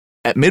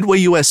At Midway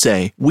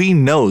USA, we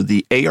know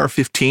the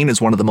AR-15 is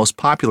one of the most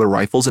popular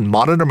rifles in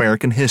modern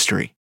American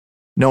history.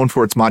 Known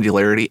for its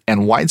modularity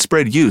and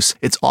widespread use,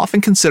 it's often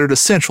considered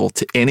essential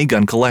to any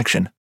gun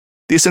collection.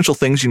 The essential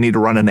things you need to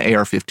run an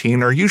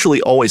AR-15 are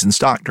usually always in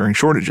stock during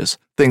shortages,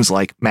 things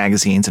like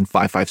magazines and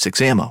 5.56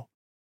 ammo.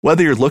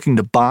 Whether you're looking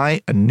to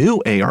buy a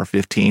new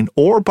AR-15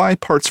 or buy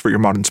parts for your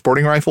modern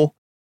sporting rifle,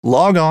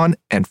 log on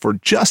and for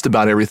just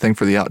about everything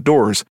for the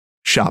outdoors,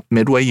 shop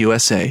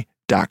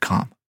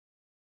MidwayUSA.com.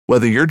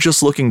 Whether you're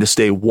just looking to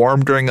stay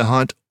warm during a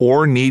hunt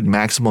or need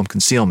maximum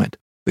concealment,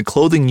 the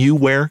clothing you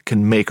wear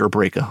can make or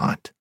break a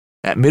hunt.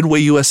 At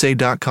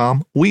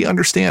MidwayUSA.com, we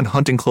understand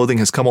hunting clothing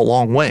has come a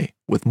long way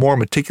with more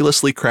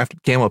meticulously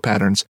crafted camo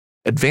patterns,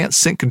 advanced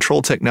scent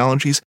control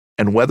technologies,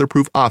 and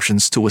weatherproof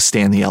options to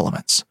withstand the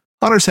elements.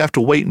 Hunters have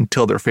to wait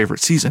until their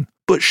favorite season,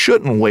 but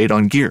shouldn't wait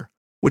on gear,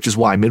 which is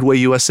why Midway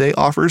USA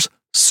offers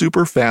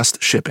super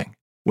fast shipping.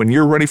 When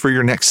you're ready for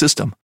your next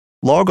system,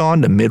 log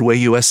on to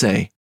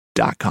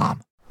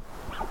MidwayUSA.com.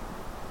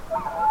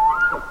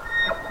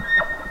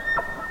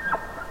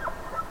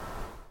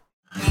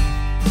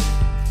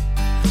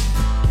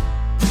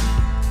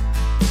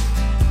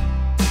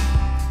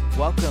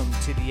 Welcome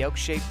to the Elk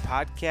Shape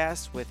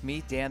Podcast with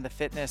me, Dan the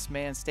Fitness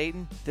Man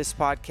Staten. This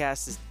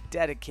podcast is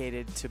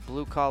dedicated to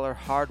blue-collar,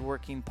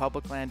 hard-working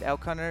public land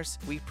elk hunters.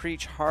 We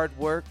preach hard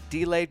work,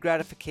 delayed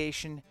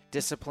gratification,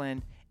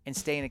 discipline, and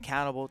staying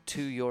accountable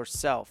to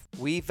yourself.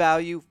 We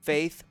value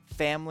faith,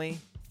 family,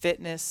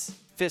 fitness,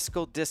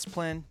 fiscal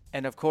discipline,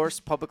 and of course,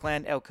 public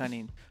land elk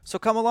hunting. So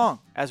come along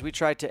as we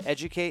try to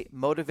educate,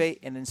 motivate,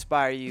 and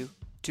inspire you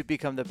to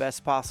become the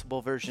best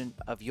possible version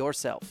of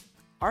yourself.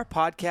 Our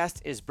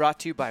podcast is brought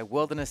to you by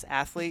Wilderness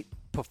Athlete,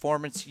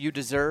 performance you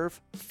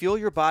deserve. Fuel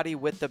your body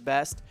with the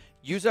best.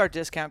 Use our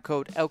discount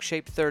code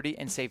ELKSHAPE30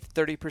 and save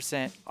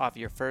 30% off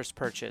your first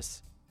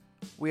purchase.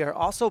 We are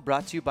also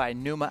brought to you by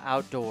Numa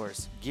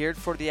Outdoors, geared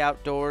for the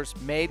outdoors,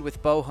 made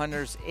with bow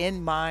hunters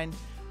in mind,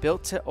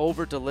 built to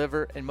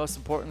over-deliver, and most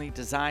importantly,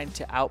 designed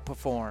to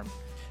outperform.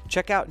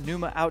 Check out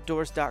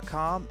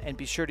NumaOutdoors.com and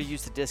be sure to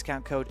use the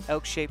discount code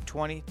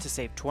ELKSHAPE20 to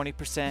save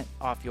 20%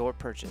 off your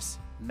purchase.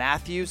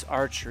 Mathews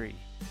Archery,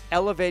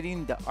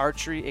 elevating the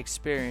archery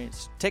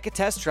experience. Take a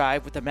test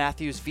drive with the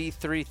Mathews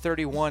V3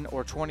 31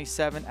 or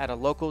 27 at a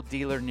local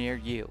dealer near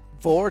you.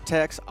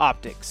 Vortex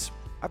Optics.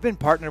 I've been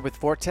partnered with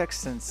Vortex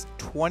since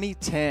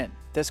 2010.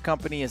 This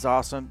company is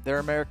awesome. They're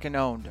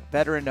American-owned,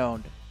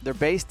 veteran-owned. They're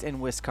based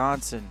in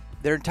Wisconsin.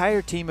 Their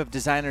entire team of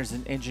designers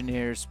and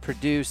engineers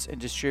produce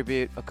and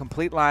distribute a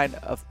complete line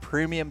of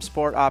premium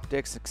sport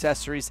optics,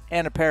 accessories,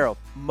 and apparel.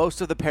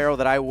 Most of the apparel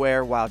that I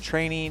wear while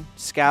training,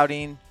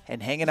 scouting,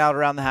 and hanging out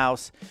around the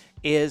house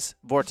is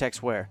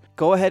Vortex wear.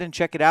 Go ahead and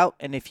check it out,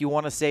 and if you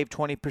want to save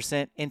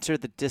 20%, enter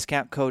the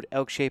discount code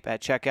ELKSHAPE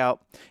at checkout,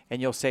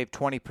 and you'll save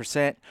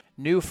 20%.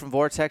 New from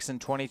Vortex in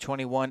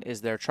 2021 is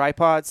their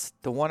tripods.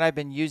 The one I've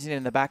been using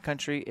in the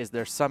backcountry is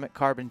their Summit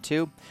Carbon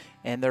 2,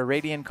 and their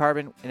Radiant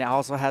Carbon, and it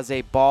also has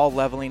a ball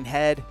leveling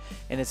head,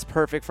 and it's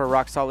perfect for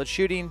rock solid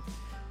shooting.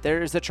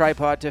 There is a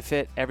tripod to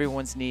fit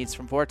everyone's needs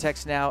from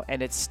Vortex now,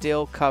 and it's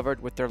still covered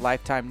with their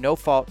lifetime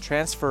no-fault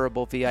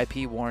transferable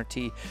VIP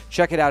warranty.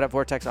 Check it out at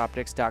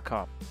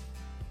vortexoptics.com.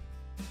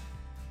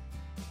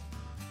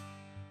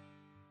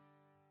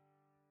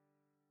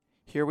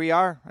 Here we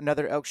are,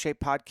 another Elk Shape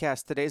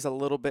podcast. Today's a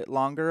little bit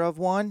longer of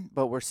one,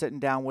 but we're sitting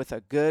down with a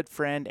good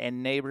friend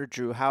and neighbor,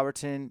 Drew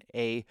Howerton,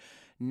 a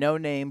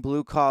no-name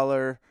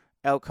blue-collar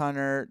elk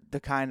hunter, the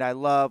kind I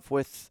love,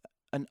 with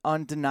an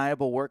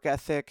undeniable work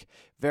ethic,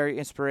 very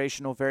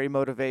inspirational, very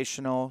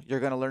motivational. You're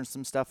going to learn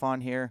some stuff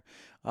on here.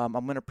 I'm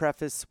going to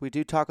preface, we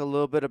do talk a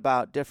little bit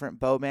about different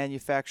bow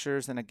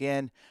manufacturers. And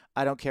again,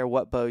 I don't care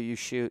what bow you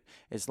shoot,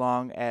 as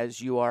long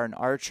as you are an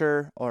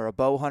archer or a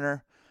bow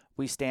hunter,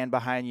 we stand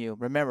behind you.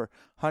 Remember,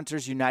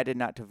 hunters united,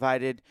 not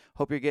divided.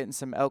 Hope you're getting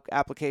some elk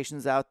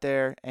applications out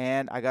there.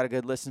 And I got a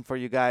good listen for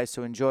you guys,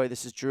 so enjoy.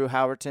 This is Drew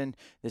Howerton.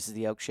 This is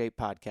the Elk Shape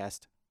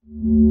Podcast.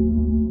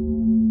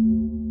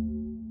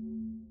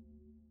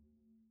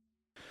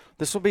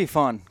 This will be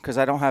fun because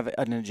I don't have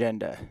an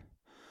agenda.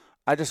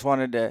 I just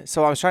wanted to,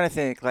 so I was trying to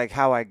think like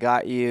how I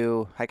got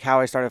you, like how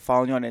I started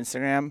following you on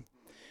Instagram.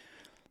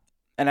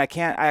 And I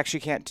actually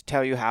can't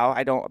tell you how.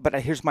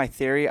 But here's my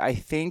theory. I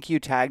think you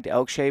tagged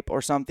Elk Shape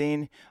or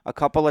something a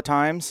couple of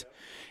times.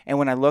 And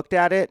when I looked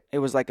at it, it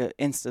was like an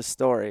Insta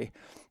story.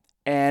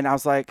 And I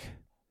was like,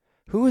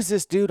 who is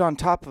this dude on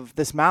top of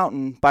this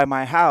mountain by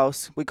my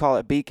house? We call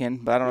it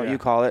Beacon, but I don't know what you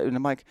call it. And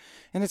I'm like,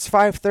 and it's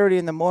 5:30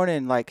 in the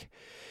morning, like.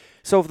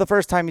 So the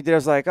first time you did, I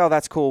was like, oh,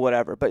 that's cool,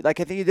 whatever. But, like,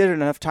 I think you did it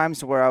enough times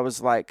to where I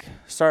was, like,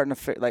 starting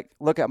to,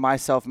 look at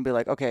myself and be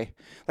like, okay,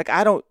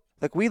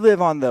 like, we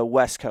live on the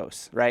West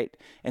Coast, right?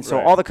 And so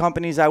all the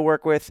companies I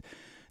work with,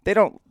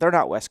 they're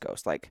not West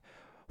Coast. Like,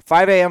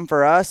 5 a.m.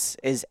 for us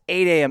is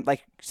 8 a.m.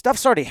 Like,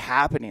 stuff's already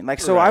happening. Like,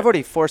 so I've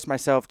already forced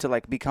myself to,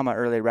 like, become an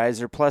early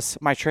riser. Plus,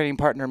 my training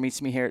partner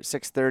meets me here at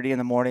 6:30 in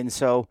the morning.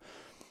 So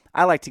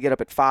I like to get up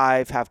at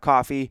 5, have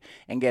coffee,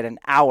 and get an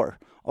hour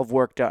of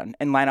work done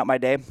and line up my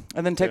day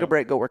and then take a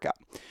break, go work out.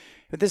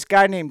 But this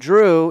guy named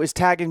Drew is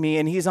tagging me,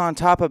 and he's on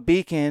top of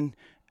Beacon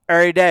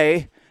every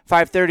day,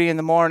 5:30 in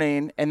the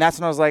morning, and that's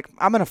when I was like,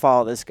 I'm going to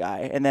follow this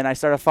guy. And then I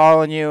started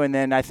following you, and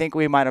then I think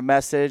we might have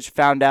messaged,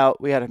 found out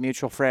we had a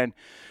mutual friend,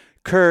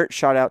 Kurt.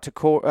 Shout out to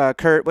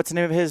Kurt. What's the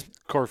name of his?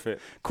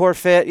 Core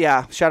Fit,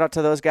 yeah. Shout out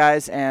to those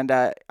guys. And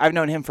I've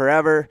known him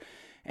forever,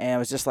 and I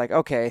was just like,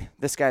 okay,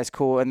 this guy's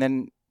cool. And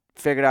then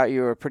figured out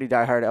you were a pretty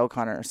diehard elk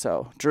hunter.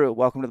 So, Drew,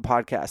 welcome to the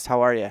podcast.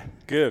 How are you?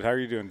 Good. How are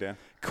you doing, Dan?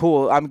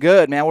 Cool. I'm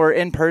good, man. We're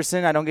in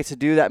person. I don't get to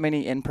do that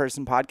many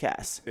in-person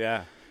podcasts.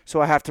 Yeah.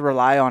 So I have to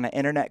rely on an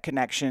internet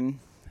connection,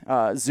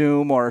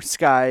 Zoom or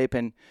Skype.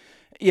 And,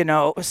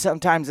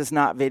 sometimes it's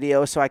not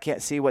video, so I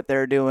can't see what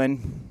they're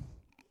doing.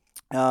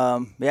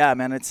 Yeah,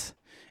 man, it's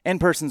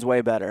in-person's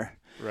way better.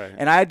 Right.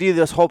 And I do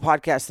this whole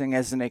podcast thing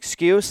as an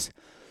excuse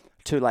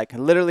to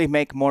literally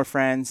make more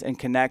friends and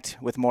connect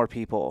with more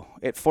people.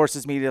 It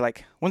forces me to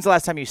when's the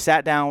last time you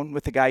sat down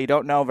with a guy you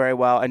don't know very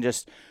well and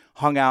just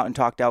hung out and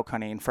talked elk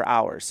hunting for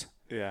hours?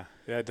 Yeah,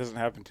 it doesn't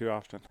happen too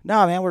often.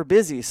 No, man, we're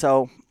busy.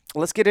 So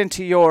let's get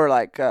into your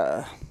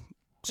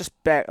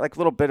just back a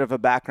little bit of a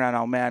background.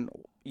 Oh man,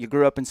 you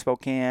grew up in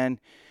Spokane.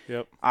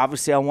 Yep.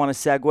 Obviously, I want to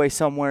segue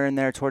somewhere in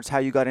there towards how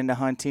you got into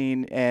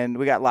hunting, and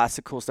we got lots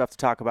of cool stuff to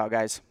talk about,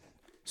 guys.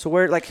 So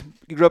where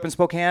you grew up in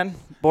Spokane,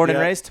 born and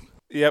raised?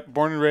 Yep,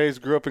 born and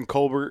raised. Grew up in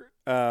Colbert,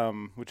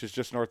 which is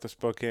just north of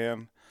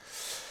Spokane.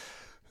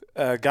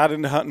 Got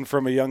into hunting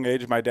from a young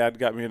age. My dad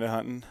got me into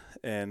hunting,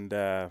 and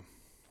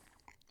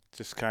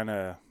just kind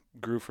of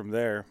grew from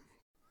there.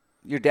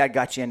 Your dad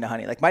got you into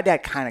hunting. My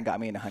dad kind of got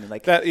me into hunting.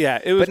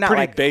 It was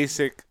pretty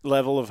basic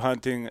level of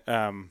hunting.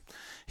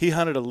 He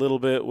hunted a little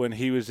bit when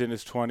he was in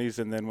his 20s,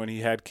 and then when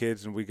he had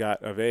kids and we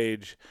got of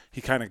age,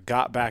 he kind of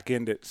got back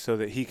into it so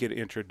that he could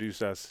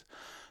introduce us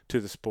to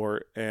the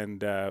sport.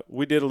 And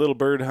we did a little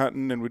bird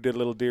hunting and we did a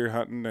little deer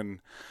hunting, and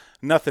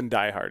nothing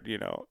diehard,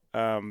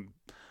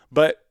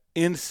 but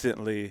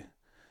instantly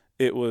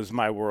it was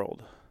my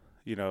world.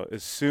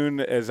 As soon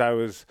as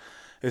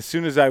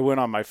I went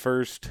on my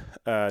first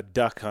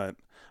duck hunt,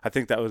 I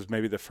think that was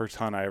maybe the first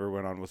hunt I ever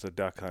went on was a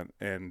duck hunt.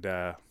 And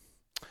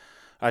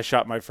I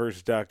shot my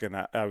first duck,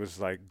 and I was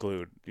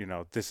glued.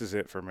 This is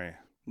it for me.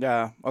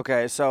 Yeah.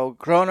 Okay. So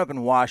growing up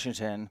in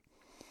Washington,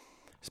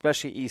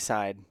 especially East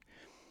Side,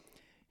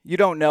 you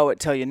don't know it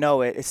till you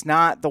know it. It's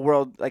not the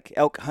world,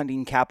 elk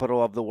hunting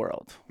capital of the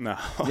world. No.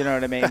 You know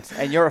what I mean?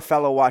 And you're a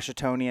fellow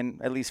Washingtonian,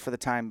 at least for the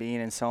time being,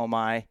 and so am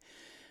I.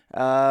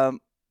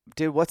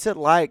 Dude, what's it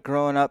like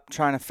growing up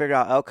trying to figure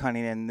out elk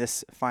hunting in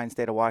this fine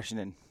state of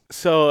Washington?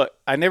 So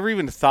I never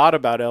even thought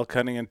about elk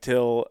hunting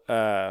until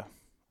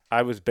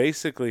I was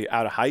basically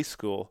out of high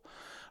school.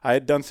 I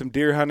had done some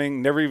deer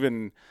hunting, never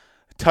even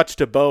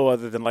touched a bow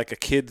other than a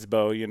kid's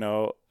bow,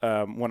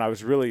 when I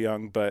was really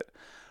young. But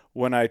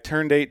when I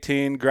turned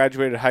 18,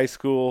 graduated high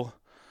school,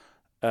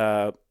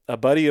 a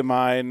buddy of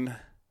mine,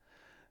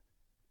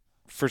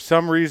 for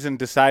some reason,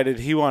 decided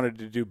he wanted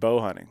to do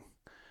bow hunting.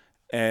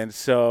 And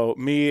so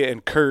me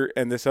and Kurt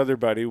and this other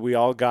buddy, we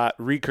all got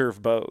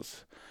recurve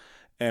bows.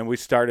 And we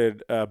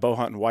started bow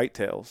hunting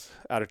whitetails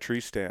out of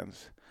tree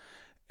stands.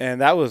 And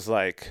that was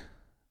like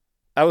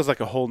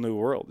a whole new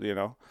world,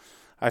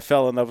 I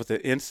fell in love with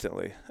it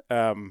instantly.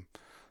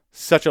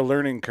 Such a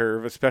learning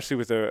curve, especially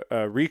with a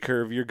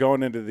recurve. You're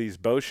going into these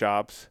bow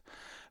shops,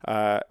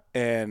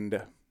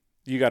 and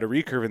you got a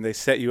recurve, and they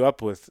set you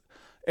up with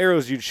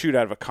arrows you'd shoot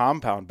out of a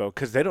compound bow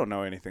because they don't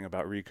know anything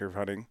about recurve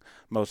hunting,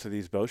 most of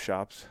these bow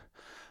shops.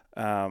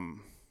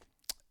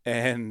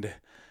 And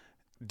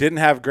didn't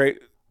have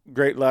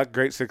great luck,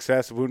 great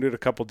success, wounded a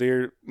couple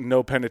deer,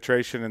 no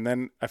penetration. And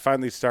then I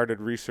finally started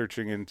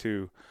researching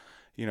into,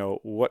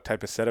 what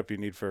type of setup you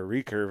need for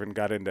a recurve, and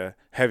got into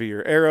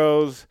heavier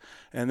arrows.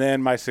 And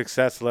then my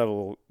success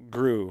level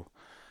grew.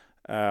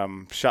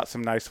 Shot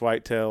some nice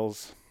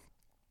whitetails.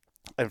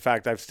 In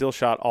fact, I've still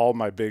shot all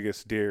my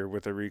biggest deer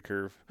with a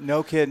recurve.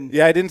 No kidding.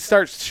 Yeah, I didn't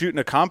start shooting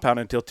a compound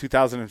until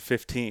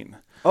 2015.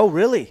 Oh,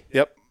 really?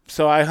 Yep.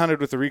 So I hunted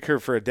with a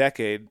recurve for a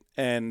decade,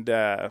 and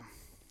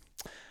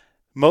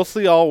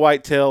mostly all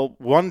whitetail.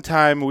 One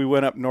time we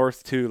went up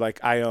north to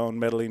Ione,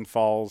 Medellin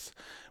Falls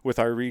with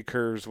our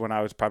recurves when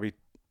I was probably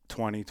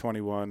 20,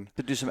 21.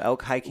 To do some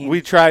elk hiking?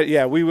 We tried,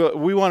 yeah. We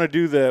want to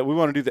do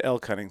the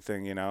elk hunting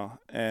thing,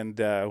 and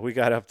we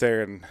got up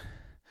there, and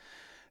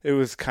it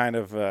was kind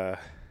of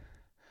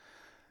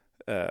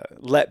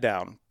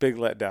letdown, big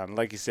letdown.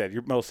 Like you said,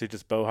 you're mostly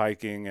just bow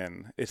hiking,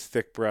 and it's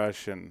thick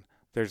brush, and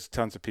there's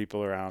tons of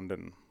people around,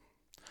 and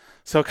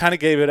so kind of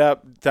gave it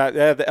up.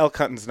 The elk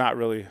hunting's not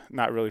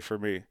really for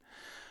me.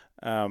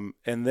 And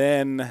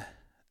then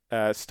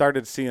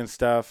started seeing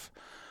stuff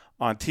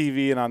on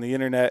TV and on the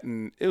internet,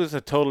 and it was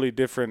a totally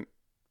different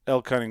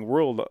elk hunting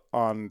world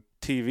on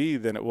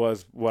TV than it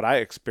was what I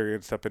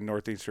experienced up in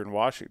northeastern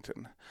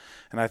Washington.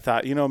 And I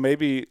thought,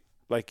 maybe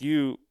like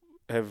you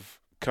have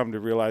come to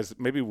realize,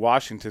 maybe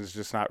Washington's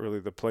just not really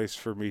the place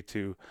for me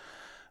to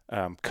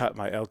cut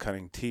my elk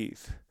hunting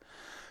teeth.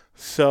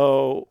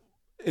 So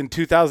in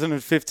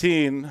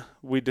 2015,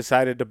 we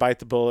decided to bite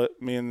the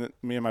bullet, me and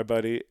my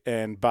buddy,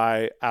 and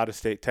buy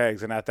out-of-state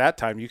tags. And at that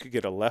time, you could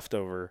get a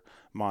leftover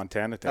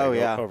Montana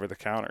tag over the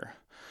counter.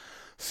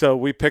 So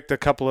we picked a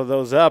couple of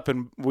those up,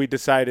 and we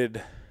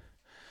decided,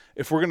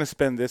 if we're going to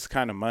spend this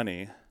kind of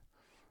money,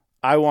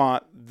 I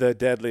want the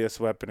deadliest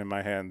weapon in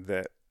my hand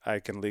that I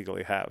can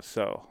legally have.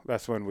 So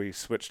that's when we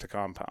switched to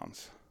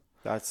compounds.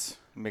 That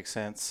makes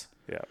sense.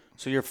 Yeah.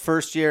 So your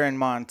first year in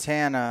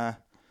Montana,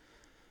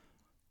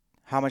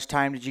 how much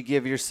time did you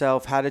give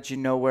yourself? How did you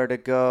know where to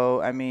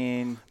go? I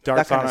mean,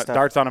 darts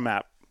on a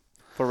map.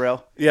 For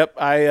real? Yep.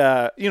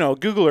 I,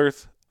 Google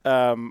Earth.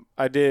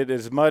 I did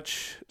as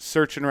much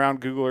searching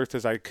around Google Earth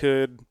as I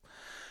could.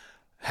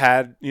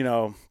 Had,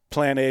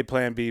 plan A,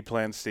 plan B,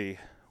 plan C.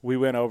 We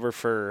went over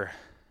for,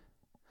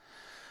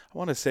 I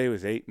want to say it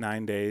was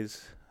 8-9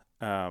 days.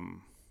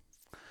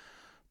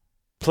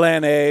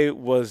 Plan A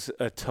was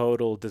a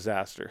total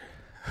disaster.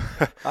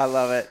 I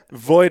love it.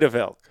 Void of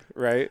elk,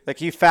 right?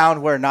 Like you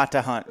found where not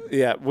to hunt.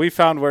 Yeah, we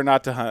found where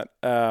not to hunt.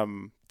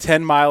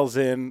 10 miles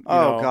in.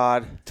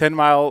 God. 10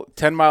 mile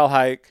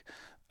hike.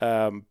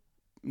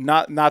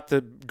 Not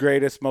the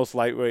greatest, most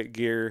lightweight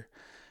gear.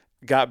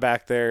 Got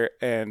back there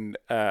and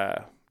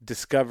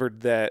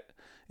discovered that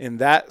in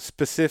that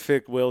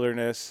specific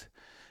wilderness,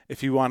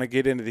 if you want to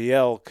get into the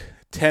elk,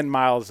 10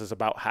 miles is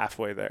about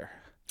halfway there.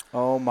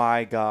 Oh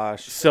my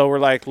gosh. So we're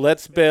like,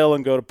 let's bail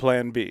and go to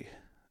plan B.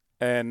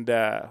 And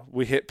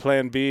we hit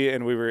plan B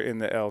and we were in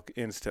the elk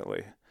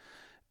instantly.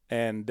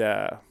 And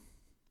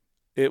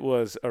it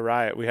was a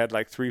riot. We had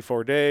like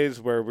 3-4 days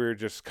where we were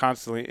just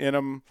constantly in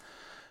them.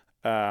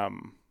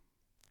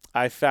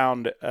 I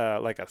found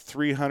like a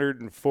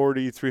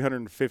 340,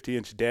 350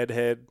 inch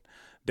deadhead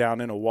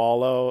down in a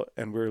wallow,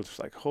 and we were just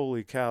like,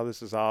 holy cow,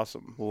 this is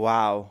awesome.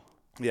 Wow.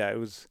 Yeah, it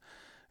was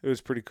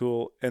pretty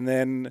cool. And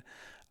then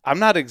I'm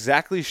not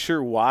exactly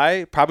sure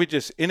why, probably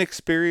just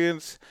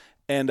inexperience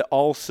and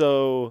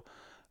also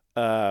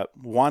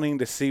wanting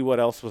to see what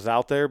else was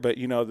out there. But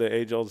the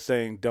age-old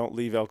saying, don't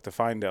leave elk to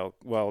find elk.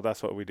 Well,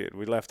 that's what we did.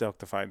 We left elk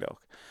to find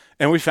elk.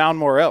 And we found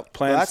more elk.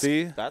 Plan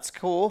C. That's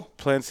cool.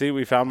 Plan C,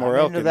 we found more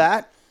elk. Into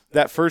that.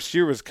 That first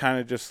year was kind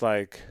of just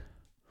like,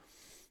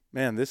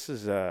 man, this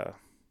is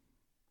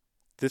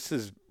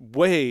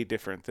way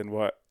different than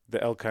what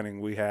the elk hunting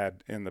we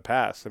had in the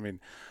past. I mean,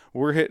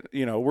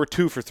 we're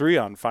 2 for 3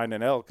 on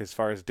finding elk as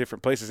far as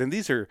different places. And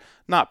these are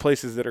not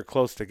places that are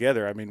close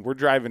together. I mean, we're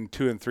driving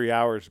 2 and 3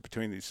 hours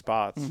between these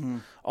spots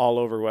all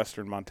over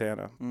western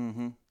Montana.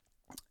 Mm-hmm.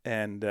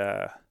 And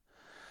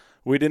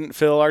we didn't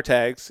fill our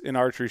tags in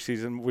archery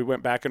season. We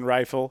went back and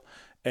rifle,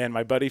 and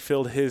my buddy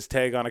filled his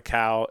tag on a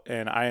cow,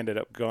 and I ended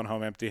up going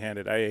home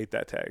empty-handed. I ate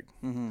that tag.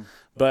 Mm-hmm.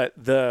 But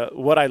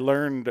what I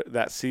learned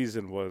that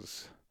season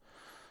was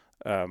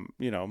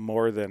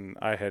more than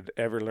I had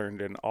ever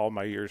learned in all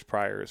my years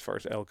prior as far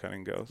as elk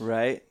hunting goes.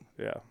 Right.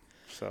 Yeah.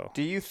 So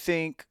do you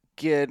think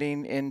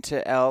getting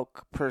into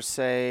elk per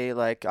se,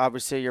 like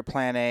obviously your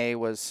plan A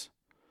was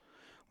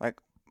like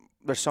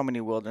there's so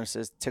many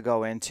wildernesses to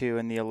go into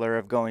and the allure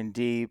of going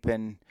deep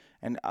and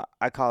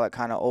I call it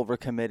kind of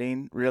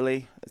overcommitting,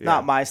 really. It's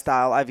not my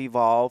style. I've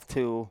evolved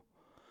to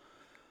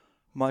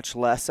much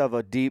less of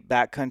a deep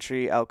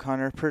backcountry elk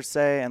hunter per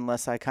se,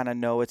 unless I kind of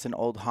know it's an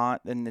old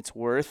haunt and it's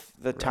worth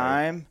the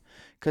time.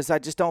 Because I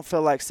just don't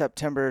feel like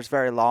September is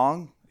very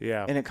long.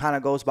 Yeah. And it kind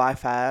of goes by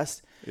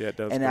fast. Yeah, it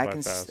does. And go by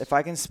fast. If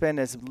I can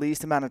spend as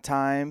least amount of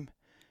time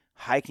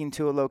hiking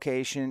to a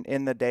location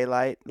in the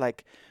daylight,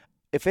 like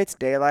if it's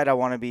daylight, I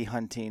want to be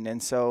hunting.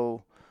 And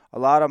so a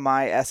lot of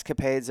my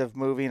escapades of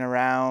moving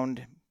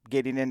around,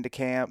 getting into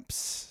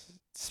camps,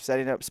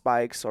 setting up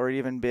spikes, or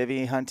even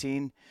bivvy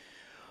hunting,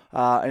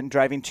 and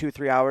driving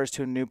 2-3 hours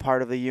to a new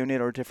part of the unit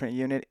or different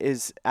unit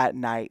is at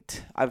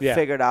night. I've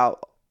figured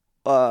out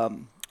a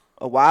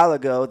while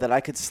ago that I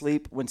could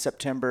sleep when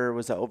September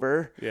was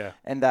over. Yeah.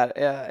 And that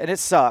and it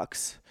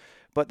sucks,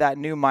 but that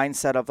new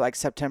mindset of like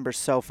September's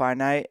so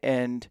finite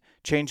and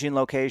changing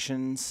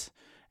locations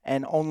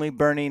and only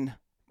burning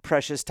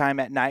precious time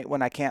at night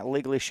when I can't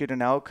legally shoot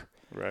an elk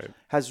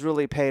has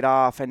really paid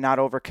off, and not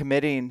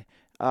overcommitting.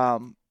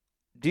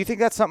 Do you think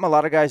that's something a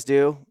lot of guys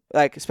do?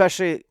 Like,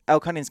 especially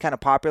elk hunting is kind of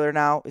popular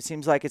now. It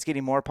seems like it's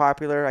getting more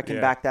popular. I can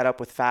back that up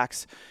with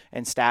facts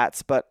and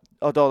stats, but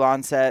adult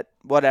onset,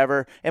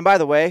 whatever. And by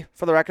the way,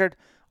 for the record,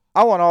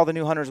 I want all the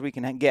new hunters we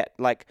can get.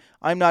 Like,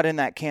 I'm not in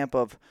that camp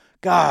of,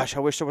 gosh, I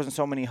wish there wasn't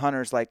so many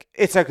hunters. Like,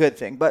 it's a good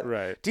thing. But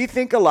do you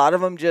think a lot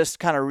of them just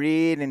kind of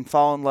read and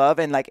fall in love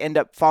and like end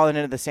up falling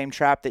into the same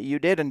trap that you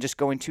did and just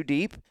going too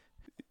deep?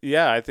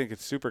 Yeah, I think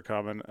it's super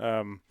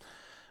common.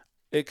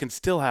 It can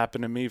still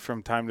happen to me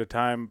from time to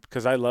time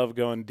because I love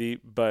going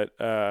deep, but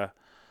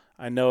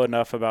I know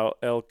enough about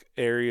elk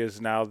areas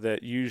now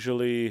that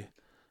usually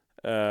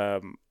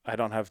I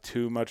don't have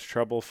too much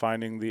trouble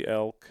finding the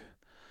elk.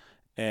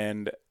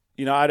 And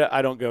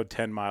I don't go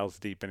 10 miles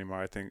deep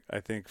anymore. I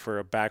think for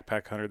a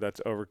backpack hunter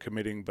that's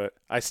overcommitting, but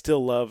I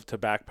still love to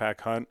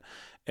backpack hunt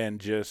and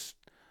just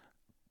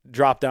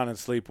drop down and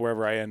sleep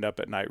wherever I end up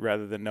at night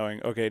rather than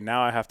knowing, okay,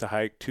 now I have to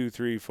hike 2,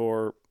 3,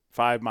 4,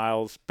 5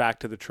 miles back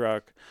to the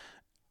truck.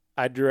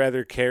 I'd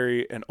rather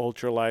carry an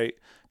ultralight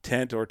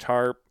tent or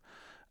tarp.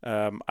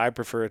 I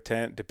prefer a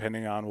tent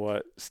depending on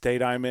what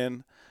state I'm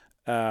in,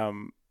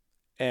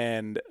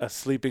 and a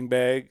sleeping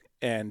bag,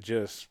 and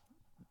just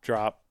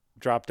drop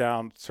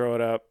down, throw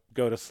it up,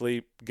 go to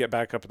sleep, get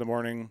back up in the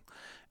morning,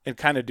 and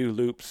kind of do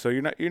loops. So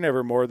you're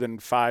never more than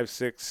 5,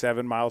 6,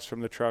 7 miles from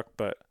the truck,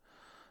 but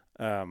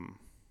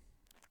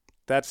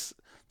that's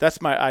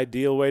my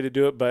ideal way to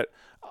do it. But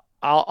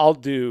I'll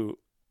do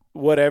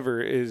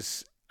whatever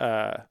is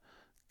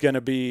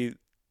gonna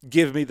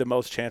give me the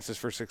most chances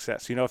for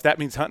success. If that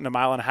means hunting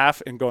 1.5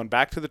 miles and going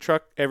back to the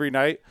truck every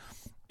night,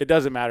 it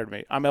doesn't matter to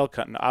me. I'm elk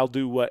hunting. I'll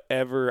do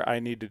whatever I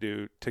need to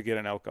do to get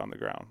an elk on the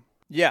ground.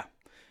 Yeah,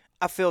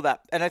 I feel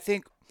that. And I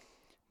think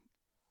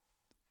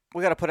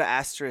we got to put an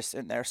asterisk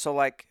in there. So,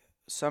 like,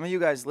 some of you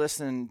guys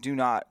listening do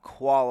not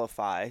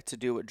qualify to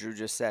do what Drew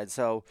just said.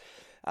 So,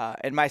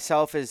 and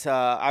myself is,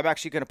 I'm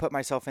actually going to put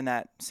myself in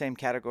that same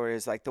category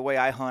as, like, the way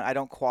I hunt. I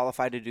don't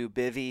qualify to do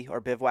bivvy or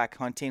bivouac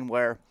hunting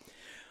where,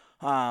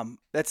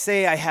 let's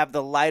say I have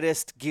the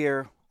lightest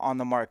gear on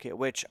the market,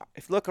 which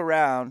if you look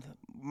around,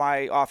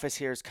 my office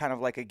here is kind of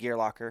like a gear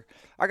locker.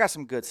 I got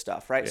some good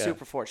stuff, right? Yeah.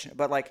 Super fortunate.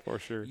 But, like, For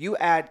sure. you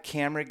add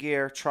camera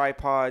gear,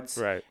 tripods,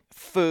 Right.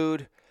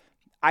 food,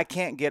 I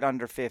can't get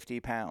under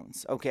 50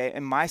 pounds, okay?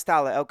 And my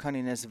style of elk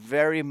hunting is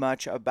very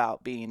much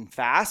about being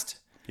fast,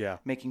 Yeah.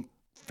 making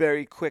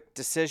very quick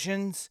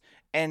decisions,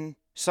 and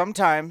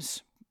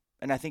sometimes,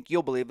 and I think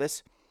you'll believe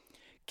this,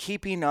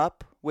 keeping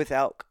up with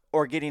elk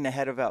or getting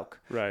ahead of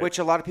elk, Right. which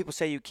a lot of people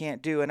say you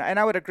can't do, and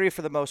I would agree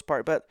for the most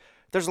part, but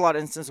there's a lot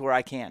of instances where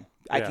I can.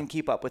 I Yeah. can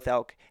keep up with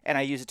elk, and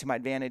I use it to my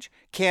advantage.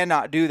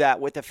 Cannot do that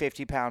with a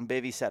 50-pound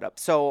bivvy setup.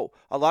 So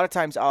a lot of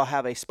times I'll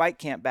have a spike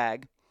camp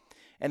bag,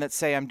 and let's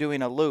say I'm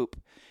doing a loop,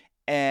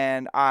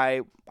 and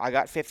I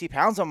got 50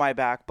 pounds on my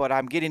back, but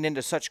I'm getting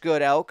into such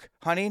good elk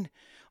hunting.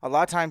 A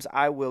lot of times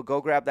I will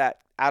go grab that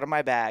out of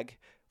my bag,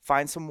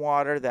 find some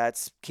water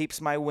that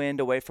keeps my wind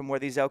away from where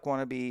these elk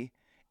want to be,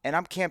 and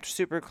I'm camped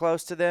super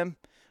close to them.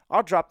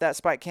 I'll drop that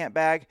spike camp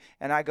bag,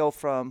 and I go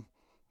from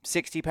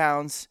 60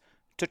 pounds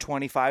to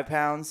 25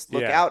 pounds.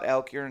 Look Yeah. out,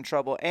 elk, you're in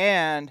trouble.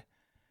 And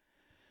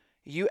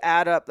you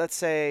add up, let's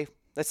say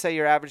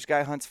your average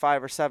guy hunts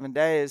 5 or 7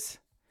 days.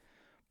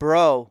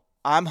 Bro,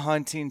 I'm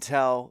hunting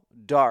till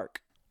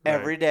dark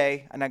every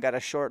day, and I got a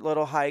short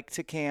little hike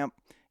to camp,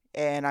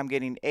 and I'm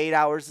getting 8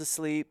 hours of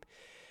sleep.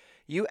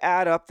 You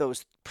add up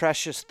those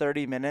precious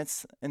 30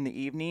 minutes in the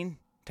evening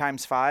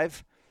times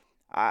 5.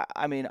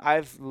 I mean,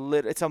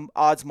 it's an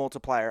odds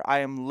multiplier. I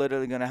am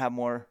literally going to have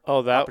more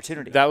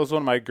opportunity. That was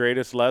one of my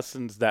greatest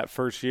lessons that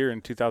first year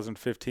in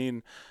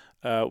 2015.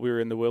 We were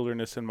in the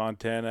wilderness in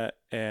Montana,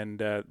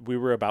 and we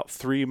were about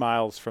 3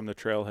 miles from the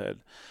trailhead,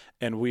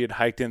 and we had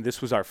hiked in. This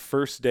was our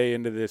first day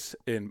into this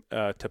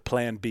to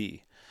Plan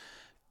B.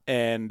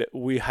 And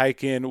we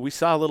hike in. We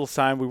saw a little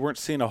sign. We weren't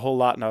seeing a whole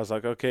lot, and I was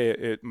like, okay,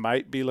 it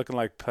might be looking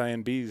like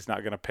Plan B is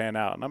not going to pan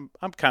out. And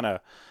I'm kind of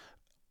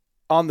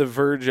on the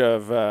verge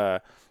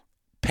of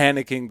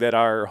panicking that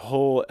our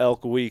whole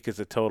elk week is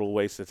a total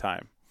waste of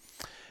time.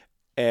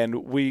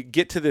 And we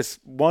get to this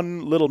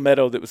one little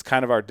meadow that was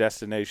kind of our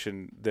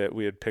destination that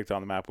we had picked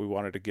on the map. We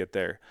wanted to get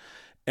there.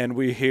 And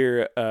we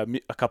hear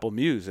a couple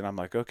mews, and I'm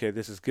like, okay,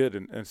 this is good.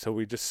 And so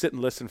we just sit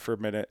and listen for a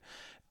minute,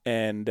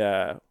 and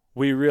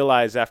we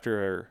realize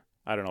after,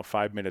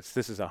 5 minutes,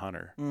 this is a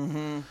hunter.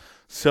 Mm-hmm.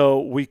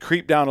 So we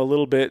creep down a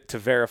little bit to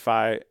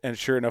verify, and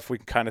sure enough, we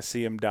can kind of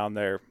see him down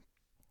there.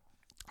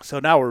 So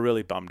now we're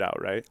really bummed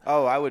out, right?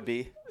 Oh, I would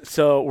be.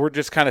 So we're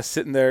just kind of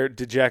sitting there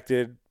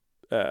dejected,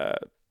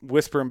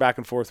 whispering back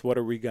and forth, what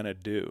are we going to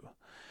do?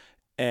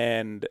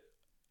 And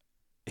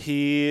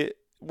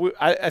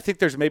I think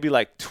there's maybe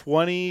like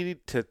 20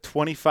 to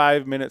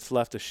 25 minutes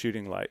left of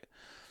shooting light.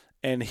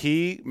 And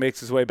he makes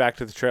his way back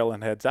to the trail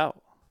and heads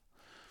out.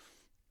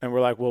 And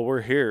we're like, well,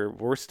 we're here.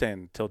 We're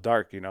staying till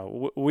dark,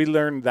 We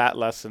learned that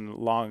lesson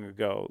long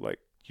ago. Like,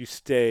 you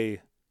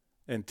stay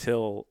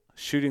until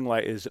shooting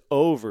light is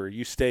over.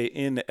 You stay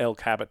in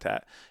elk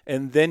habitat,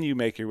 and then you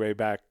make your way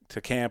back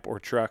to camp or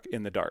truck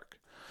in the dark.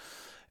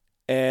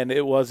 And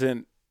it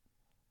wasn't,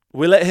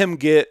 we let him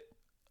get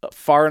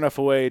far enough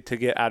away to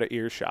get out of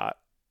earshot,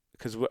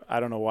 because I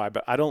don't know why,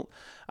 but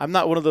I'm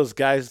not one of those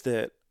guys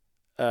that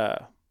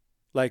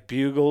like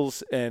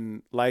bugles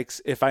and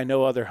likes, if I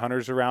know other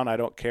hunters around, I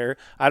don't care.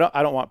 I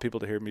don't want people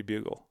to hear me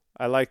bugle.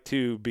 I like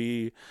to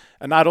be,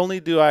 and not only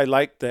do I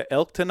like the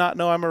elk to not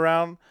know I'm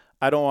around,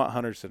 I don't want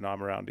hunters to know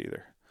I'm around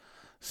either.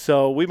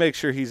 So we make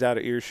sure he's out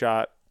of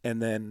earshot,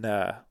 and then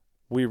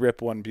we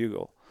rip one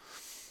bugle.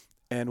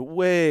 And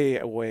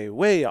way, way,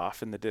 way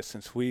off in the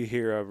distance, we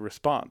hear a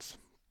response.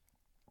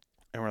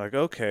 And we're like,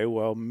 okay,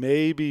 well,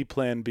 maybe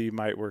Plan B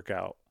might work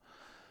out.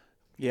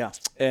 Yeah.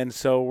 And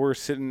so we're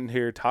sitting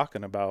here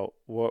talking about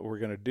what we're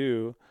going to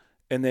do.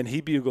 And then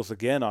he bugles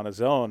again on his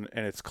own,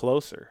 and it's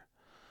closer.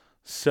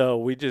 So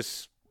we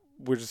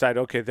decide,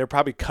 okay, they're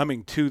probably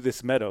coming to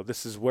this meadow.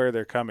 This is where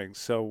they're coming.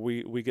 So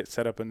we get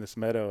set up in this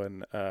meadow,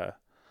 and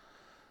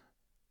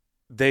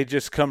they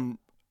just come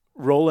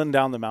rolling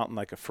down the mountain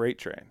like a freight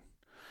train.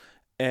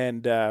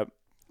 And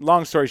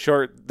long story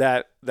short,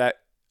 that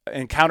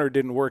encounter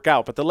didn't work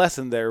out. But the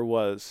lesson there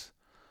was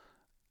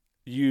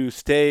you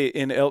stay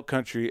in elk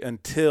country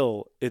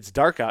until it's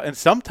dark out. And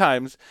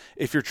sometimes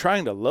if you're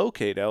trying to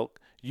locate elk,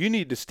 you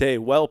need to stay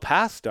well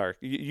past dark.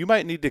 You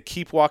might need to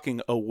keep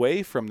walking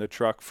away from the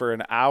truck for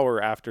an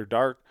hour after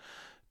dark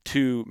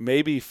to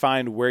maybe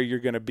find where you're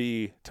going to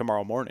be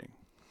tomorrow morning.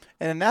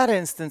 And in that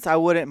instance, I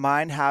wouldn't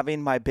mind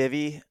having my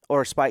bivy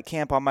or spike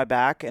camp on my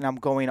back, and I'm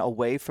going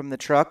away from the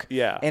truck.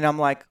 Yeah. And I'm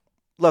like,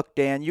 look,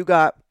 Dan, you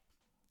got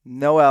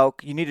no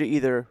elk. You need to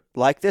either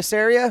like this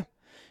area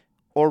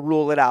or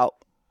rule it out.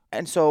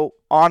 And so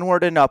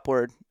onward and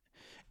upward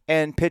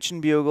and pitch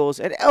and bugles.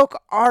 And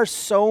elk are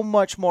so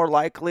much more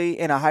likely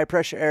in a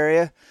high-pressure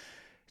area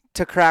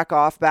to crack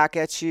off back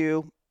at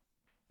you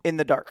in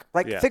the dark.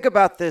 Like, think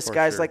about this,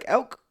 guys. Sure. Like,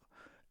 elk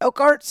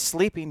aren't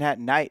sleeping at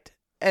night.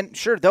 And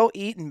sure, they'll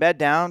eat and bed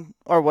down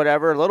or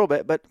whatever a little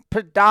bit, but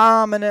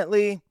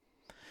predominantly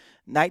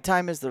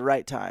nighttime is the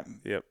right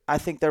time. Yep. I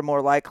think they're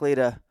more likely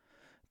to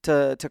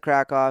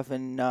crack off.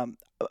 And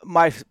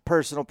my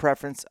personal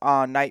preference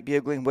on night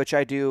bugling, which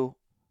I do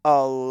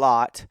a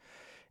lot,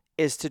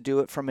 is to do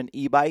it from an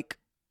e-bike.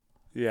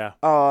 Yeah.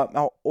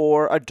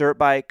 Or a dirt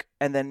bike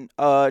and then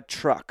a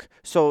truck.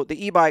 So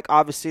the e-bike,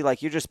 obviously,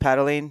 like you're just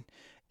pedaling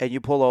and you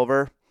pull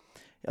over.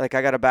 Like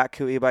I got a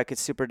Batku e-bike.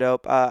 It's super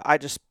dope. I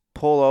just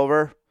pull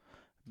over,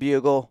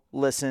 bugle,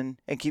 listen,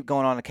 and keep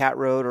going on a cat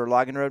road or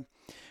logging road.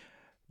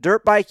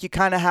 Dirt bike, you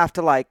kind of have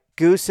to like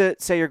goose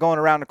it. Say you're going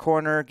around a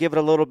corner, give it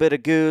a little bit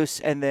of goose,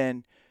 and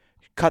then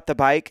cut the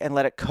bike and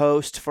let it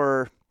coast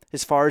for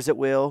as far as it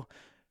will.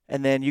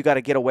 And then you got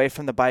to get away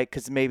from the bike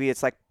because maybe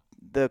it's like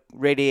the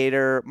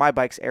radiator. My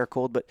bike's air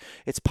cooled, but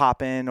it's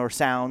popping or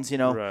sounds, you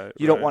know. Right,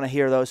 you don't want to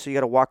hear those, so you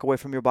got to walk away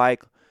from your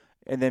bike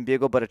and then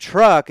bugle. But a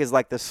truck is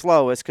like the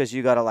slowest because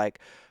you got to like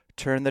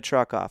turn the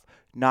truck off,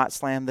 not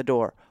slam the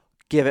door,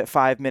 give it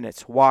 5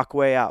 minutes, walk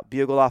way out,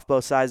 bugle off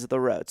both sides of the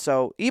road.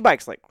 So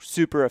e-bike's like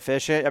super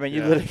efficient. I mean,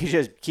 you literally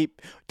just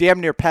keep damn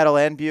near pedal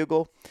and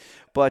bugle.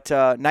 But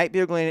night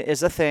bugling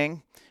is a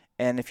thing.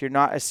 And if you're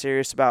not as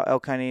serious about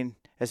elk hunting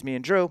as me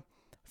and Drew,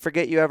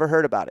 forget you ever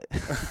heard about it.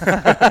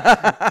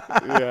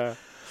 Yeah.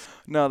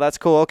 No, that's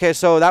cool. Okay,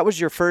 so that was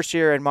your first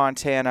year in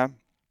Montana.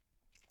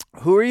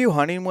 Who are you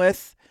hunting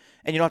with?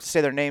 And you don't have to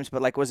say their names,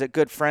 but like, was it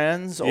good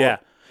friends? Or, yeah.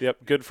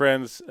 Yep. Good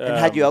friends. And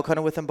had you elk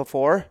hunted with them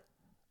before?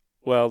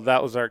 Well,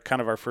 that was our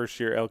first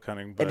year elk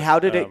hunting. But, and how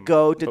did it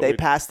go? Did they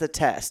pass the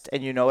test?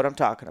 And you know what I'm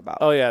talking about.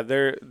 Oh yeah,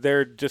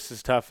 they're just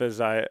as tough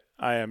as I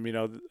am. You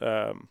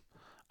know,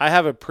 I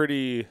have a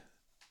pretty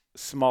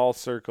small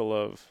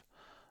circle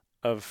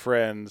of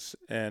friends,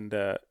 and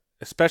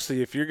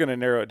especially if you're going to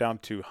narrow it down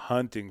to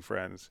hunting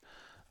friends,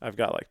 I've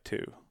got like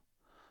 2.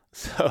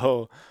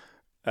 So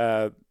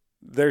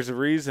there's a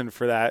reason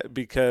for that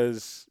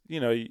because, you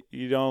know,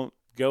 you don't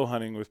go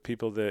hunting with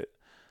people that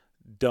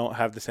don't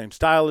have the same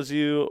style as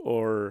you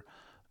or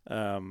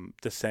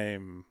the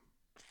same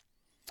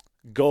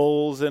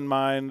goals in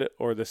mind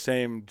or the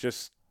same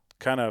just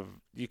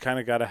you kind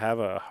of got to have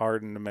a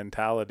hardened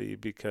mentality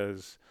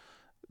because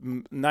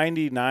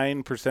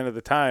 99% of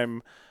the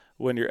time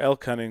when you're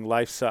elk hunting,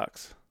 life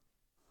sucks.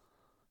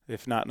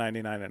 If not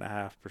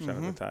 99.5%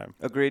 of the time.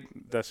 Agreed.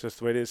 That's just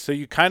the way it is. So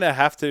you kind of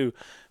have to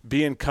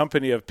be in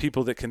company of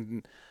people that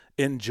can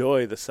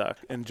enjoy the suck,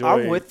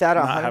 enjoy I'm with that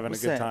 100%. Not having a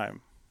good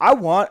time. I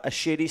want a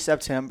shitty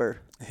September.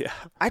 Yeah.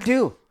 I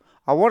do.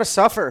 I want to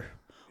suffer.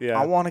 Yeah.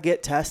 I want to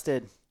get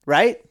tested,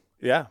 right?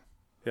 Yeah.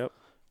 Yep.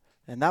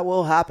 And that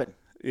will happen.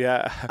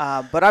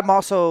 Yeah. But I'm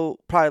also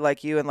probably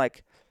like you and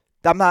like,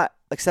 I'm not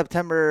like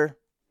September.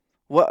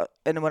 What?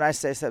 And when I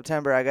say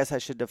September, I guess I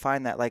should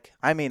define that. Like,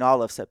 I mean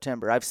all of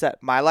September. I've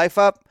set my life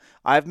up.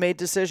 I've made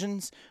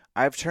decisions.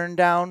 I've turned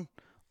down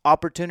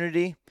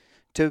opportunity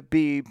to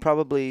be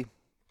probably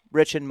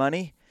rich in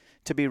money,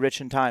 to be rich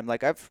in time.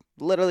 Like, I've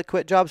literally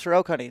quit jobs for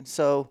elk hunting.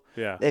 So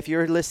if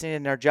you're listening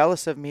and are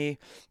jealous of me,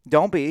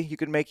 don't be. You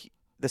can make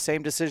the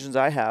same decisions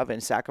I have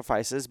and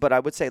sacrifices. But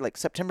I would say, like,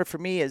 September for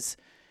me is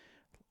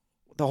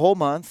the whole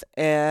month.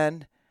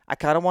 And I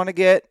kind of want to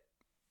get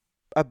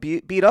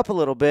beat up a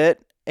little bit.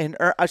 And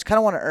I just kind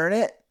of want to earn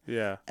it.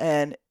 Yeah.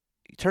 And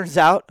it turns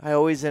out I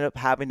always end up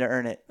having to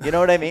earn it. You know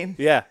what I mean?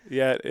 Yeah.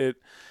 Yeah.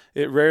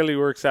 It rarely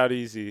works out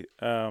easy.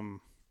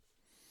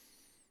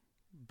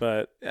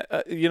 But,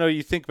 you know,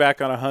 you think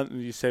back on a hunt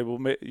and you say, well,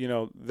 you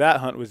know, that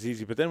hunt was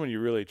easy. But then when you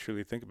really,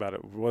 truly think about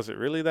it, was it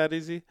really that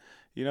easy?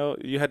 You know,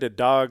 you had to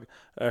dog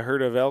a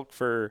herd of elk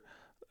for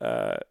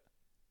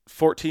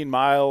 14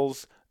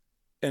 miles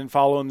and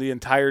follow them the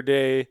entire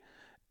day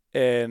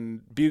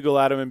and bugle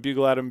at him and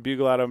bugle at him and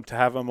bugle at him to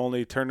have him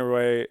only turn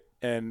away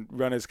and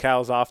run his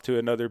cows off to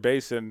another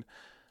basin.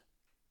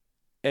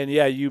 And,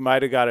 yeah, you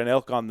might have got an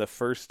elk on the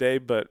first day,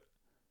 but,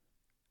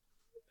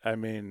 I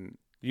mean,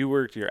 you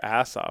worked your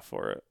ass off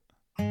for it.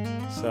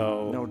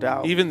 So no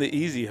doubt. Even the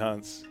easy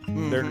hunts,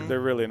 they're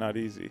really not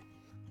easy.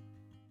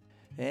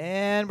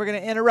 And we're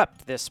going to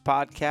interrupt this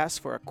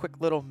podcast for a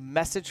quick little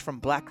message from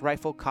Black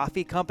Rifle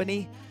Coffee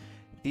Company.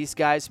 These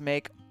guys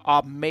make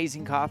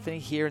amazing coffee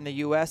here in the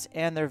U.S.,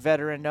 and they're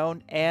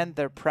veteran-owned, and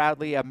they're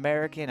proudly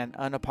American and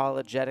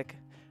unapologetic.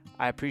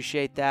 I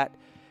appreciate that.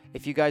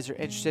 If you guys are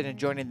interested in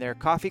joining their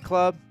coffee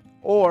club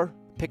or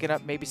picking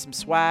up maybe some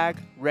swag,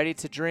 ready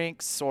to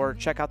drinks, or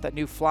check out that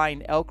new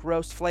Flying Elk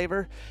Roast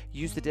flavor,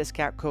 use the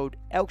discount code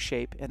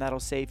ELKSHAPE, and that'll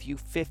save you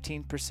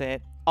 15%.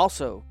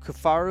 Also,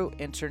 Kifaru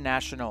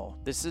International.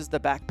 This is the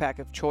backpack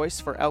of choice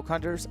for elk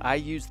hunters. I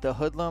use the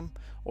Hoodlum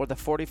or the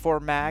 44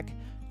 mag.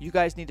 You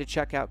guys need to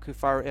check out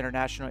Kifaru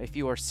International if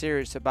you are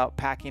serious about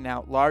packing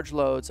out large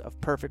loads of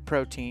perfect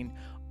protein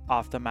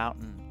off the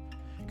mountain.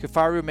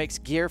 Kifaru makes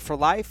gear for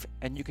life,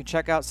 and you can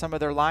check out some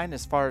of their line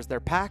as far as their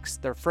packs,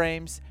 their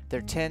frames,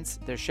 their tents,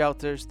 their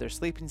shelters, their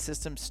sleeping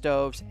systems,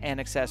 stoves, and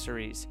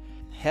accessories.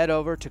 Head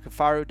over to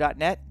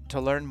kifaru.net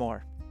to learn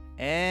more.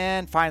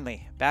 And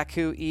finally,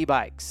 Bakcou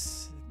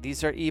e-bikes.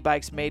 These are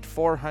e-bikes made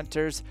for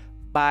hunters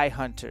by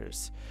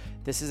hunters.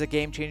 This is a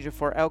game changer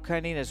for elk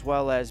hunting as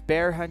well as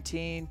bear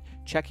hunting,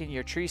 checking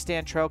your tree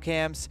stand trail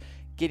cams,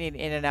 getting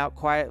in and out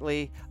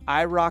quietly.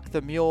 I rock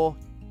the mule.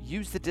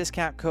 Use the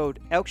discount code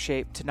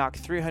ELKSHAPE to knock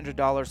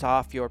 $300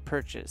 off your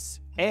purchase.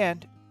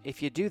 And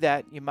if you do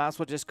that, you might as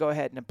well just go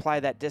ahead and apply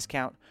that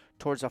discount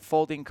towards a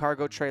folding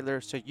cargo trailer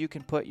so you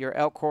can put your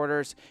elk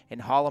quarters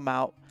and haul them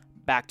out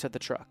back to the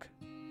truck.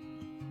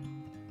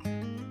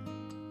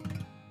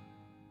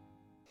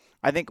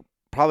 I think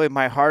probably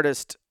my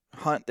hardest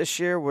hunt this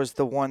year was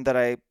the one that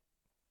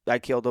I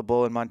killed a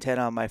bull in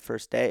Montana on my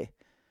first day.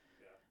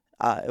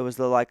 It was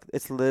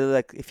it's literally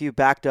like if you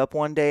backed up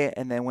one day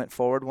and then went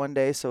forward one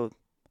day, so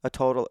a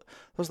total.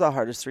 Those are the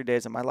hardest 3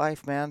 days of my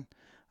life, man.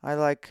 I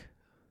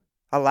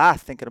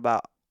laugh thinking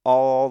about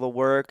all the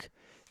work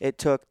it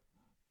took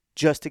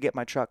just to get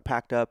my truck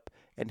packed up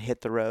and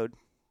hit the road.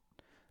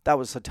 That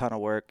was a ton of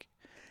work.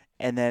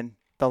 And then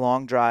the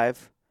long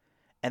drive,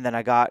 and then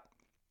I got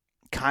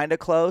kind of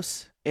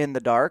close in the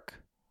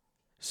dark.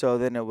 So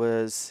then it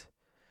was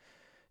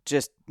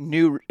just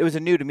new. It was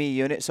a new to me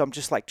unit. So I'm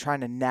just like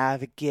trying to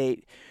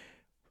navigate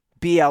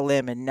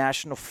BLM and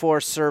National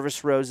Forest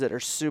Service roads that are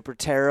super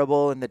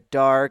terrible in the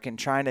dark and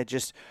trying to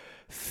just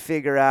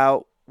figure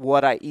out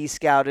what I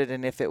e-scouted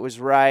and if it was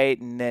right,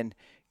 and then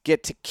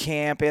get to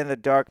camp in the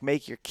dark,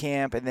 make your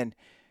camp, and then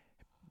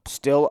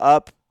still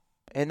up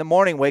in the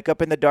morning, wake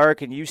up in the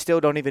dark, and you still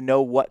don't even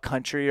know what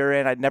country you're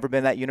in. I'd never been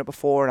in that unit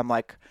before, and I'm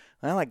like,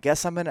 well, I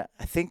guess I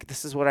think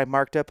this is what I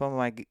marked up on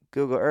my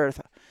Google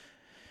Earth.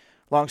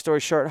 Long story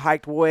short,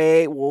 hiked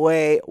way,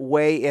 way,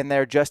 way in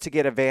there just to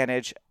get a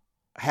vantage.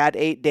 Had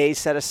 8 days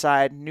set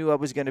aside, knew I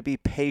was going to be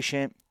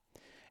patient,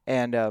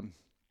 and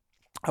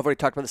I've already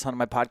talked about this on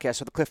my podcast,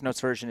 so the Cliff Notes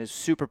version is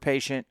super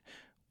patient.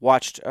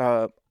 Watched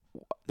the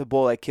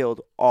bull I killed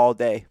all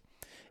day,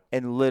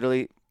 and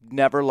literally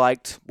never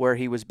liked where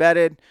he was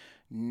bedded,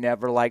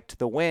 never liked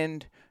the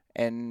wind,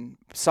 and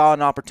saw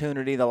an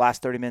opportunity the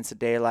last 30 minutes of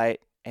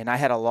daylight, and I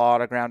had a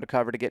lot of ground to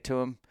cover to get to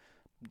him.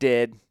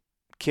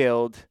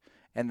 Killed,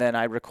 and then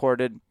I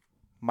recorded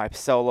my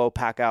solo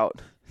pack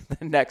out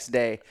the next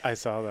day. I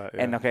saw that.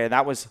 Yeah. And okay,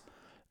 that was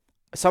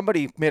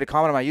somebody made a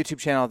comment on my YouTube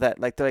channel that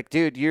they're like,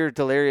 dude, you're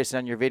delirious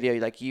on your video.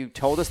 Like, you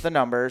told us the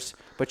numbers,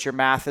 but your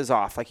math is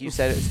off. Like you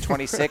said, it's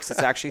 26,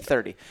 it's actually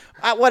 30.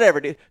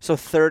 Whatever, dude. So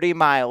 30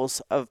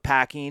 miles of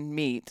packing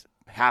meat,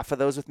 half of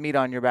those with meat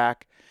on your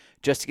back,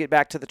 just to get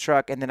back to the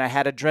truck. And then I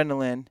had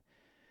adrenaline,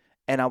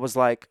 and I was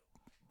like,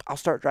 I'll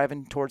start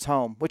driving towards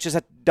home, which is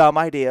a dumb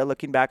idea.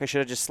 Looking back, I should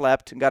have just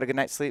slept and got a good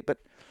night's sleep. But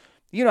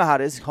you know how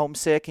it is,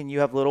 homesick, and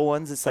you have little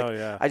ones. It's like, oh,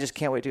 yeah. I just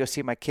can't wait to go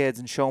see my kids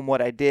and show them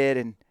what I did.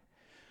 And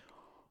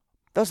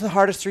those are the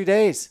hardest 3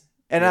 days.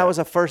 And that was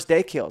a first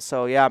day kill.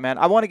 So, yeah, man,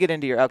 I want to get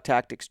into your elk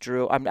tactics,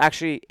 Drew. I'm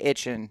actually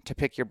itching to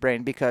pick your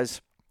brain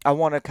because I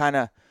want to kind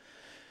of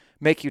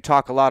make you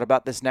talk a lot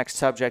about this next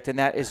subject, and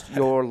that is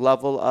your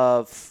level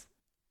of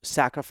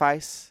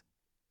sacrifice,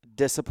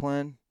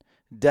 discipline,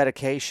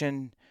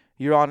 dedication.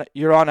 You're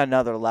on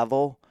another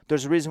level.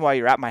 There's a reason why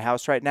you're at my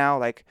house right now.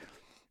 Like,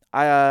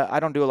 I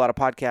don't do a lot of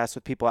podcasts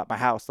with people at my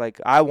house. Like,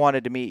 I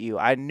wanted to meet you.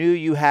 I knew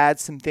you had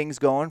some things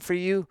going for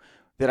you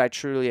that I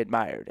truly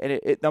admired.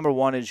 And number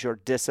one is your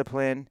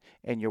discipline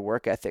and your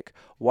work ethic.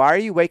 Why are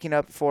you waking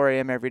up at 4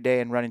 a.m. every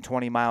day and running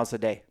 20 miles a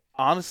day?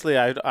 Honestly,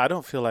 I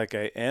don't feel like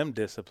I am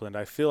disciplined.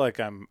 I feel like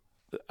I'm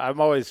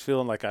always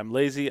feeling like I'm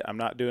lazy. I'm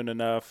not doing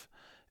enough,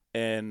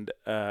 and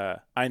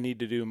I need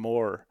to do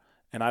more.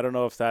 And I don't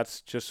know if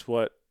that's just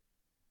what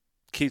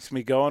keeps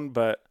me going,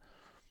 but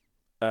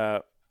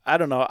I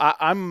don't know.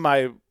 I'm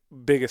my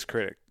biggest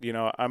critic. You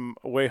know, I'm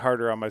way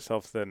harder on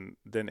myself than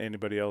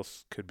anybody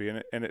else could be,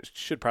 and it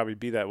should probably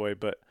be that way.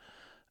 But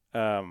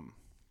I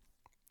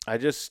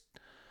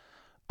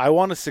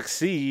want to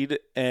succeed,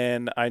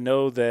 and I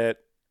know that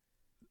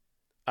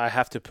I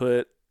have to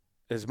put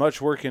as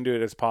much work into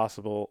it as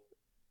possible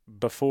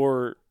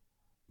before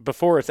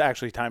it's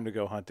actually time to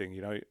go hunting.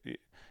 You know,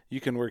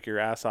 you can work your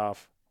ass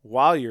off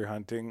while you're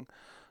hunting,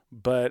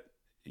 but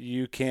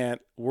you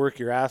can't work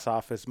your ass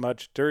off as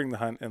much during the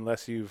hunt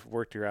unless you've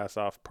worked your ass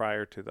off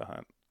prior to the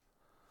hunt.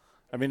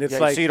 I mean, it's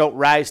like, so you don't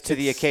rise to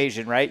the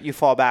occasion, right? You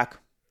fall back.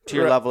 to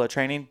your level of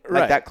training, like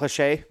Right. that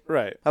cliche.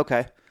 Right.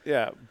 Okay.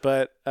 Yeah,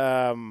 but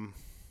I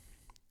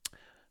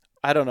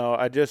don't know.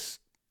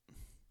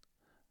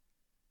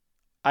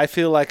 I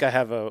feel like I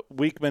have a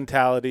weak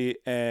mentality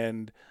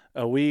and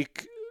a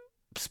weak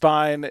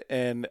spine,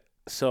 and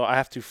so I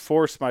have to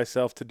force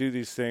myself to do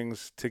these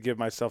things to give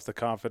myself the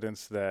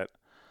confidence that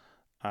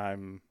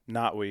I'm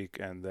not weak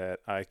and that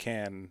I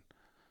can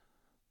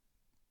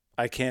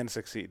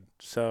succeed.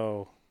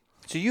 So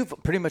you've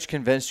pretty much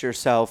convinced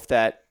yourself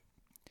that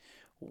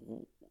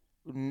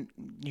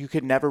you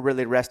could never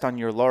really rest on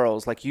your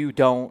laurels. Like I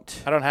don't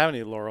have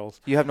any laurels.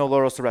 You have no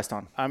laurels to rest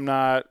on. I'm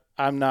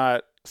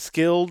not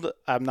skilled.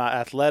 I'm not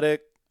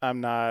athletic.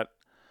 I'm not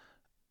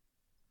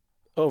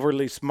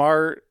overly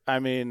smart. I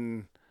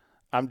mean,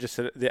 I'm just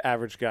the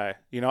average guy.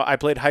 I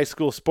played high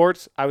school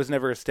sports. I was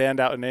never a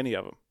standout in any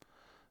of them.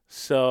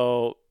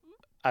 So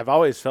I've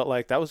always felt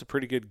like that was a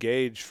pretty good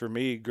gauge for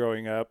me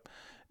growing up,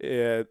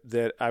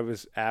 that I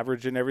was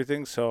average in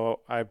everything.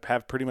 So I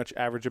have pretty much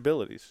average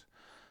abilities.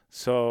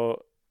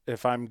 So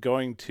if I'm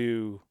going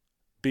to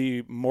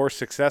be more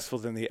successful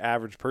than the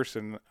average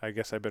person, I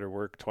guess I better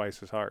work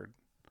twice as hard.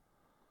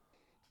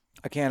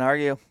 I can't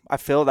argue. I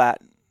feel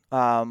that.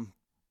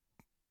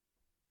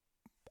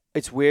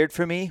 It's weird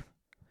for me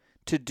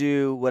to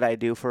do what I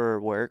do for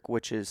work,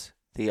 which is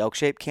the Elk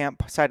Shape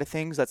camp side of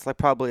things. That's like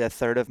probably a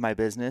third of my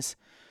business.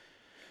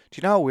 Do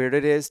you know how weird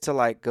it is to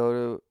like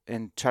go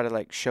and try to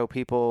like show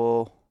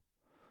people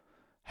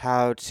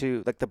how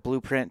to like the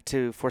blueprint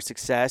for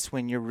success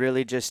when you're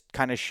really just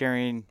kind of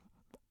sharing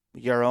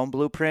your own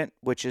blueprint,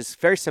 which is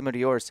very similar to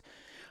yours.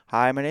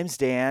 Hi, my name's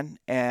Dan,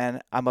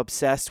 and I'm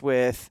obsessed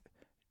with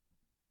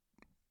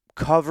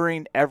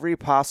covering every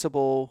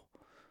possible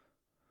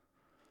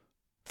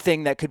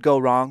thing that could go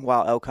wrong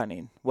while elk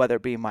hunting, whether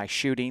it be my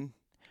shooting,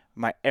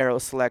 my arrow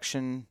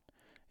selection,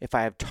 if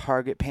I have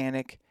target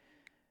panic,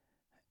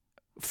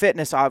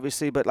 fitness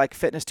obviously, but like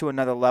fitness to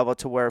another level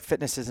to where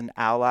fitness is an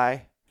ally.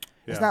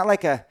 Yeah. It's not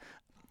like a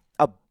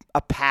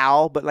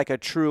pal, but like a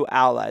true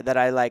ally that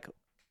I like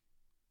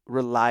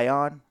rely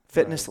on.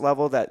 Fitness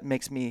level that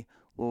makes me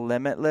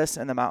limitless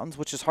in the mountains,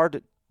 which is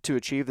hard to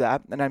achieve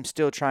that, and I'm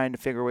still trying to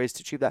figure ways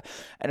to achieve that.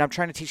 And I'm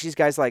trying to teach these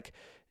guys like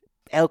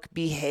elk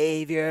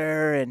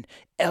behavior and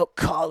elk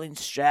calling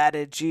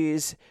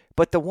strategies.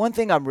 But the one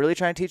thing I'm really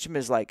trying to teach them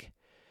is like,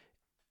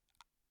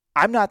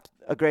 I'm not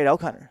a great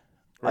elk hunter.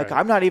 Like,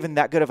 I'm not even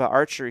that good of an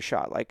archery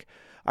shot. Like,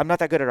 I'm not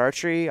that good at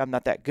archery. I'm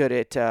not that good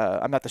at,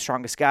 I'm not the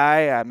strongest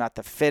guy. I'm not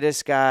the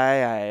fittest guy.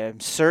 I am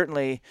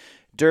certainly,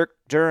 Dirk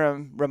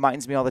Durham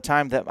reminds me all the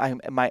time that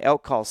my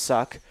elk calls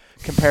suck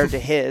compared to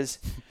his.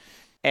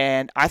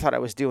 And I thought I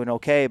was doing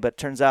okay, but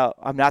turns out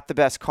I'm not the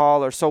best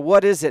caller. So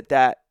what is it?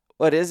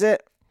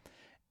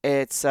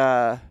 It's,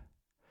 it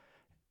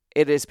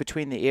is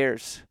between the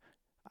ears.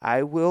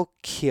 I will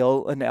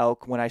kill an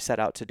elk when I set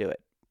out to do it.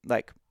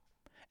 Like,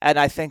 and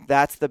I think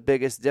that's the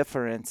biggest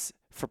difference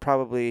for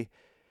probably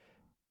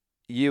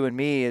you and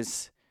me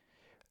is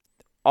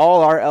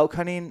all our elk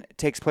hunting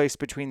takes place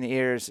between the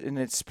ears, and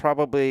it's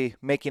probably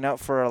making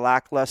up for a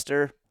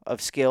lackluster of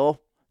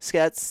skill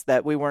sets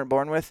that we weren't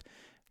born with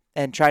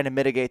and trying to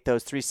mitigate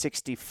those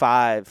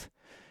 365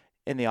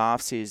 in the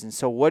off season.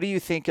 So what do you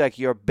think like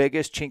your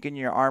biggest chink in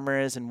your armor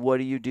is, and what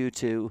do you do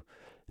to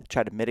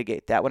try to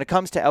mitigate that when it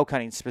comes to elk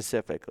hunting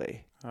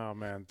specifically? Oh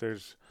man,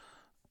 there's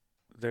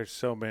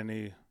so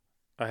many.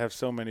 I have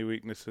so many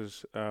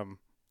weaknesses. I'm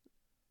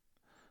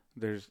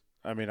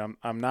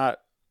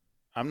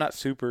not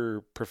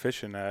super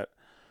proficient at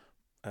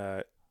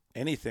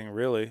anything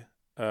really,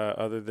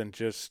 other than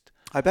just.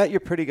 I bet you're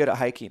pretty good at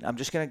hiking. I'm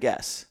just gonna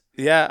guess.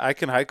 Yeah, I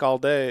can hike all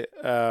day,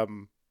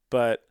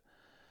 but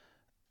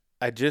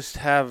I just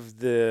have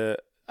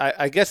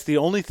I guess the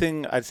only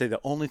thing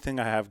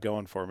I have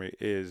going for me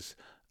is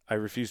I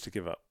refuse to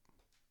give up.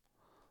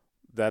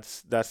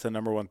 That's the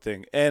number one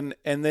thing, and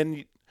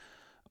then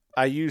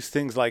I use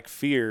things like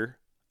fear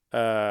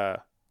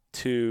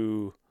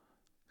to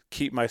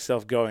keep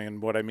myself going.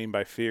 And what I mean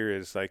by fear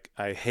is like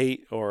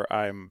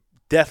I'm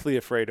deathly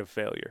afraid of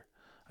failure.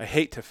 I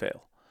hate to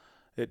fail.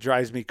 It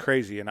drives me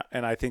crazy,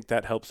 and I think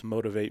that helps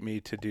motivate me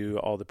to do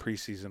all the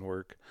preseason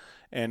work,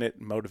 and it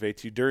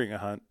motivates you during a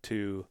hunt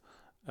to,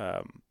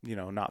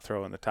 not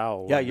throw in the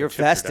towel. Yeah, you're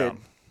vested.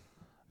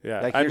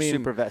 Yeah, like you're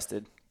super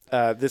vested.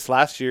 This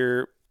last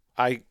year,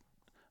 I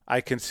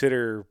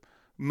consider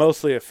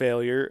mostly a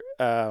failure.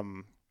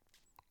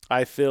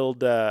 I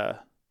filled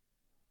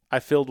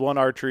one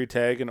archery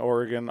tag in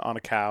Oregon on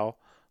a cow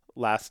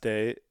last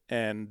day,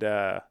 and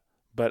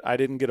but I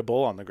didn't get a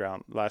bull on the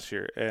ground last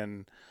year,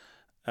 and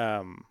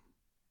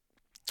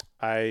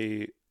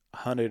I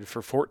hunted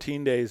for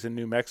 14 days in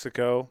New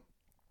Mexico,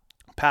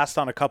 passed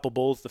on a couple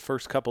bulls the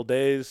first couple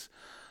days,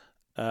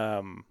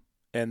 and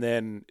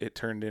then it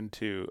turned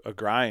into a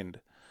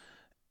grind,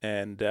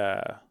 and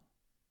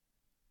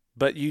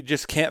but you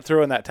just can't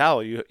throw in that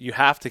towel. You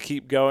have to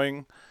keep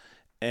going.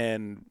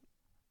 And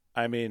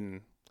I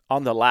mean,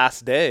 on the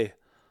last day,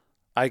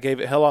 I gave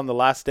it hell on the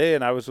last day,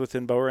 and I was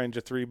within bow range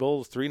of three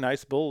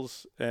nice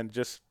bulls, and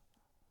just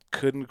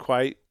couldn't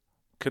quite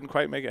couldn't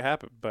quite make it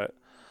happen. But,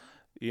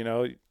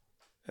 and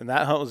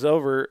that hunt was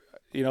over.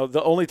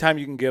 The only time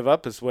you can give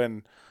up is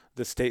when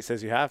the state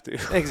says you have to.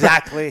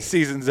 Exactly.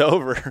 Season's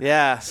over.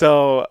 Yeah.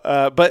 So,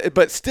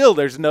 but still,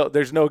 there's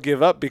no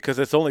give up because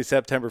it's only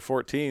September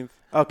 14th.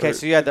 Okay,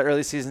 so you had the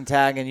early season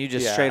tag, and you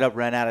just straight up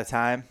ran out of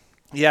time.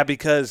 Yeah,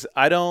 because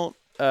I don't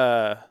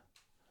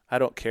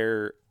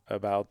care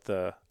about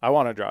I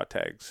want to draw a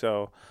tag.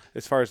 So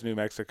as far as New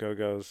Mexico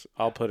goes,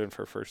 I'll put in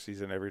for first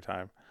season every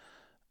time.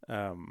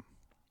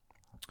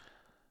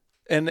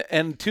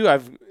 And two,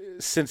 I've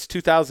since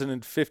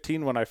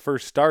 2015 when I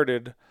first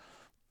started,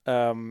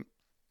 the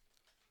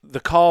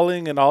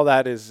calling and all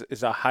that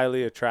is a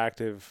highly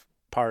attractive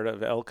part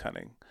of elk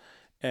hunting.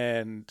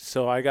 And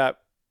so I got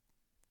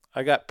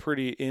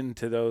pretty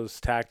into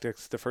those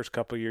tactics the first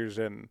couple of years,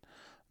 and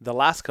the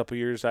last couple of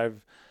years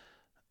I've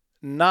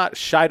not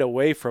shied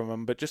away from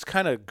them, but just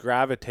kind of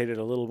gravitated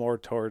a little more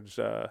towards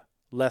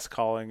less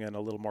calling and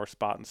a little more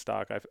spot and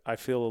stock. I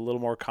feel a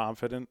little more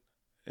confident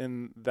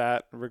in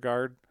that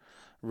regard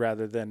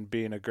rather than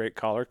being a great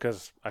caller,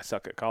 because I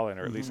suck at calling,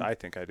 or at least I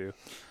think I do.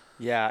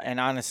 Yeah, and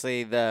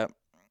honestly, the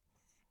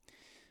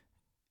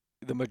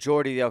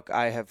majority of the elk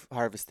I have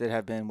harvested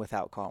have been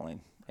without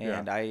calling.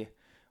 And I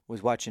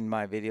was watching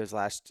my videos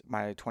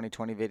my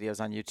 2020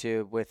 videos on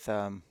YouTube with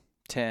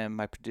Tim,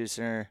 my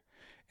producer,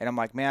 and I'm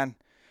like, man,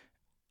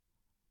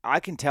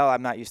 I can tell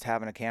I'm not used to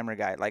having a camera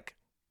guy. Like,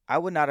 I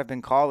would not have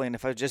been calling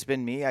if it had just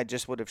been me. I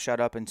just would have shut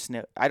up and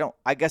sniffed.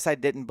 I guess I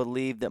didn't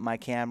believe that my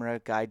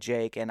camera guy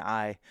Jake and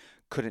I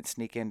couldn't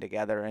sneak in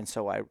together, and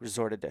so I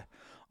resorted to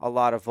a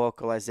lot of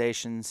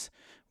vocalizations.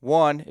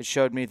 One, it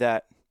showed me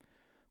that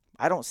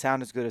I don't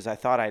sound as good as I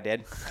thought I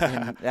did.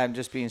 And I'm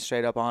just being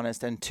straight up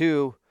honest. And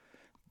two,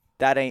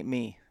 that ain't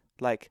me.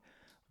 Like,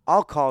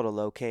 I'll call to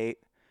locate.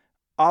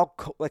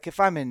 Like, if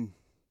I'm in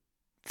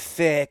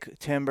thick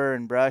timber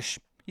and brush,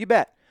 you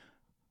bet.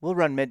 We'll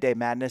run Midday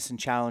Madness and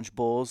challenge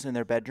bulls in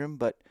their bedroom.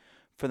 But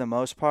for the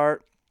most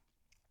part,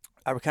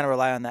 I would kind of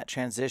rely on that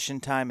transition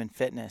time and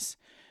fitness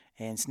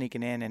and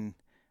sneaking in. And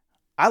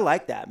I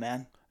like that,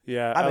 man.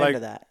 Yeah, I'm into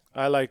that.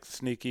 I like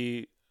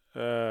sneaky,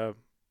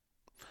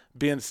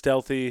 being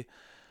stealthy,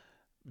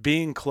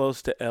 being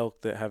close to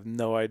elk that have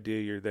no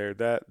idea you're there.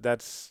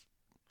 That's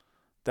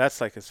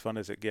like as fun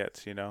as it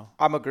gets,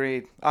 I'm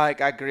agreed. I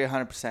agree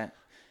 100%.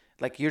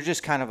 Like, you're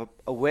just kind of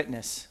a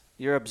witness.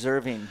 You're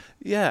observing.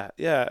 Yeah.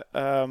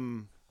 A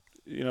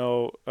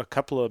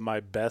couple of my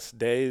best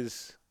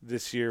days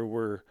this year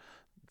were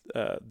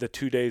the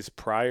 2 days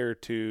prior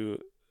to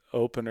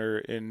opener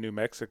in New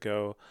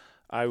Mexico.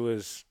 I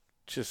was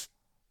just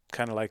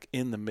kind of like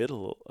in the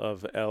middle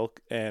of elk,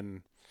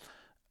 and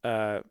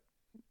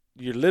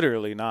you're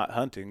literally not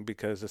hunting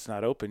because it's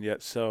not open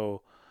yet.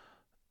 So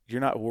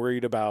you're not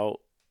worried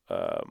about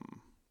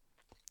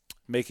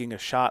making a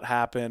shot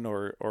happen,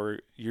 or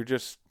you're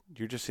just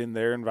in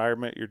their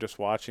environment. You're just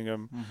watching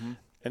them. Mm-hmm.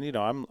 And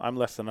I'm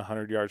less than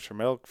 100 yards from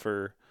elk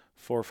for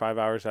 4 or 5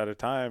 hours at a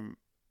time,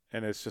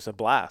 and it's just a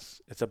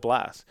blast. It's a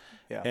blast.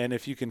 Yeah. And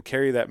if you can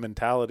carry that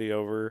mentality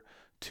over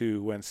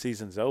to when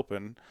season's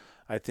open,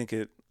 I think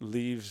it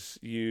leaves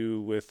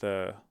you with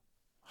a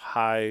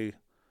high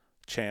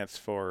chance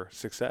for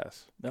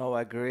success. No,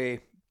 I agree.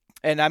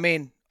 And I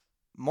mean,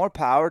 more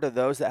power to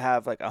those that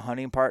have like a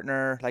hunting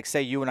partner. Like,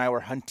 say you and I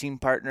were hunting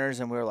partners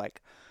and we were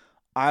like,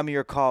 I'm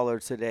your caller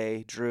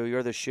today, Drew,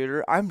 you're the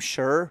shooter. I'm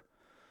sure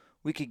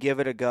we could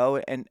give it a go.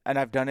 And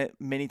I've done it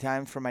many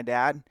times for my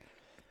dad.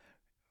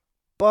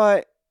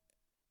 But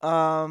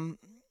I'm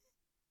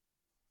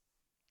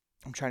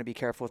trying to be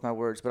careful with my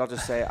words, but I'll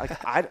just say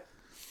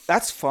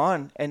that's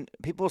fun. And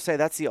people say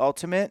that's the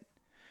ultimate.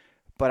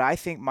 But I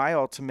think my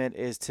ultimate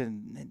is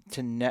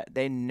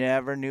they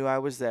never knew I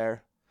was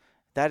there.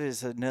 That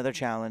is another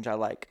challenge I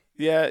like.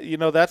 Yeah,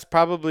 that's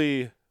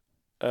probably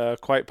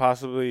quite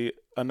possibly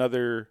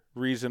another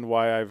reason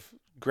why I've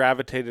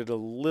gravitated a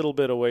little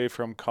bit away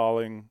from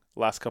calling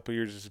last couple of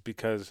years, is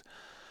because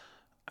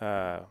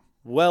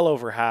well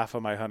over half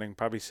of my hunting,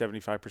 probably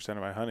 75% of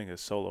my hunting, is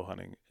solo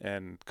hunting,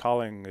 and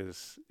calling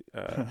is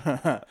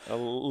a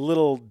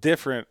little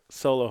different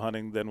solo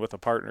hunting than with a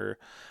partner.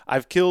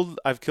 I've killed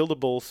a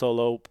bull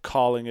solo,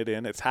 calling it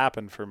in. It's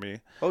happened for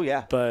me. Oh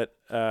yeah. But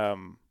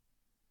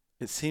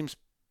it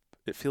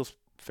feels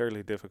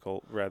fairly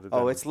difficult rather than.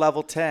 Oh, it's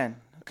level 10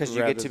 because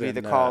you get to be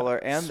the caller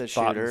and the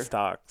shooter. And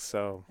stock,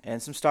 so.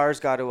 And some stars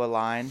got to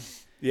align.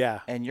 Yeah.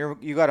 And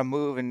you got to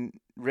move and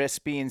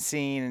risk being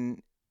seen,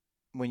 and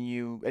when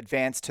you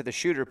advance to the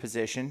shooter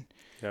position.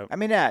 Yep. I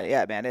mean,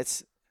 yeah, man,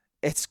 it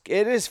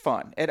is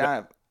fun.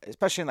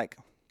 Especially in like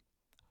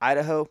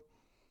Idaho.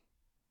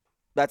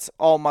 That's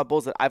all my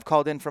bulls that I've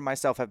called in for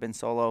myself have been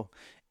solo,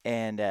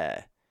 and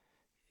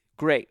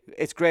great.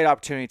 It's a great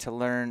opportunity to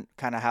learn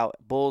kind of how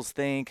bulls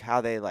think,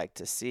 how they like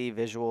to see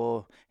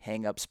visual,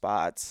 hang up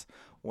spots,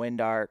 wind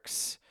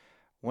arcs,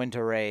 when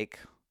to rake,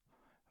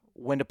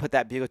 when to put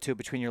that bugle tube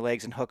between your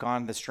legs and hook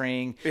on the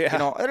string.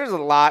 Yeah. There's a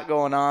lot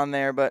going on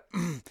there, but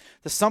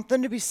there's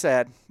something to be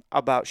said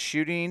about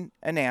shooting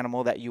an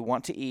animal that you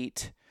want to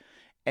eat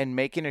and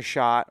making a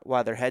shot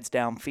while their head's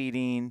down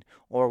feeding,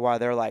 or while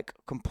they're like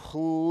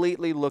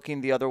completely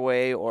looking the other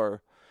way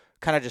or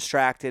kind of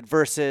distracted,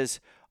 versus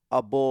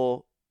a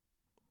bull.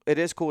 It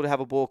is cool to have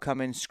a bull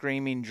come in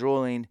screaming,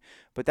 drooling,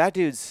 but that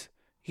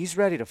he's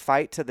ready to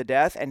fight to the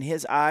death, and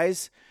his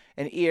eyes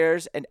and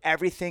ears and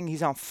everything,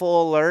 he's on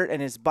full alert,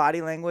 and his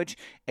body language,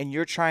 and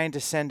you're trying to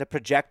send a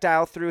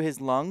projectile through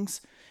his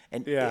lungs.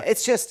 And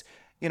it's just,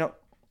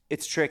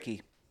 it's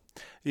tricky.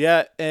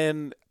 Yeah,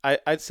 and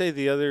I'd say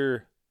the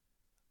other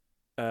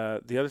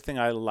thing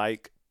I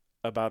like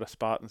about a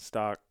spot and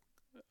stock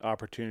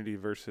opportunity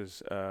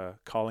versus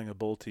calling a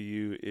bull to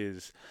you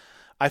is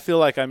I feel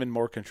like I'm in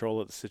more control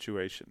of the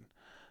situation.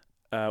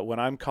 When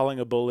I'm calling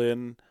a bull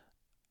in,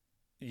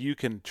 you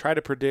can try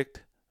to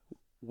predict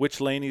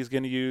which lane he's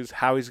going to use,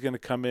 how he's going to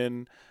come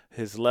in,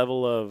 his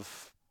level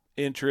of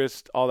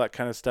interest, all that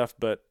kind of stuff.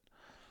 But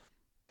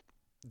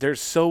there's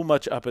so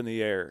much up in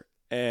the air.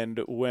 And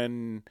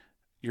when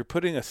you're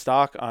putting a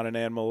stock on an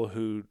animal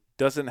who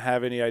doesn't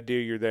have any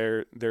idea you're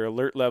there, their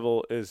alert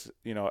level is,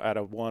 at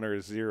a 1 or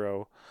a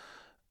 0.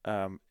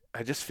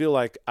 I just feel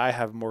like I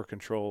have more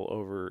control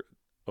over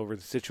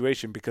the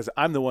situation because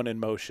I'm the one in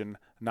motion,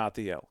 not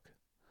the elk.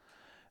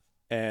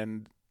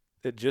 And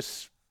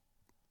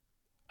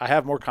I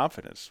have more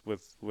confidence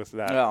with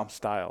that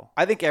style.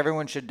 I think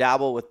everyone should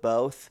dabble with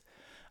both.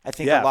 I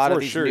think a lot of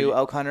these new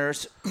elk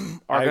hunters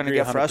are going to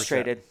get 100%.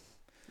 Frustrated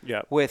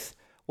with,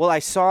 I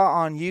saw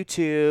on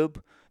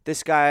YouTube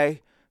this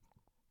guy,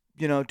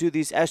 do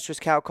these estrus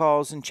cow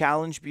calls and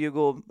challenge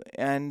bugle,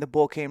 and the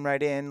bull came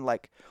right in,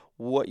 like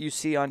what you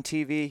see on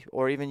TV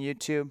or even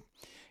YouTube.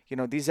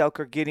 These elk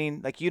are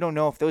getting, like, you don't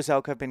know if those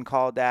elk have been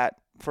called at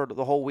for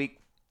the whole week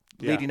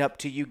leading up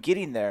to you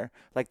getting there,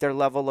 like their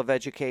level of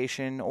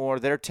education or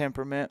their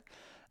temperament.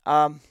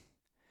 I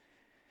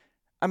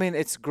mean,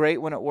 it's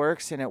great when it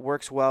works, and it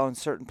works well in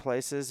certain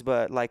places.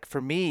 But, like, for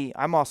me,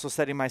 I'm also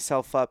setting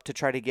myself up to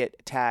try to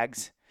get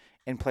tags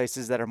in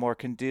places that are more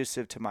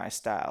conducive to my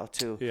style,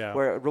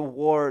 where it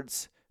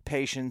rewards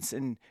patience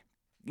and,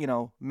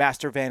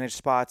 master vantage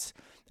spots,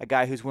 a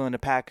guy who's willing to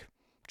pack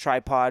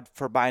tripod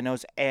for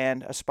binos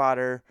and a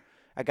spotter,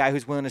 a guy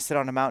who's willing to sit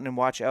on a mountain and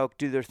watch elk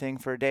do their thing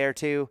for a day or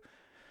two.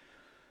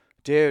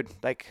 Dude,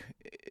 like,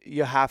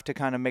 you have to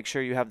kind of make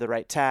sure you have the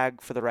right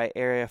tag for the right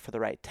area for the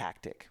right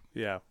tactic.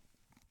 Yeah.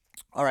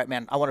 All right,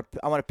 man. I want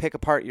to pick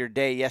apart your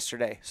day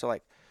yesterday. So,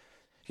 like,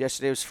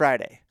 yesterday was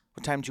Friday.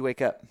 What time did you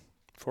wake up?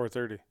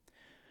 4:30.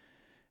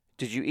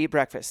 Did you eat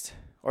breakfast,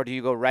 or do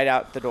you go right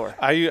out the door?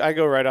 I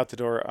go right out the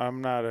door.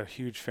 I'm not a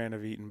huge fan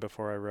of eating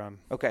before I run.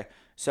 Okay.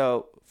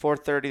 So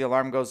 4:30, the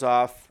alarm goes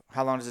off.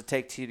 How long does it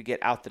take to you to get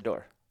out the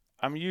door?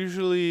 I'm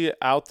usually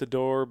out the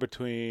door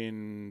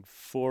between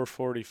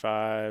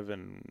 4:45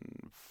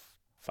 and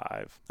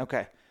 5.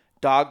 Okay.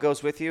 Dog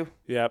goes with you?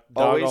 Yep.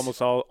 Dog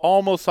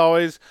almost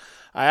always.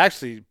 I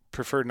actually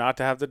prefer not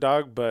to have the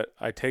dog, but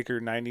I take her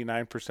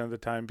 99% of the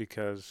time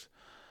because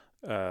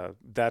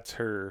that's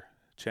her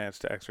chance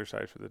to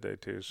exercise for the day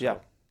too. So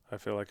I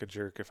feel like a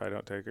jerk if I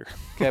don't take her.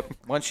 Okay.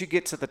 Once you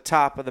get to the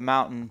top of the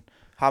mountain,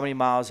 how many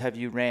miles have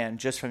you ran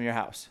just from your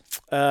house?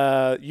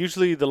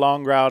 Usually the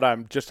long route,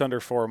 I'm just under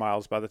 4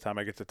 miles by the time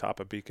I get to the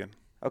top of Beacon.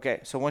 Okay,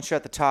 so once you're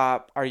at the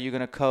top, are you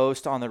going to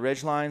coast on the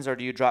ridge lines, or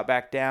do you drop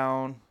back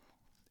down?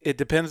 It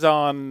depends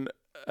on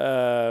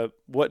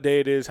what day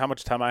it is, how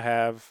much time I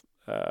have.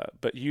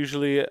 But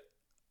usually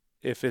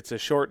if it's a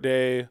short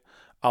day,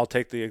 I'll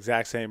take the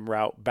exact same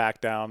route back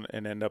down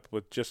and end up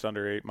with just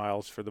under 8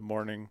 miles for the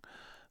morning.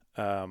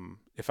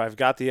 If I've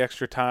got the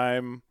extra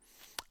time,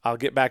 I'll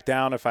get back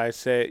down. If I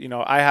say,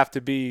 I have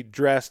to be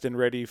dressed and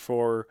ready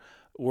for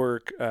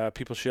work,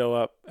 people show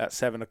up at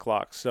 7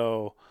 o'clock.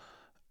 So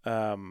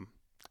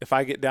if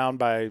I get down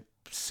by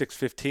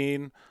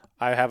 6:15,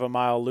 I have a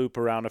mile loop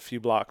around a few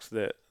blocks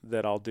that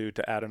I'll do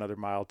to add another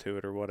mile to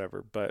it or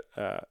whatever. But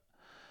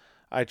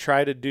I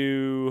try to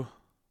do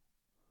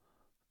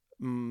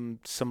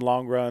some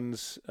long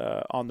runs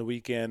on the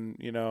weekend,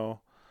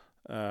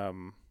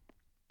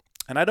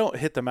 and I don't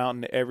hit the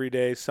mountain every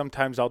day.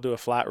 Sometimes I'll do a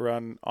flat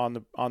run on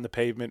the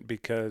pavement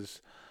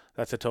because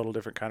that's a total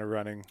different kind of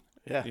running.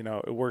 Yeah.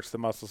 It works the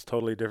muscles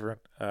totally different.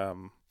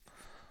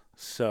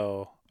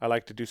 So I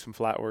like to do some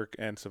flat work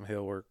and some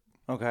hill work.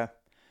 Okay.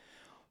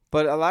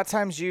 But a lot of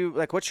times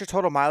what's your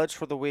total mileage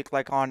for the week,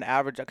 like on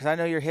average? Because I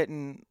know you're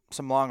hitting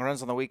some long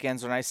runs on the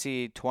weekends when I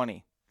see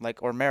 20,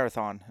 or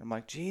marathon. I'm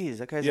like, geez,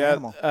 that guy's an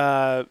animal.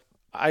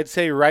 I'd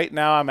say right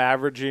now I'm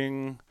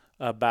averaging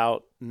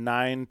about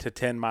 9 to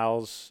 10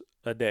 miles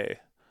a day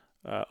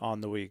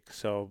on the week.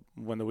 So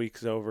when the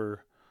week's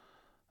over,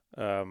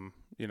 I'm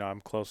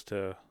close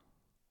to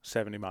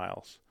 70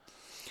 miles.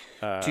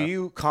 Do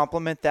you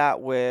complement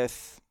that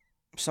with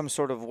some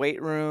sort of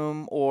weight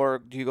room, or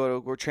do you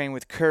go to train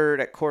with Kurt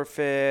at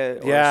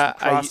CoreFit or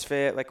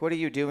CrossFit? What are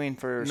you doing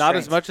for Not strength?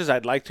 As much as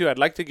I'd like to. I'd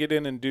like to get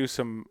in and do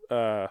some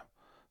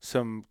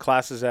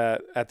classes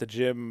at the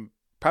gym.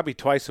 Probably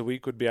twice a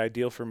week would be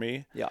ideal for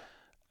me. Yeah.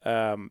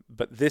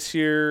 But this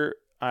year,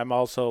 I'm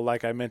also,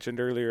 like I mentioned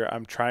earlier,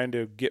 I'm trying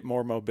to get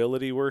more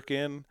mobility work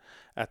in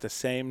at the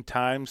same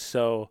time.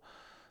 So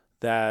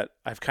that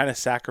I've kind of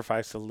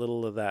sacrificed a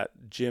little of that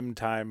gym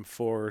time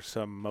for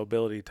some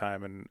mobility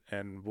time.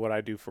 And what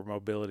I do for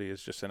mobility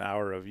is just an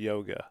hour of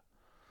yoga.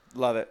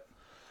 Love it.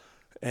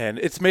 And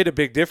it's made a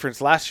big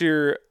difference. Last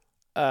year,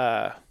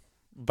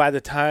 by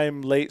the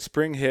time late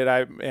spring hit,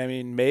 I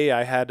mean, May,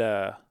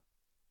 I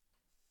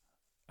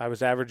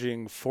was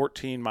averaging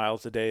 14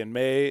 miles a day in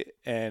May,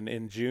 and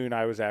in June,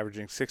 I was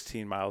averaging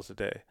 16 miles a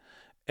day.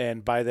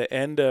 And by the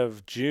end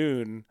of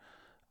June,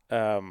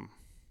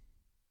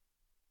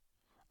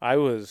 I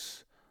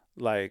was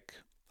like,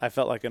 I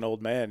felt like an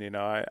old man, you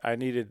know.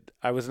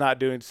 I was not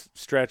doing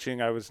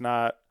stretching. I was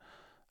not,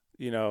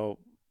 you know,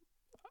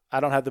 I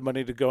don't have the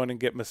money to go in and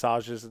get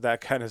massages, that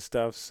kind of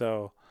stuff.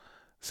 So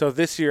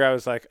this year I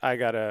was like, I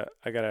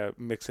gotta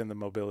mix in the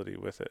mobility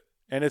with it,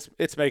 and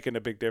it's making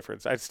a big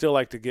difference. I'd still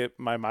like to get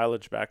my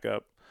mileage back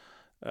up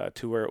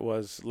to where it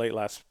was late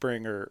last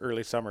spring or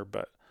early summer,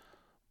 but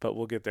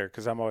we'll get there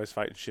because I'm always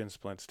fighting shin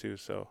splints too.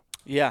 So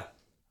yeah.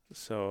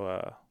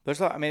 So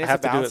there's I mean, it's I have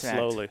a to do it balancing act.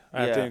 slowly.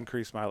 I have to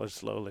increase mileage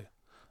slowly.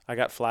 I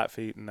got flat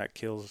feet, and that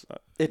kills.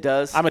 It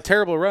does. I'm a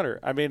terrible runner.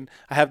 I mean,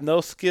 I have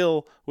no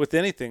skill with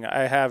anything.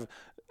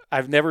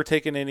 I've never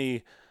taken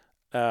any.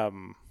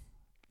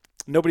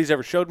 Nobody's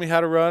ever showed me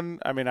how to run.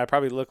 I mean, I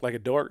probably look like a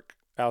dork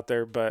out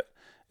there, but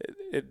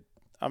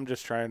I'm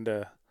just trying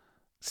to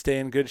stay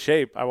in good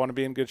shape. I want to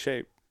be in good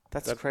shape.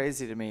 That's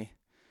crazy to me.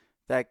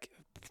 Like,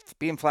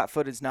 being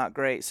flat-footed is not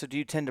great. So do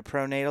you tend to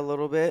pronate a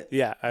little bit?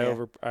 Yeah, I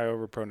over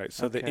pronate.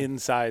 So the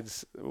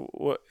insides,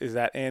 what is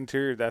that,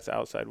 anterior? That's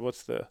outside.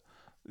 What's the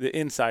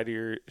inside of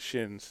your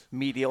shins?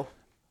 Medial.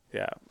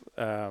 Yeah.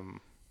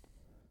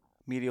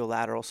 Medial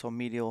lateral, so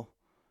medial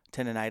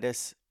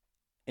tendonitis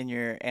in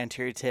your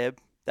anterior tib,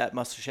 that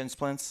muscle shin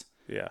splints.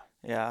 Yeah.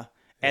 Yeah.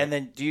 And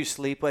then do you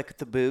sleep like with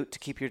the boot to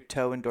keep your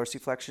toe in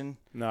dorsiflexion?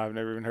 No, I've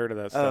never even heard of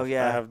that stuff. Oh,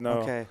 yeah. I have no.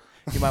 Okay.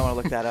 You might want to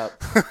look that up.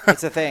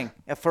 It's a thing.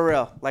 For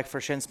real. Like for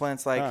shin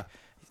splints, like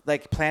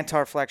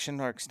plantar flexion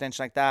or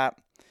extension like that,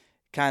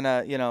 kind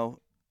of, you know,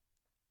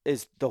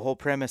 is the whole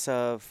premise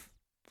of,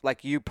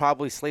 like, you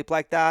probably sleep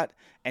like that.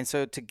 And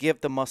so to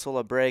give the muscle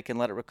a break and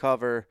let it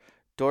recover,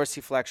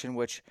 dorsiflexion,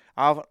 which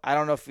I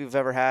don't know if you've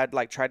ever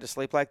tried to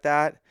sleep like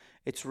that.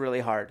 It's really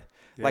hard.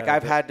 Yeah, like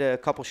I've had a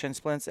couple shin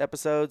splints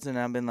episodes, and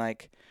I've been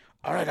like,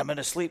 all right, I'm going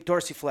to sleep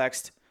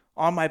dorsiflexed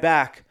on my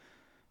back.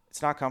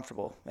 It's not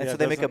comfortable. And so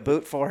they make a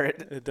boot for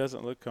it. It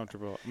doesn't look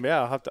comfortable.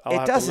 Yeah, I'll have to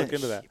look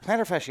into that.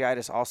 Plantar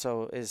fasciitis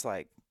also is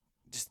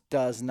just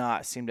does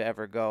not seem to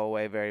ever go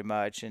away very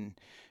much. And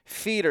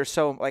feet are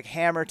so like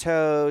hammer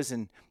toes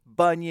and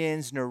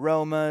bunions,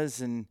 neuromas,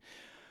 and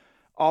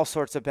all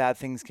sorts of bad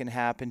things can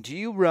happen. Do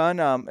you run,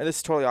 and this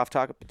is totally off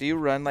topic, but do you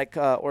run like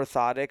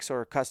orthotics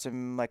or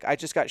custom, like I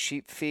just got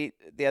sheep feet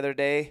the other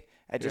day.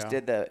 I just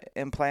did the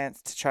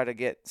implants to try to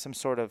get some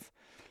sort of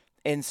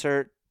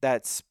insert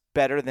that's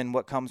better than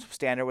what comes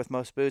standard with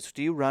most boots.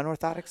 Do you run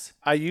orthotics?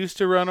 I used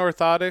to run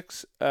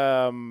orthotics,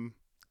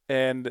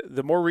 and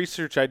the more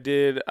research I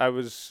did, I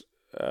was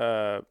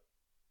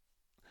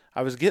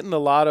getting a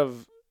lot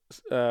of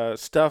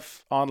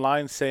stuff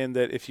online saying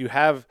that if you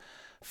have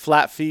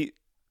flat feet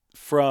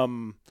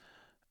from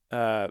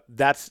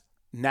that's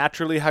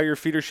naturally how your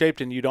feet are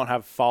shaped, and you don't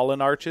have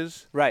fallen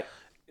arches. Right.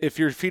 If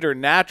your feet are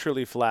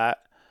naturally flat,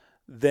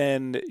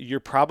 then you're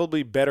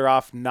probably better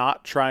off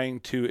not trying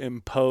to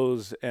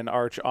impose an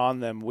arch on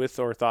them with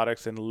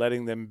orthotics and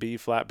letting them be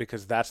flat,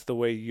 because that's the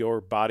way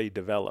your body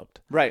developed.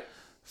 Right.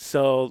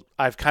 So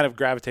I've kind of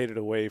gravitated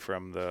away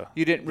from the.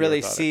 You didn't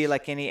really see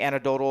like any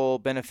anecdotal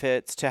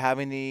benefits to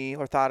having the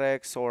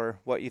orthotics, or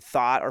what you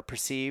thought or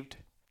perceived?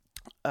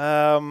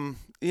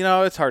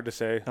 It's hard to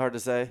say. Hard to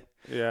say.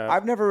 Yeah.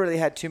 I've never really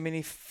had too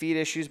many feet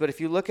issues, but if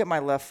you look at my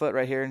left foot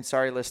right here, and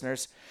sorry,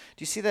 listeners,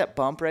 do you see that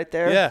bump right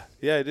there?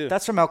 Yeah, I do.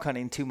 That's from elk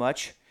hunting too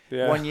much.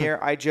 Yeah. One year,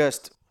 I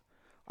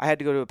had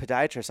to go to a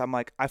podiatrist. I'm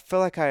like, I feel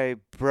like I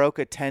broke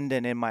a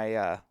tendon in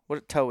my,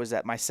 what toe was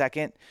that? My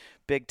second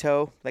big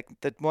toe, like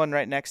the one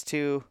right next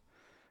to,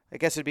 I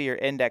guess it'd be your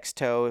index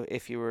toe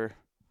if you were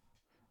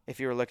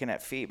looking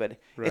at feet, but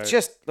It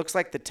just looks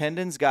like the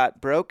tendons got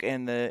broke,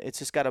 and it's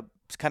just kind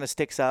of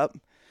sticks up.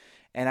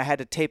 And I had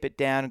to tape it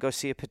down and go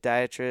see a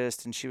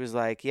podiatrist. And she was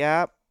like,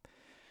 yeah,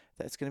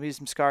 that's going to be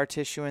some scar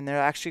tissue in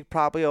there. Actually,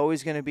 probably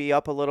always going to be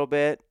up a little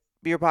bit.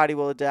 Your body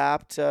will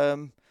adapt.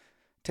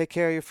 Take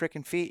care of your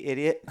freaking feet,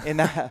 idiot.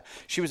 And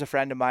she was a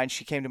friend of mine.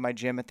 She came to my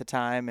gym at the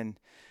time. And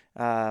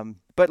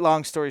but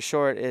long story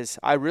short is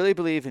I really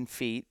believe in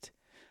feet.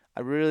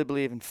 I really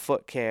believe in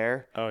foot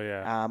care. Oh,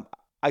 yeah.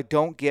 I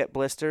don't get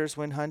blisters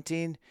when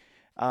hunting.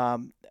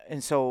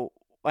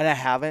 And I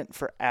haven't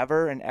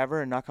forever and ever,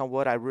 and knock on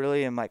wood, I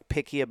really am like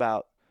picky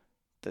about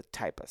the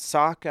type of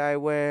sock I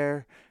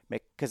wear,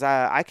 because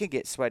I can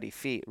get sweaty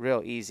feet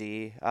real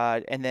easy.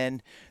 And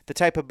then the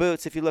type of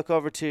boots, if you look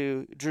over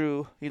to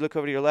Drew, you look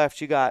over to your left,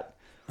 you got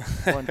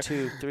 1,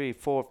 2, 3,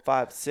 4,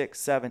 5, 6,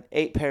 7,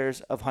 8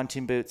 pairs of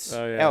hunting boots.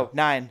 Oh, yeah.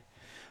 9.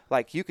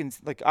 Like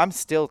I'm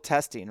still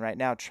testing right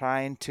now,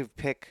 trying to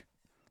pick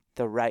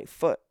the right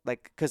foot,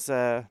 because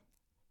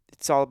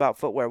it's all about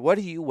footwear. What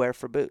do you wear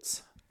for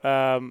boots?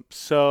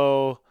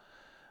 So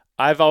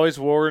I've always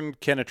worn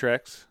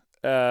Kenetrex.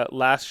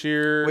 Last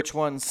year, Which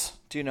ones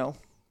do you know?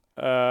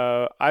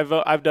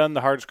 I've done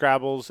the hard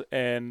scrabbles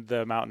and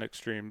the mountain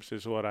extremes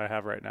is what I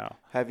have right now.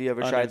 Have you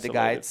ever tried the Uninsulated.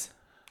 guides?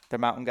 The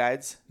mountain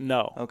guides?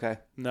 No, Okay.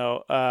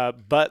 no.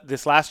 But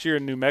this last year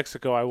in New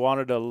Mexico, I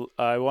wanted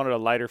a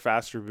lighter,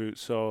 faster boot,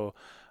 so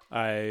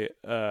I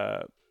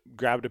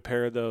grabbed a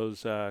pair of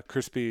those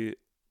crispy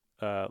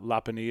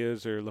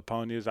Laponias or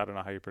Laponias. I don't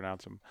know how you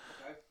pronounce them.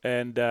 Okay.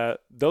 And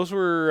those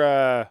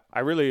were I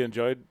really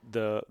enjoyed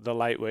the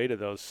lightweight of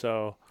those.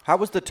 So How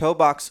was the toe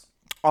box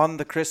on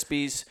the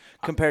Crispies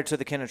compared to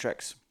the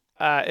Kenetrex?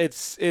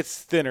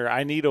 it's thinner.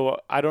 I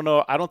don't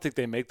know. I don't think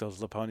they make those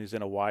Laponias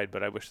in a wide,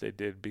 but I wish they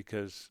did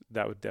because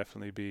that would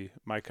definitely be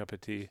my cup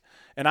of tea.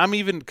 And I'm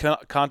even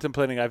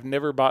contemplating. I've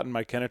never bought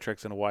my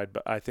Kenetrex in a wide,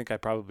 but I think I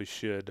probably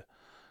should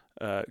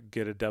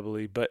get a double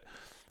E. But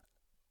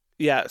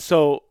yeah,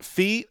 so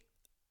feet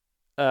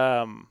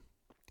are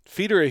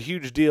a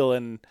huge deal,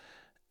 and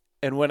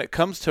when it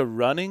comes to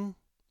running,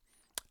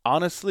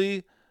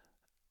 honestly,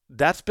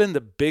 that's been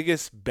the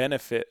biggest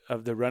benefit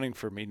of the running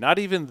for me. Not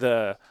even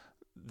the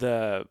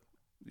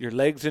your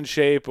legs in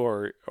shape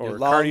or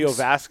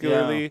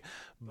cardiovascularly,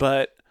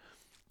 but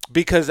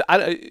because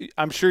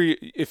I'm sure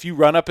if you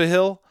run up a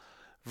hill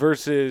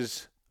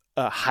versus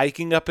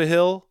hiking up a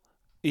hill,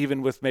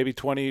 even with maybe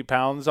 20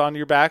 pounds on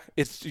your back,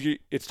 it's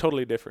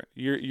totally different.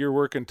 You're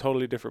working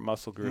totally different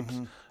muscle groups.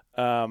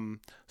 Mm-hmm.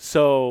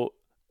 So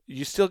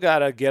you still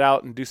gotta get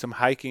out and do some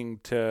hiking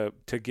to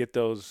get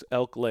those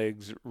elk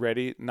legs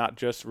ready, not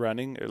just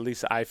running. At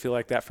least I feel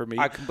like that for me.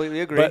 I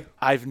completely agree. But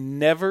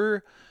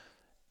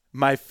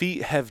my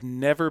feet have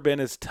never been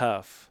as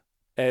tough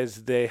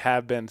as they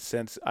have been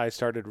since I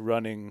started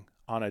running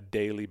on a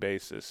daily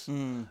basis.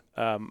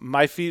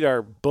 My feet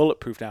are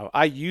bulletproof now.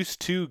 I used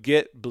to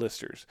get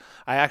blisters.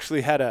 I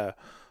actually had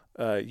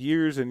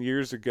years and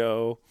years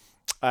ago,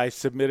 I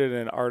submitted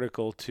an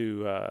article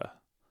to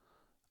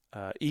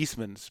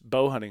Eastman's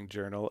bow hunting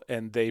journal,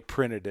 and they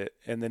printed it,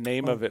 and the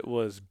name of it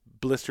was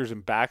Blisters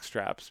and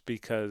Backstraps,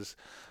 because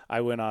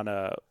I went on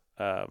a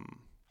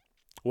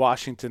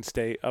Washington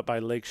State up by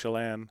Lake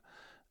Chelan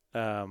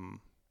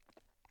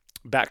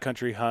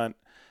backcountry hunt,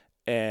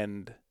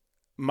 and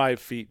my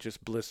feet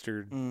just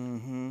blistered.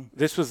 Mm-hmm.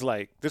 This was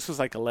like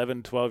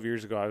 11, 12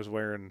 years ago. I was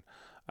wearing,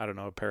 I don't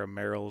know, a pair of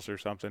Merrells or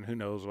something. Who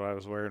knows what I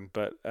was wearing,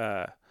 but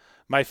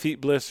my feet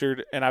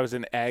blistered, and I was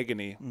in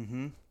agony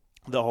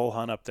the whole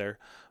hunt up there.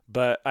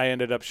 But I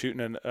ended up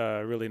shooting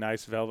a really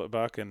nice velvet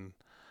buck,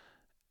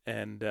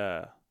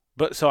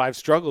 but so I've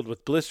struggled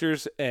with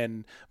blisters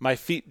and my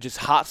feet just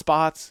hot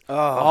spots,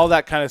 all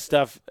that kind of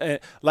stuff.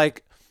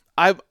 Like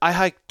I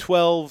hike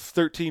 12,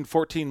 13,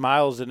 14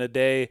 miles in a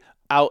day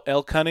out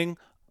elk hunting,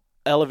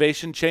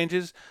 elevation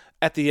changes.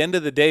 At the end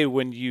of the day,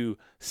 when you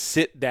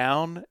sit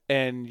down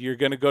and you're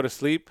going to go to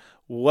sleep,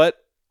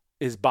 what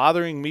is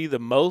bothering me the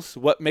most,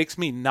 what makes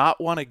me not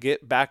want to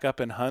get back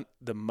up and hunt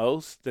the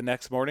most the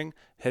next morning,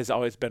 has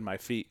always been my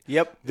feet.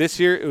 Yep.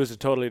 This year it was a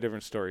totally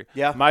different story.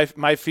 Yeah.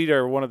 My feet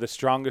are one of the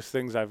strongest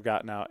things I've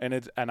got now,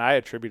 and I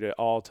attribute it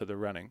all to the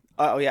running.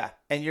 Oh yeah,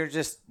 and you're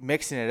just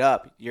mixing it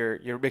up.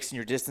 You're mixing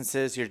your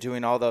distances. You're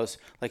doing all those,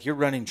 like you're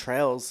running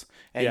trails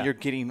and you're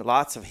getting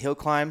lots of hill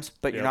climbs,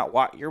 but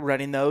you're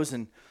running those,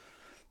 and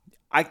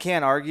I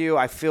can't argue.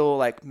 I feel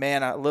like,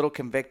 man, a little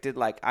convicted.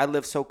 Like, I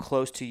live so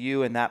close to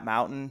you in that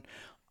mountain.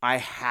 I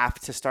have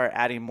to start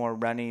adding more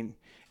running.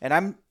 And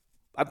I'm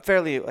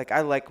fairly, like,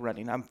 I like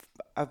running.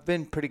 I've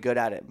been pretty good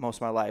at it most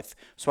of my life.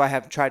 So I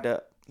have tried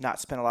to not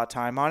spend a lot of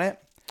time on it.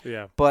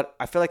 Yeah. But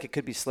I feel like it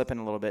could be slipping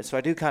a little bit. So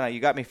I do kind of, you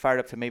got me fired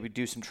up to maybe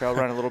do some trail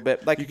run a little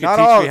bit. Like, not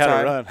all the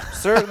time.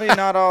 Certainly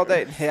not all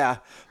day. Yeah.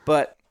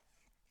 But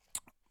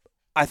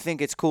I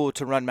think it's cool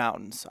to run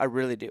mountains. I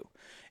really do.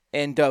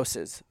 In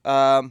doses.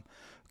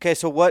 Okay,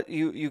 so what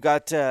you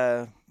got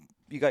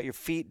your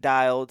feet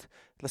dialed.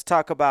 Let's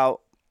talk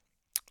about,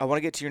 I want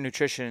to get to your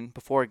nutrition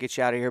before I get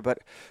you out of here, but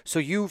so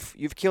you've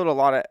killed a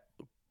lot of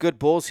good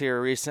bulls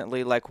here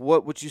recently. Like,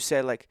 what would you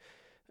say, like,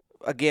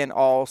 again,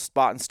 all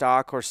spot and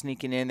stock or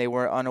sneaking in, they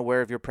weren't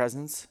unaware of your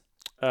presence?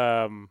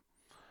 No,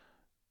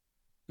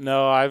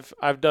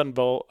 I've done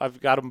both.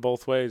 I've got them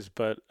both ways,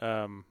 but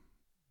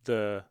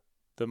the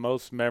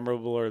most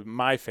memorable or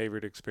my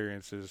favorite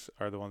experiences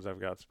are the ones I've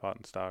got spot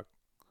and stock.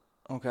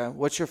 Okay.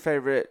 What's your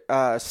favorite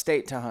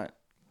state to hunt?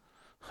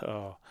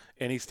 Oh,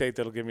 any state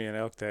that'll give me an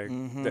elk tag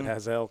that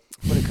has elk.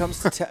 When it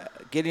comes to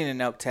getting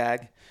an elk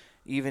tag,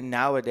 even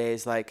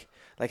nowadays, like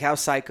how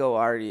psycho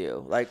are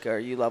you? Like, are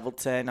you level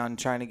 10 on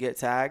trying to get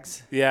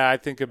tags? Yeah, I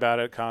think about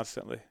it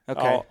constantly.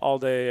 Okay. All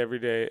day, every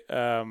day.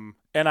 And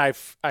I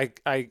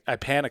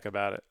panic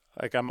about it.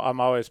 Like, I'm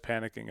always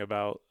panicking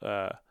about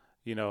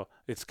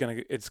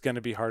it's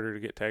gonna be harder to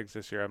get tags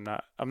this year.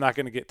 I'm not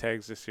gonna get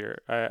tags this year.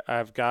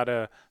 I've got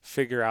to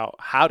figure out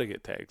how to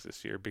get tags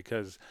this year,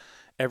 because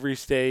every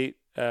state,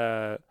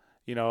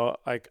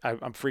 like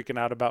I'm freaking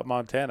out about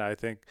Montana. I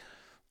think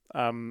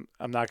I'm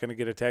not gonna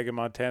get a tag in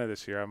Montana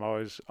this year. I'm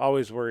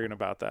always worrying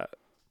about that.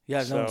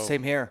 Yeah, no,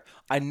 same here.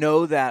 I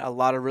know that a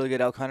lot of really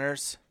good elk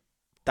hunters,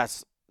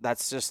 that's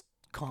just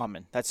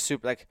common. That's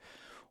super. Like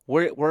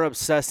we're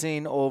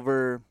obsessing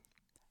over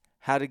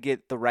how to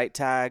get the right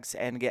tags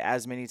and get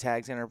as many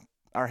tags in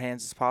our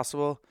hands as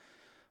possible,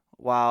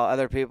 while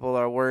other people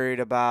are worried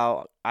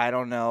about, I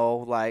don't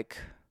know, like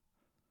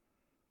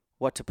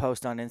what to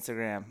post on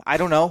Instagram. I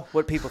don't know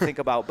what people think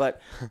about, but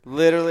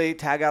literally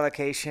tag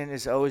allocation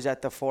is always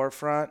at the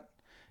forefront,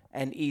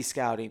 and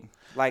e-scouting,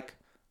 like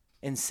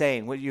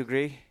insane. Would you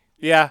agree?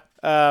 Yeah.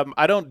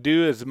 I don't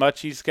do as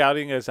much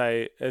e-scouting as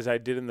I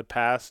did in the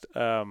past.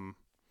 And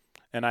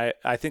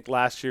I think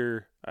last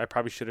year I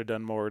probably should have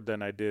done more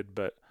than I did,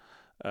 but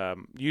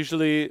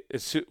usually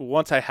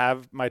once I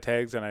have my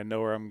tags and I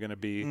know where I'm going to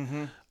be,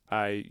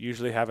 I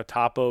usually have a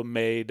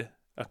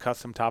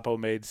custom topo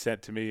made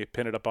sent to me,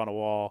 pin it up on a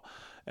wall,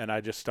 and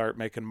I just start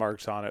making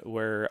marks on it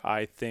where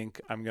I think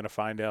I'm going to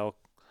find elk.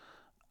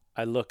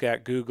 I look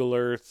at Google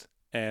Earth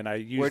and I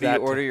use that. Where do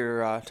you order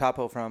your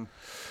topo from?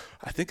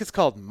 I think it's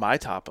called My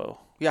Topo.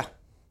 Yeah.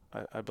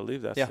 I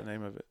believe that's the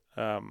name of it.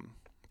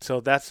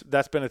 So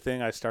that's been a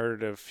thing I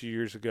started a few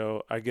years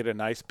ago. I get a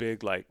nice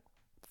big, like,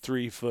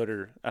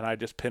 3-footer, and I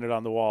just pin it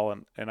on the wall,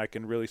 and I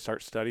can really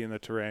start studying the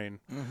terrain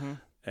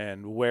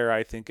and where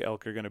I think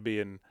elk are going to be.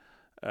 And,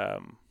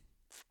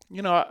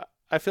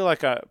 I feel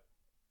like I'm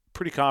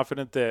pretty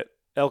confident that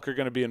elk are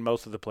going to be in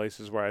most of the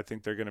places where I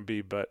think they're going to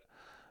be. But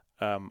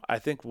I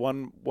think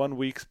one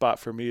weak spot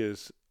for me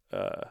is,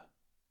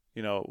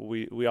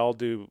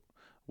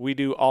 we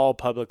do all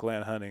public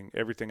land hunting.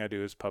 Everything I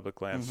do is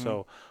public land.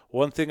 So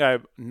one thing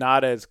I'm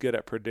not as good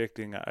at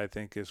predicting, I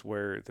think, is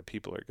where the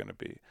people are going to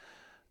be.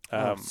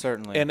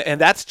 Certainly.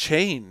 And that's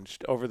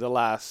changed over the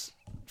last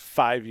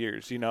 5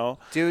 years,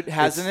 Dude,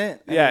 hasn't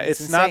it? Yeah,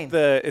 it's not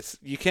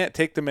you can't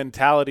take the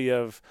mentality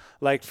of,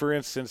 like, for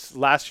instance,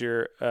 last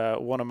year,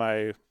 one of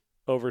my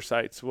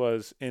oversights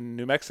was in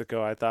New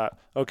Mexico. I thought,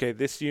 okay,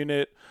 this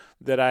unit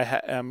that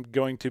I am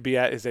going to be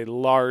at is a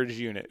large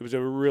unit. It was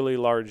a really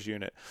large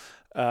unit.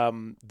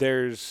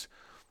 There's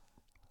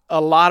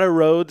a lot of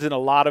roads in a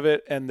lot of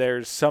it, and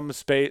there's some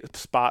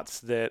spots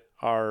that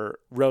are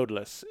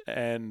roadless.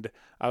 And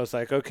I was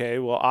like, okay,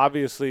 well,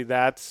 obviously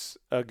that's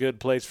a good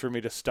place for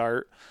me to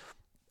start.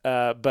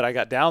 But I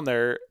got down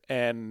there,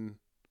 and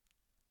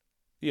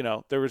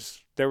there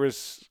was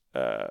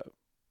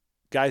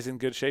guys in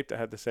good shape that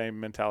had the same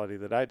mentality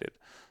that I did.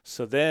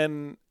 So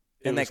then,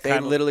 and like they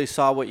literally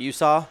saw what you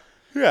saw.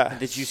 Yeah. And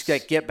did you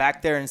get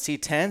back there and see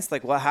tents?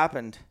 Like, what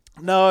happened?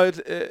 No,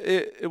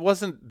 it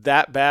wasn't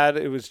that bad.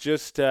 It was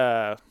just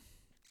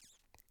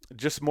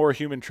more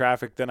human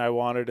traffic than I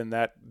wanted, and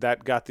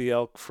that got the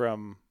elk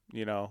from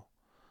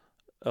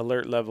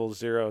alert level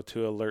 0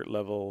 to alert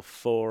level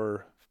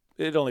 4.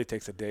 It only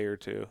takes a day or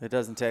two. It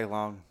doesn't take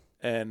long.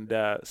 And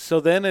so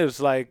then it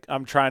was like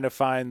I'm trying to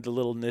find the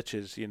little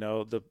niches,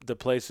 the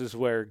places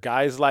where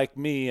guys like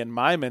me and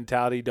my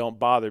mentality don't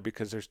bother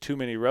because there's too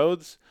many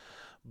roads.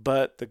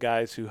 But the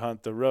guys who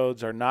hunt the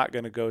roads are not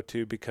going to go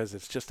to because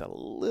it's just a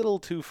little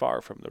too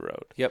far from the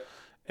road. Yep.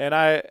 And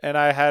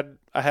I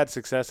had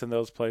success in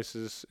those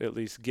places, at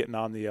least getting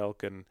on the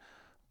elk.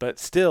 But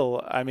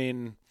still, I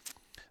mean,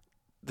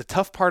 the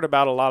tough part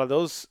about a lot of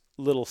those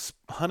little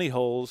honey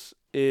holes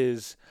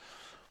is,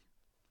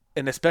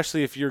 and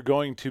especially if you're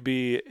going to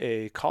be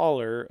a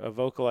caller, a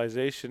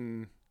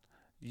vocalization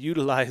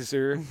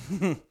utilizer,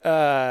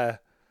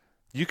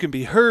 you can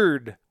be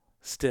heard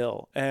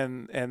still,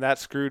 and that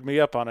screwed me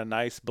up on a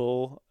nice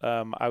bull.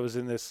 I was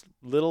in this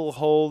little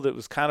hole that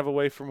was kind of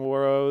away from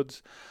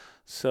roads,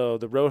 so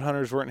the road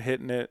hunters weren't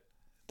hitting it.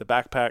 The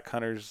backpack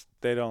hunters,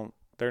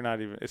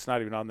 it's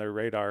not even on their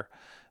radar.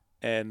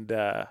 And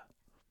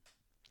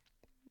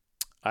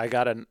I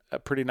got a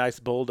pretty nice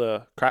bull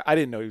to crack. I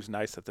didn't know he was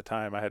nice at the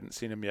time. I hadn't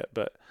seen him yet,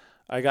 but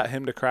I got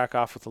him to crack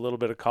off with a little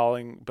bit of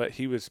calling, but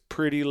he was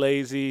pretty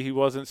lazy. He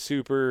wasn't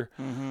super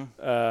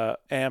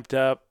amped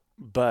up.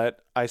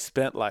 But I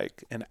spent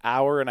like an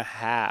hour and a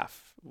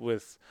half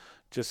with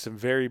just some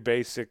very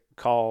basic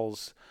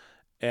calls.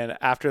 And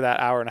after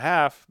that hour and a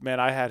half, man,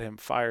 I had him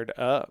fired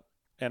up.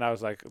 And I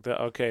was like,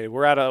 okay,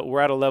 we're at a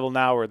level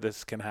now where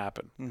this can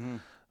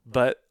happen.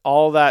 But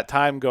all that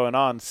time going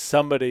on,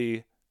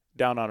 somebody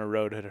down on a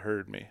road had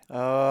heard me.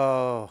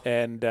 Oh.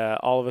 And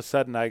all of a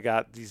sudden I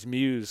got these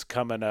mews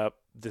coming up,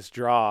 this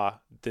draw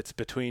that's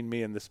between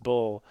me and this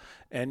bull,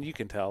 and you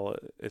can tell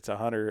it's a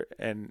hunter.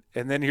 And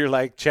then you're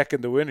like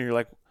checking the wind, and you're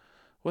like,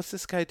 what's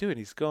this guy doing?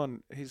 He's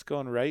going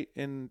right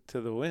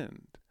into the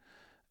wind.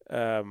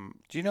 Do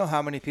you know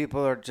how many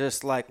people are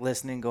just like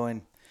listening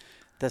going,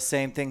 the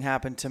same thing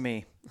happened to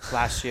me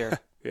last year?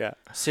 Yeah.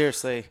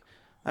 Seriously.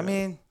 I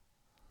mean,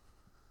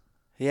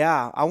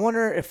 yeah, I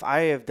wonder if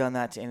I have done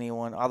that to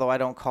anyone, although I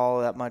don't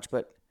call that much,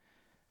 but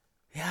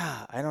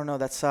yeah, I don't know.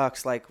 That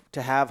sucks. Like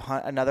to have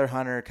another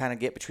hunter kind of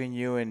get between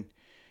you, and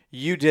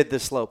you did the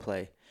slow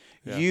play.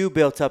 Yeah. You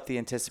built up the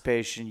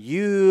anticipation.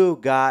 You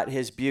got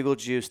his bugle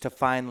juice to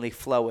finally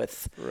flow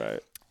with.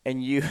 Right.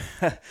 And you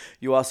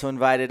also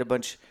invited a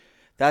bunch.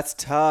 That's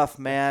tough,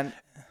 man.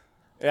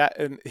 Yeah,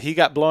 and he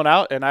got blown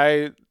out, and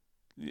I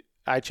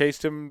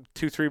chased him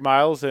 2-3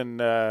 miles,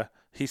 and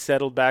he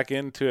settled back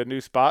into a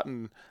new spot.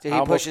 And did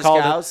he push his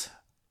cows?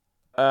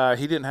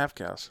 He didn't have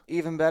cows.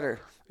 Even better.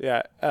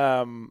 Yeah.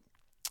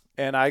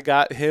 And I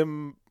got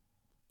him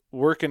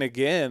working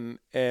again,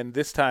 and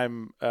this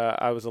time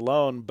I was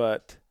alone,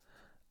 but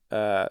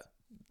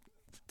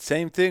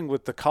same thing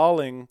with the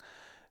calling.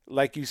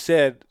 Like you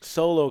said,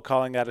 solo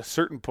calling, at a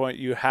certain point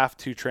you have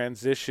to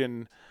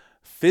transition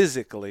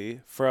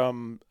physically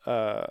from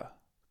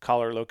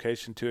caller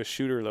location to a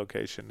shooter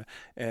location.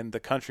 And the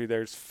country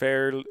there's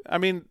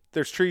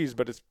there's trees,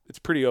 but it's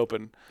pretty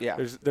open. Yeah.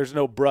 There's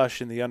no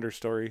brush in the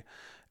understory.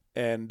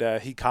 And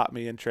he caught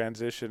me in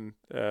transition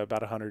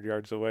about 100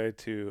 yards away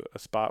to a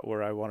spot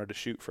where I wanted to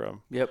shoot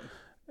from. Yep.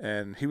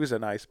 And he was a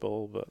nice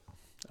bull, but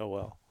oh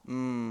well.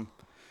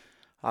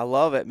 I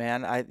love it,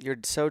 man. You're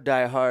so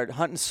diehard.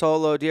 Hunting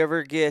solo, do you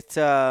ever get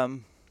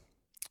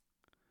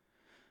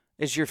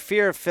is your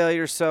fear of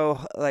failure so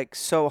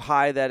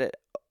high that it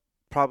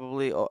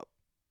probably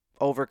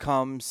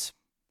overcomes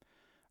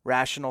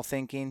rational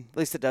thinking? At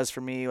least it does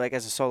for me, like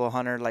as a solo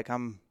hunter, like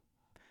I'm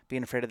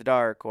being afraid of the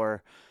dark,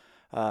 or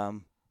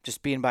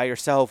just being by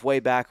yourself way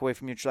back away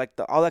from you. Like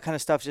all that kind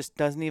of stuff just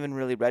doesn't even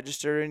really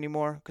register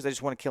anymore because I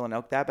just want to kill an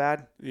elk that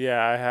bad.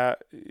 Yeah,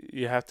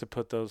 you have to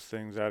put those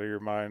things out of your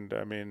mind.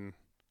 I mean,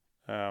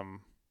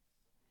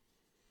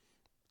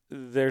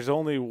 there's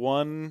only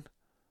one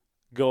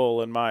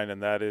goal in mind,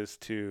 and that is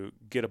to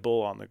get a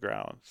bull on the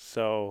ground.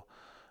 So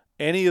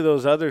any of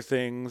those other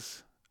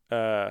things,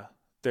 they're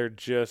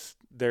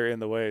in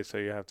the way. So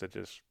you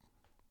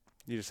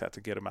just have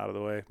to get them out of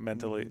the way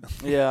mentally.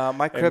 Yeah,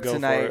 my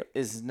kryptonite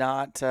is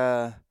not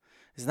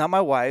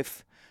my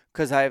wife,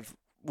 because I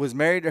was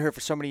married to her for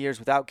so many years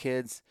without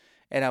kids,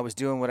 and I was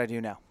doing what I do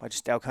now. I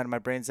just elk hunted my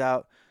brains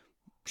out.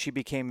 She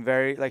became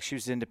she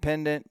was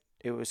independent.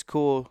 It was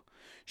cool.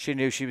 She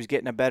knew she was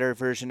getting a better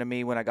version of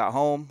me when I got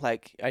home.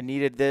 Like, I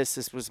needed this.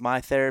 This was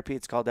my therapy.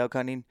 It's called elk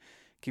hunting.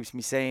 Keeps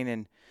me sane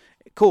and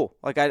cool.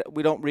 Like,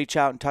 we don't reach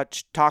out and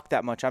talk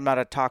that much. I'm not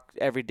a talk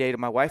every day to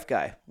my wife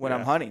guy when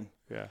I'm hunting.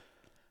 Yeah.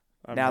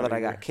 Now that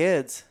I got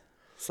kids,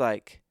 it's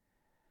like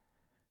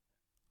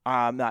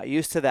I'm not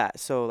used to that.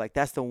 So, like,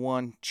 that's the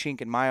one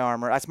chink in my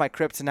armor. That's my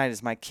kryptonite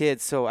is my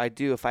kids. So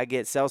if I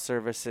get cell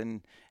service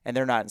and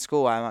they're not in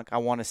school, I'm like, I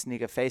want to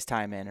sneak a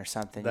FaceTime in or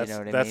something. You know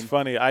what I mean? That's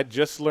funny. I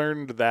just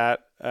learned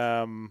that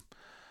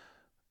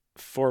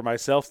for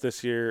myself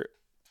this year.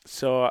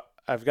 So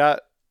I've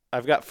got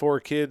 4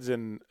 kids,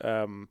 and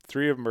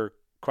 3 of them are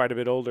quite a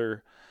bit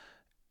older.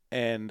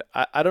 And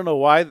I don't know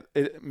why.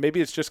 Maybe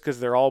it's just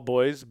because they're all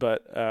boys,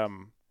 but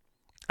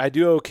I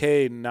do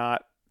okay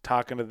not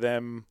talking to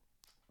them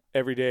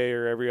every day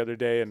or every other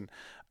day. And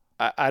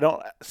I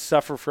don't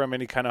suffer from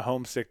any kind of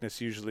homesickness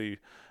usually.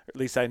 At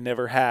least I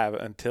never have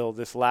until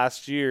this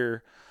last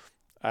year.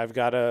 I've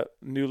got a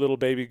new little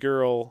baby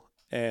girl,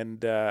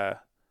 and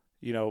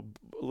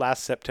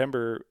last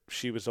September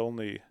she was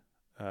only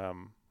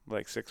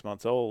 6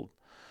 months old,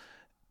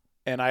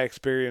 and I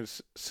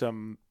experienced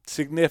some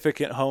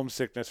significant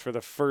homesickness for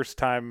the first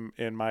time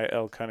in my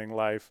elk hunting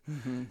life.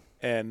 Mm-hmm.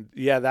 And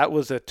yeah, that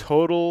was a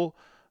total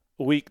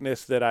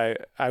weakness that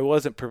I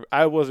wasn't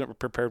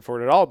prepared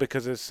for it at all,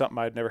 because it's something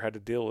I'd never had to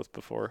deal with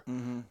before.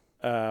 Mm-hmm.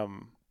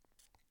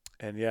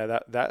 And yeah,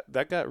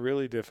 that got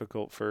really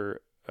difficult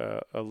for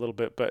a little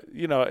bit, but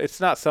it's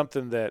not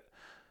something that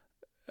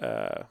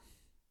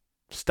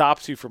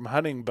stops you from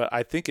hunting, but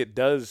I think it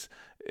does.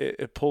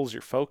 It pulls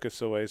your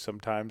focus away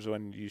sometimes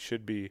when you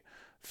should be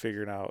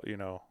figuring out,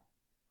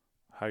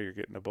 how you're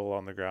getting a bull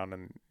on the ground,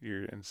 and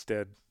you're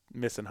instead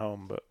missing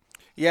home. But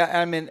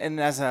yeah, I mean, and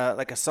as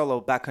a solo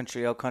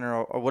backcountry elk hunter,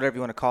 or whatever you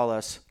want to call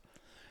us,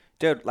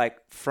 dude, like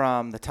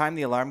from the time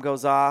the alarm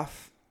goes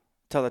off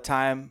till the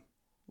time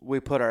we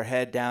put our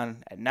head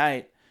down at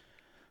night,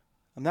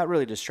 I'm not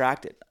really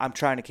distracted. I'm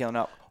trying to kill an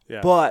elk.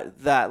 yeah.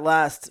 But that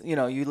last,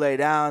 you lay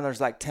down, there's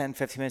like 10,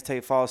 15 minutes till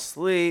you fall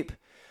asleep.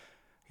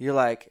 You're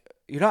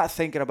not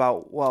thinking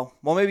about, well,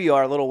 maybe you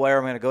are a little where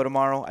I'm going to go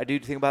tomorrow. I do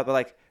think about it, but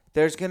like,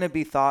 there's going to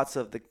be thoughts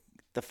of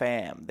the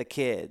fam, the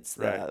kids,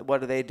 Right.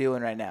 What are they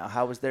doing right now?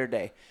 How was their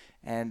day?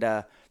 And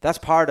that's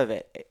part of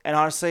it. And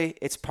honestly,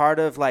 it's part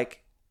of like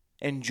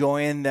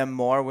enjoying them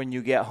more when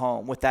you get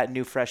home with that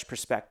new, fresh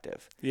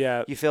perspective.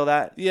 Yeah. You feel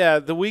that? Yeah,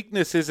 the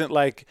weakness isn't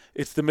like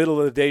it's the middle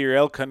of the day, you're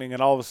elk hunting,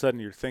 and all of a sudden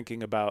you're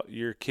thinking about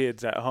your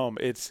kids at home.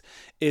 It's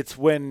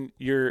when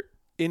you're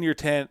in your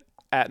tent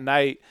at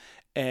night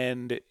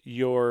and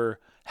you've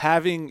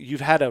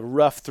had a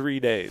rough 3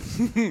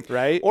 days,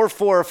 right? Or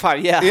 4 or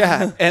 5, yeah.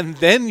 Yeah, and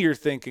then you're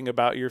thinking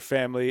about your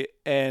family,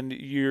 and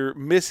you're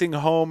missing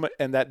home,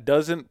 and that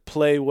doesn't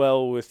play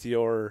well with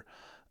your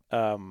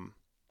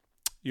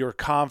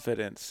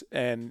confidence.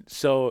 And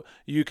so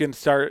you can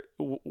start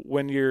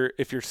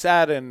if you're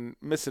sad and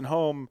missing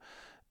home,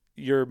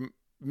 your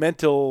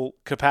mental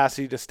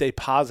capacity to stay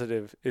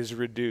positive is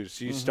reduced.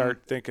 You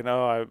start thinking,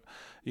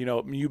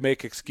 you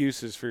make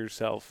excuses for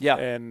yourself. Yeah.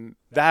 And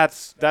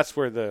that's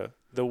where the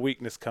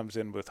weakness comes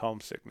in with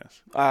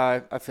homesickness.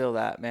 I feel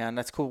that, man.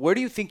 That's cool. Where do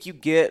you think you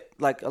get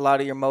like a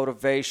lot of your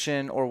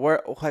motivation,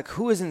 or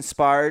who has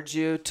inspired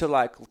you to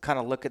like kind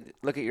of look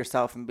at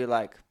yourself and be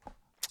like,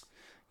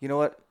 you know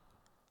what?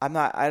 I'm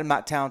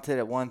not talented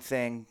at one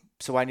thing,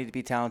 so I need to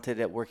be talented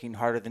at working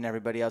harder than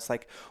everybody else.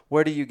 Like,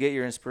 where do you get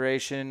your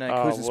inspiration?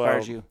 Like, who's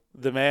inspired you?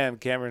 The man,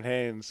 Cameron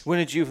Haynes. When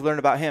did you learn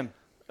about him?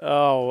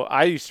 Oh,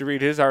 I used to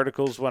read his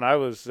articles when I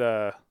was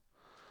a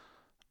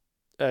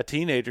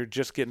teenager,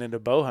 just getting into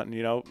bow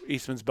hunting.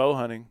 Eastman's bow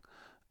hunting.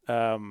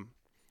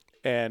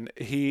 And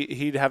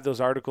he'd have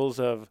those articles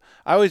of,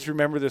 I always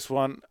remember this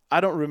one.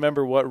 I don't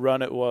remember what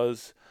run it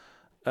was.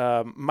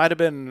 Might have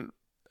been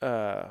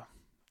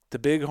the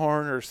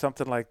Bighorn or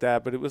something like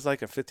that, but it was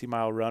like a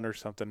 50-mile run or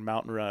something,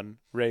 mountain run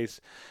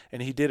race.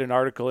 And he did an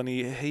article, and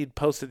he'd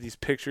posted these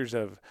pictures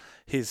of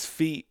his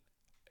feet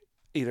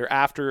either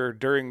after or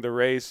during the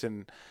race,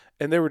 and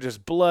they were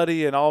just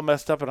bloody and all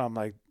messed up. And I'm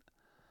like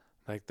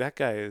that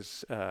guy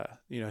is,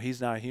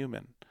 he's not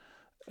human.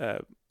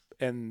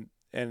 And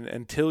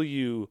until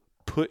you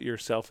put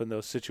yourself in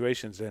those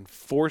situations and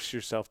force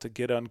yourself to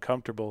get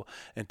uncomfortable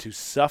and to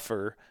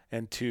suffer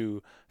and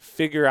to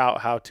figure out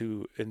how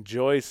to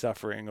enjoy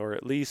suffering, or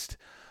at least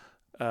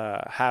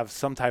have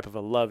some type of a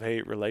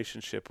love-hate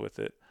relationship with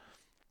it,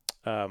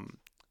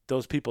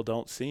 those people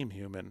don't seem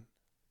human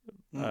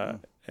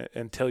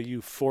until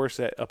you force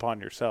it upon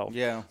yourself.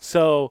 Yeah.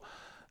 So,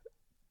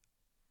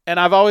 and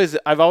I've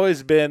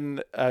always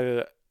been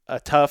a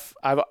tough.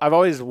 I've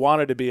always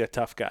wanted to be a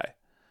tough guy,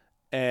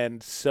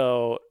 and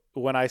so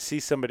when I see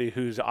somebody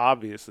who's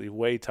obviously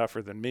way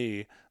tougher than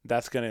me,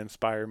 that's going to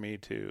inspire me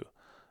to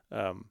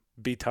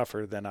be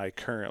tougher than I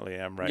currently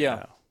am right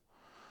now.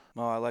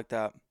 Oh, I like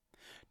that.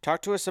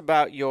 Talk to us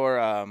about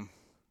your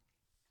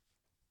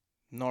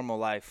normal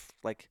life.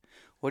 Like,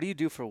 what do you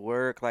do for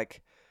work?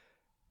 Like,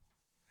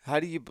 how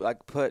do you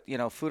put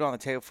food on the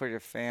table for your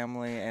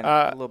family and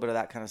a little bit of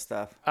that kind of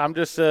stuff? I'm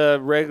just a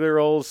regular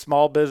old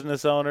small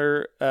business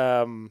owner,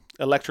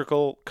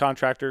 electrical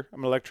contractor. I'm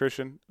an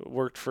electrician.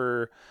 Worked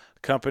for a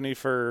company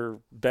for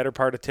better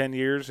part of 10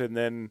 years, and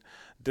then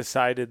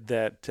decided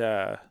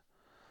that,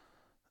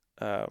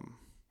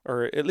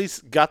 or at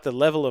least got the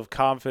level of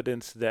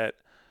confidence that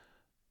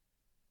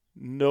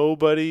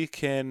nobody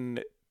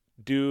can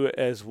do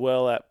as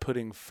well at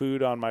putting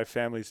food on my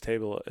family's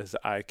table as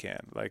I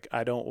can. Like,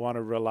 I don't want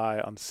to rely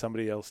on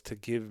somebody else to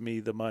give me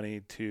the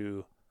money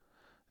to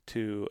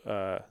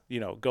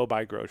go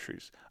buy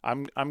groceries.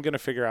 I'm going to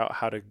figure out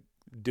how to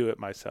do it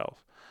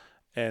myself.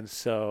 And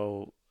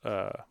so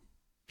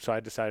I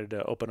decided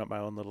to open up my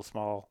own little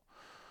small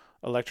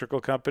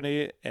electrical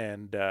company,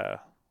 and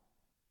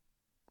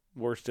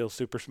we're still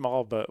super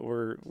small, but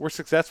we're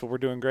successful. We're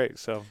doing great.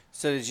 So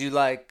did you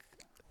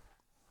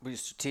were you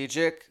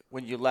strategic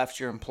when you left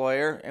your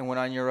employer and went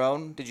on your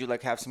own? Did you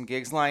have some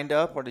gigs lined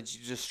up, or did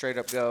you just straight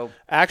up go?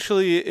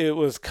 Actually, it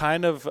was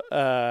kind of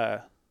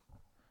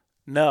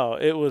no,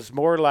 it was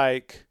more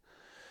like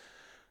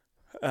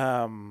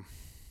the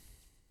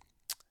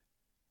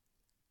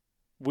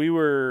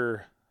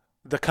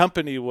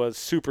company was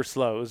super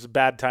slow. It was a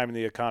bad time in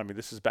the economy.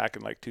 This is back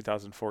in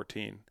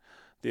 2014.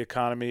 The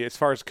economy, as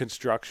far as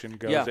construction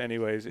goes,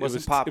 anyways, it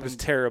was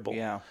terrible.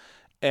 Yeah.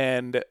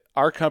 And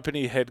our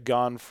company had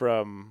gone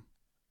from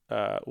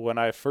when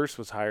I first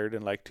was hired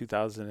in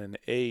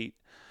 2008,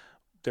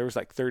 there was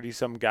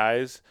 30-some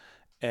guys.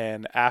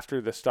 And after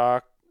the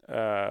stock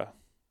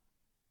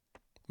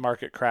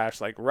market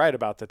crashed, right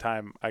about the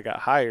time I got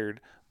hired,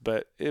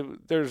 but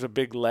there's a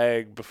big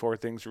lag before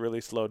things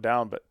really slowed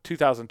down. But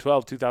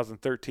 2012,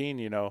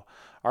 2013,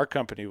 our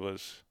company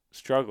was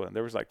struggling.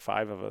 There was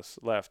 5 of us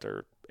left,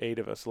 or 8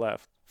 of us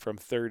left from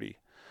 30.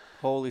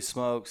 Holy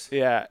smokes.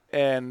 Yeah.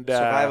 And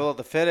survival of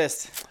the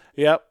fittest.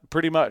 Yep,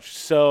 pretty much.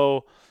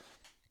 So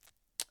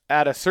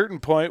at a certain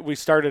point, we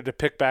started to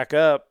pick back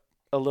up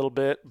a little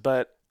bit,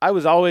 but I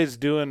was always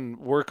doing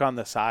work on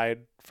the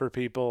side for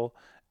people,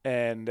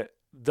 and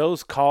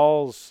those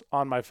calls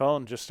on my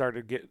phone just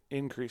started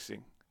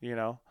increasing,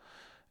 and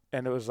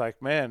it was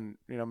man,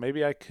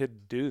 maybe I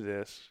could do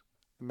this.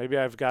 Maybe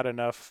I've got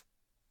enough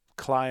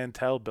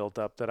clientele built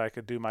up that I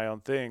could do my own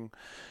thing.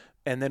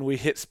 And then we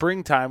hit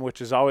springtime,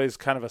 which is always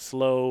kind of a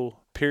slow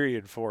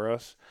period for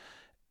us.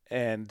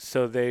 And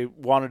so they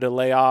wanted to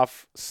lay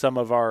off some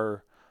of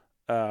our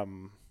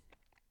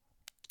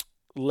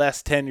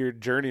less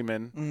tenured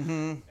journeymen.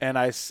 Mm-hmm. And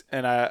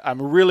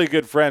I'm really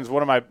good friends.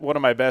 One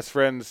of my best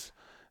friends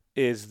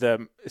is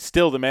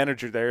still the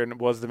manager there, and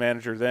was the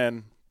manager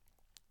then.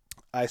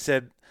 I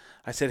said,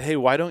 hey,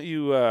 why don't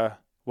you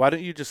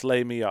just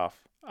lay me off?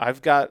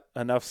 I've got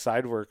enough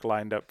side work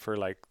lined up for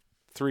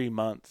 3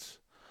 months.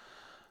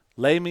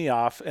 Lay me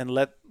off and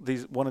let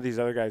one of these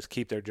other guys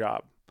keep their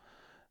job.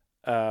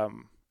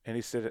 And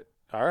he said,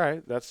 all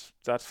right, that's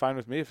fine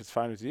with me if it's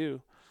fine with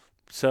you.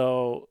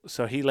 So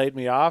he laid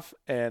me off,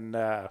 and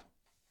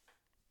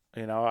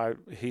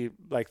he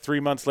 3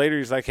 months later,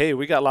 he's like, hey,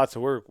 we got lots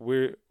of work.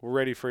 We're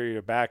ready for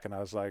you back. And I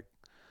was like,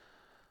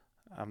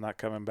 I'm not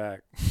coming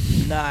back.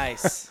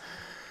 Nice.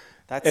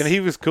 And he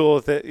was cool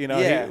with it,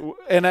 Yeah.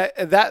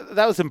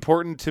 That was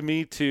important to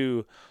me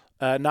to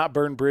not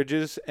burn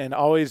bridges and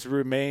always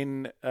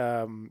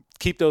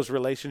keep those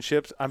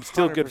relationships. I'm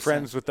still 100%. good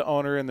friends with the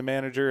owner and the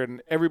manager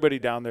and everybody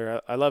down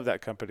there. I love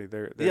that company.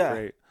 They're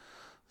great.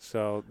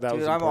 So that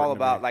was Dude, I'm all important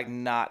to about me. like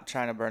not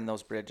trying to burn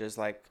those bridges.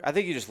 Like I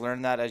think you just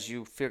learn that as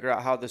you figure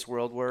out how this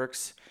world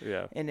works.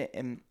 Yeah.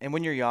 And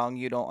when you're young,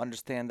 you don't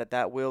understand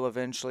that will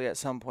eventually at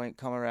some point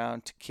come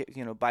around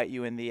to bite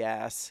you in the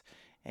ass,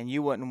 and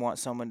you wouldn't want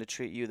someone to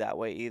treat you that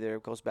way either.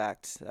 It goes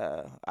back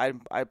to I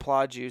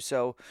applaud you.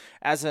 So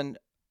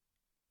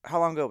how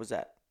long ago was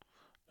that?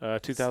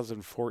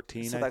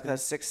 2014, So I like think.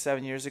 that's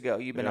 6-7 years ago.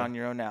 You've been Yeah. on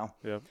your own now.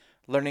 Yeah.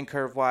 Learning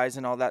curve wise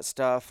and all that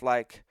stuff.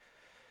 Like,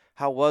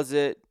 how was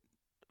it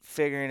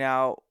figuring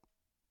out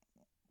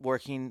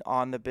working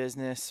on the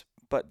business,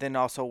 but then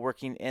also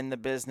working in the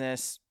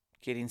business,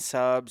 getting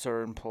subs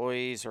or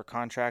employees or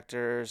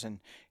contractors and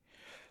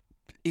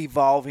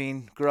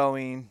evolving,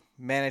 growing,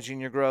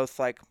 managing your growth?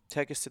 Like,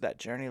 take us to that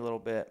journey a little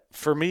bit.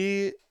 For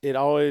me, it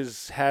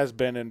always has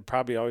been and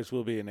probably always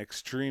will be an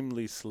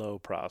extremely slow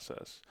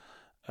process.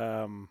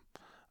 I'm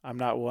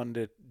not one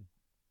to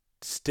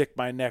stick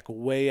my neck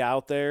way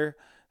out there.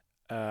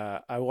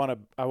 I want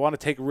to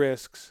take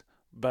risks,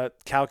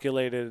 but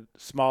calculated,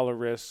 smaller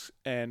risks,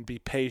 and be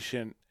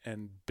patient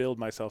and build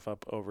myself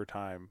up over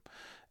time.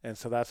 And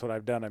so that's what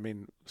I've done. I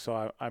mean,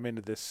 so I'm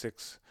into this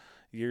 6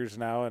 years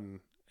now,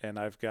 and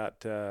I've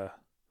got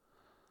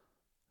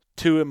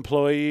 2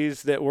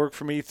 employees that work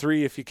for me,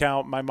 3 if you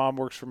count. My mom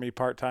works for me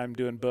part-time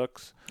doing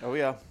books. Oh,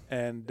 yeah.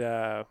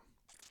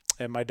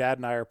 And my dad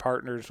and I are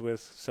partners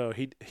with, so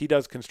he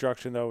does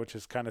construction though, which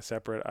is kind of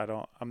separate.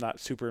 I'm not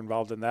super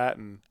involved in that,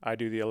 and I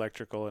do the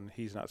electrical, and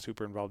he's not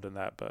super involved in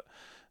that, but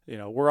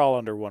we're all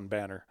under one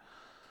banner.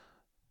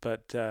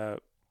 But to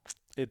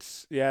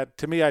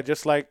me, I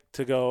just like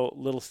to go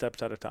little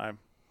steps at a time.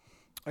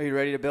 Are you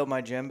ready to build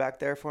my gym back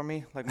there for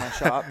me? Like my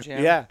shop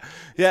gym? Yeah.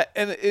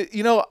 And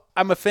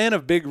I'm a fan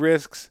of big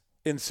risks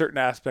in certain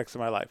aspects of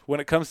my life. When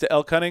it comes to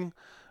elk hunting,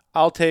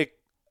 I'll take,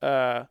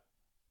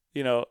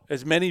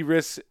 as many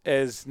risks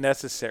as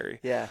necessary.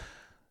 Yeah.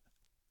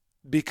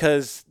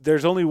 Because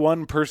there's only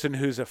one person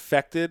who's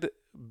affected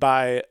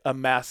by a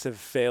massive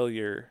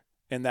failure,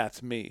 and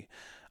that's me.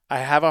 I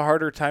have a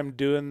harder time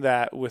doing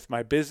that with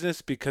my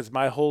business because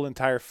my whole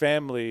entire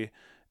family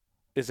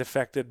is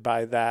affected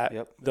by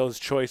those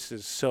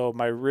choices. So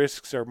my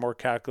risks are more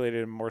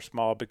calculated and more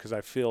small because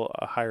I feel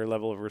a higher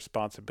level of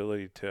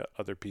responsibility to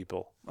other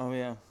people. Oh,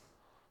 yeah.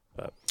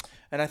 But,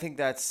 and I think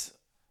that's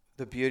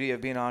the beauty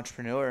of being an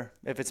entrepreneur.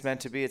 If it's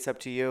meant to be, it's up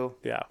to you.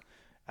 Yeah.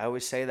 I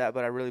always say that,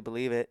 but I really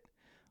believe it.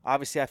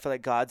 Obviously, I feel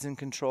like God's in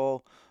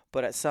control,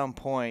 but at some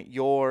point,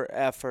 your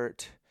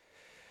effort,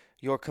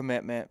 your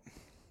commitment,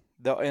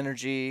 the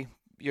energy,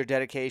 your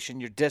dedication,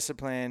 your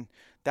discipline,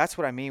 that's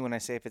what I mean when I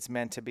say if it's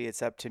meant to be,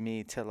 it's up to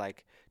me to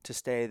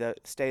stay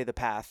the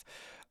path.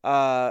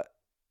 Your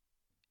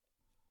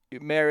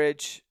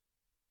marriage,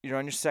 you're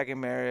on your second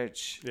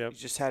marriage. Yep. You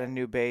just had a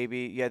new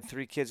baby. You had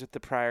 3 kids with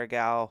the prior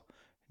gal.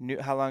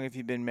 How long have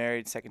you been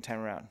married second time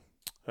around?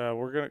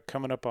 We're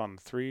coming up on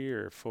 3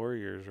 or 4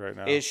 years right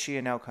now. Is she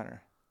an elk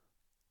hunter?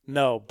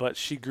 No, but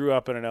she grew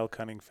up in an elk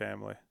hunting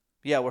family.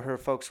 Yeah, where her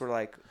folks were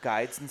like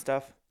guides and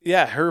stuff?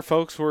 Yeah, her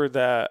folks were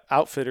the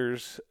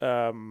outfitters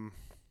an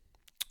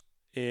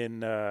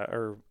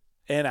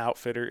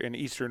outfitter in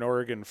Eastern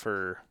Oregon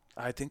for,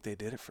 I think they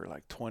did it for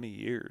like 20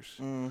 years.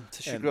 So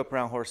she grew up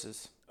around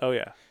horses. Oh,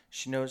 yeah.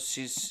 She knows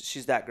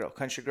she's that girl,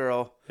 country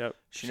girl. Yep.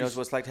 She knows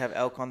what it's like to have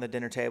elk on the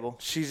dinner table.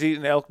 She's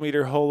eaten elk meat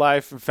her whole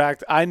life. In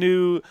fact, I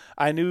knew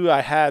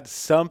I had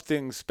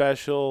something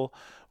special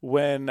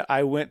when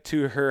I went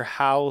to her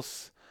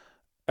house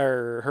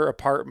or her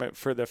apartment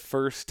for the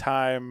first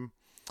time,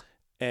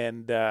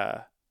 and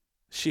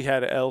she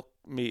had elk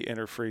meat in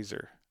her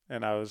freezer,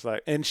 and I was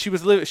like, and she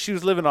was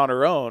living on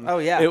her own. Oh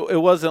yeah.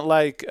 It wasn't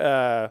like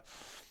there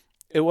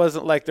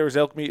was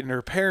elk meat in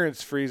her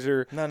parents'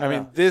 freezer. No. I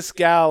mean, this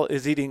gal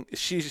is eating.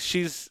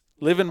 She's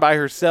living by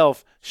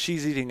herself.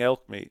 She's eating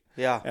elk meat.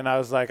 Yeah. And I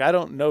was like, I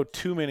don't know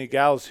too many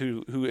gals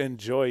who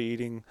enjoy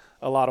eating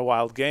a lot of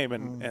wild game,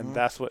 and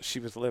that's what she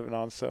was living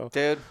on. So,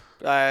 dude,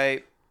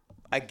 I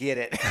get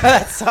it.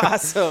 That's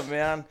awesome,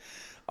 man.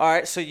 All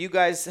right, so you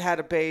guys had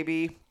a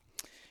baby,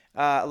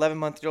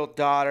 11-month-old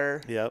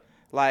daughter. Yep.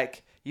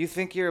 Like, you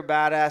think you're a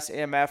badass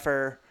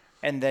MFer,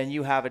 and then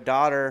you have a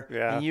daughter,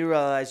 and you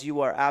realize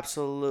you are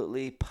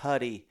absolutely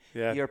putty.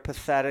 Yeah. You're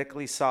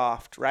pathetically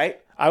soft, right?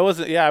 I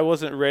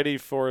wasn't ready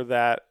for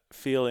that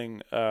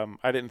feeling.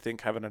 I didn't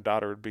think having a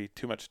daughter would be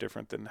too much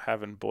different than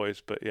having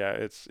boys, but yeah,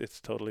 it's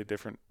totally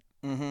different.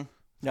 Mm-hmm.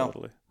 No,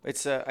 totally.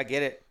 It's I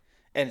get it,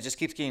 and it just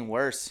keeps getting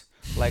worse.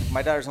 Like,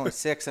 my daughter's only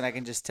 6, and I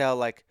can just tell,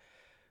 like,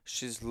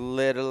 she's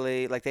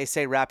literally, like, they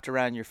say wrapped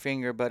around your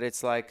finger, but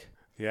it's like,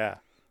 yeah.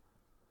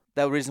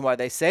 The reason why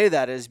they say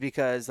that is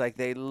because, like,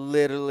 they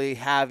literally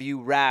have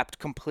you wrapped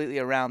completely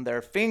around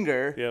their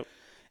finger. Yep.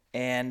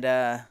 And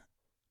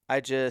I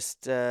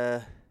just,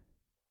 it's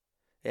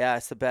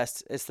the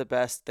best. It's the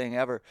best thing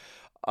ever.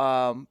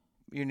 Your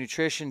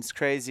nutrition's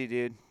crazy,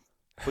 dude.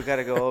 We got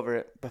to go over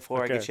it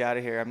before Okay. I get you out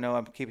of here. I know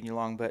I'm keeping you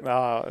long, but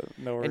No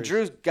worries.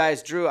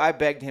 and Drew, I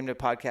begged him to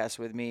podcast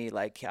with me.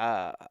 Like,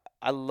 I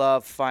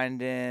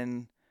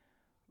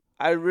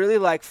really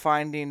like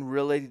finding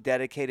really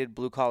dedicated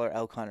blue collar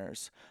elk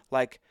hunters.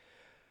 Like,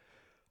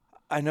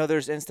 I know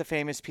there's Insta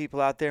famous people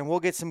out there, and we'll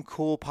get some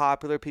cool,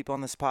 popular people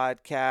on this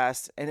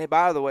podcast. And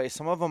by the way,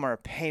 some of them are a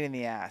pain in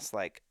the ass.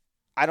 Like,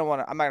 I'm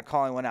not gonna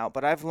call anyone out,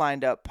 but I've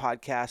lined up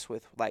podcasts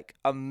with like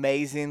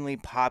amazingly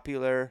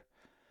popular,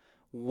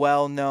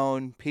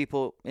 well-known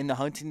people in the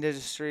hunting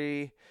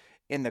industry,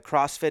 in the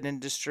CrossFit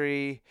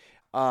industry,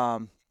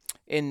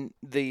 in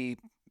the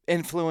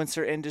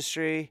influencer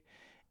industry,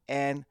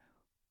 and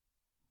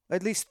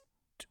at least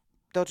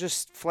they'll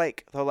just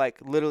flake. They'll like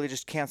literally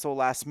just cancel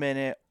last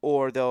minute,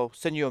 or they'll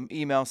send you an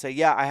email and say,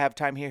 yeah, I have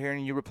time here,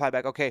 and you reply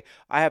back, okay,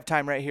 I have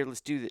time right here,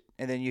 let's do it.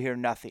 And then you hear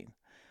nothing.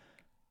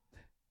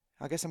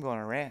 I guess I'm going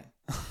on a rant.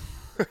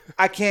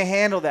 I can't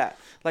handle that.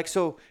 Like,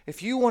 so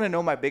if you want to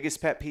know my biggest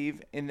pet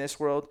peeve in this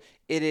world,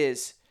 it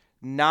is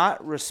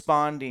not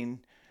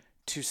responding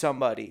to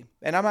somebody.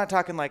 And I'm not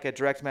talking like a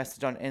direct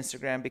message on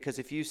Instagram, because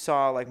if you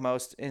saw like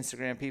most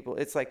Instagram people,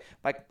 it's like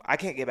I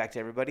can't get back to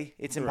everybody.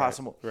 It's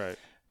impossible. Right.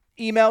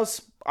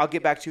 Emails, I'll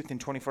get back to you within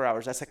 24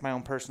 hours. That's like my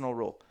own personal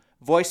rule.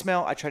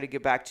 Voicemail, I try to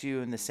get back to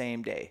you in the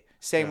same day.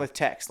 Same with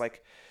text.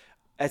 Like,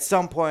 at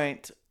some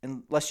point,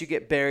 unless you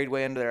get buried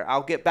way under there,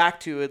 I'll get back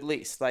to you at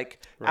least, like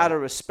out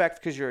of respect,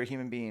 because you're a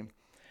human being.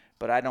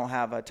 But I don't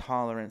have a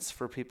tolerance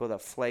for people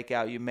that flake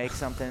out. You make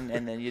something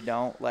and then you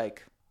don't.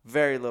 Like,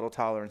 very little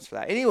tolerance for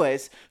that.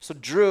 Anyways, so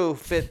Drew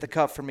fit the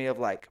cup for me of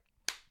like,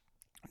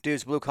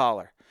 dude's blue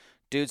collar.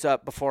 Dude's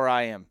up before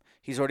I am.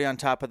 He's already on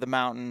top of the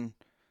mountain,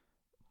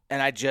 and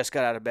I just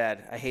got out of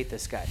bed. I hate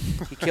this guy.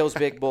 He kills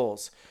big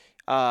bulls.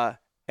 And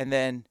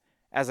then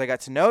as I got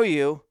to know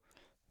you,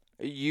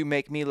 you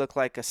make me look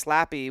like a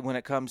slappy when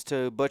it comes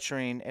to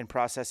butchering and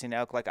processing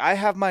elk. Like, I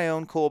have my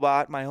own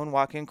CoolBot, my own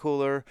walk-in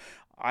cooler.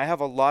 I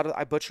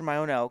butcher my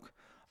own elk,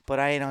 but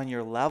I ain't on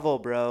your level,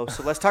 bro.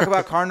 So let's talk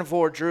about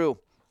carnivore, Drew.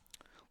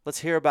 Let's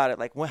hear about it.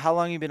 Like, how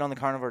long have you been on the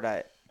carnivore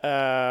diet?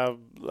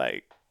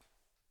 Like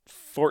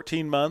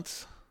 14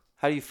 months.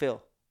 How do you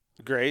feel?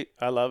 Great.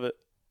 I love it.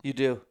 You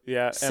do?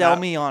 Yeah. Sell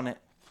me on it.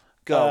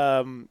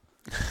 Go.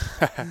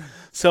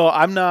 So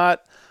I'm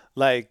not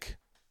like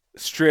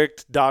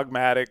strict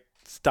dogmatic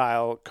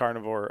style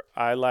carnivore.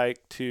 I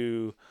like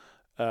to,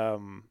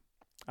 I'm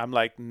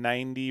like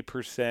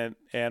 90%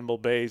 animal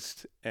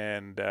based,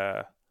 and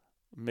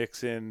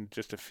mix in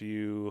just a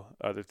few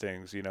other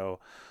things. You know,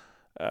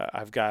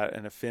 I've got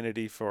an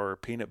affinity for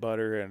peanut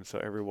butter, and so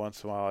every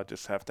once in a while I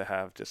just have to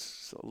have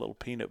just a little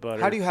peanut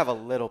butter. How do you have a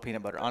little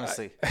peanut butter,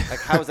 honestly?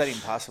 Like, how is that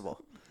even possible?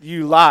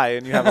 You lie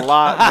and you have a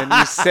lot, and then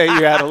you say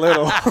you had a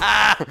little.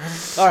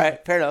 All right,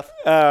 fair enough.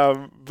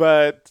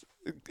 But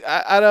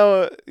I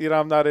don't,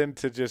 I'm not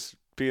into just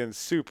being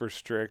super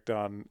strict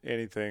on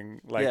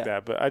anything like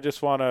that. But I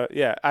just want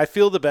to, I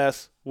feel the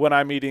best when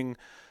I'm eating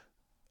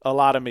a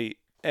lot of meat,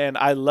 and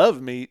I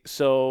love meat.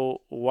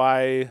 So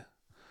why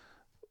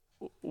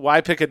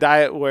pick a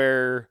diet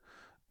where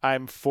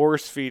I'm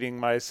force feeding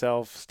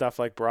myself stuff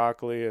like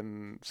broccoli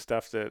and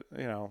stuff that,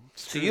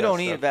 So you don't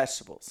eat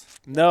vegetables?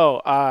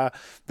 No.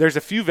 There's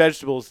a few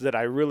vegetables that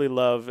I really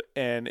love,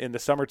 and in the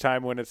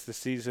summertime when it's the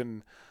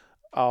season,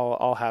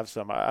 I'll have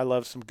some. I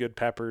love some good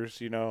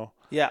peppers,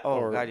 Yeah.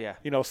 Oh, God, yeah.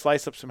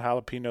 Slice up some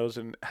jalapenos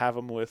and have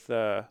them with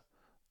a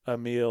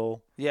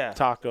meal. Yeah.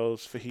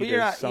 Tacos, fajitas, but you're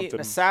not something.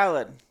 eating a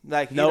salad.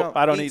 Like, nope,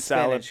 I don't eat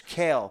spinach, salad.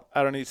 Kale.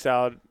 I don't eat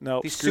salad.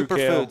 No. These Screw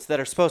kale. superfoods that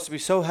are supposed to be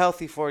so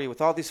healthy for you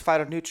with all these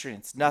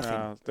phytonutrients. Nothing.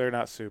 No, they're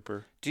not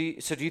super. Do you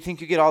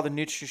think you get all the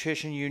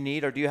nutrition you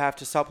need, or do you have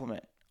to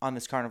supplement on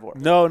this carnivore?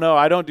 No,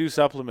 I don't do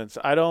supplements.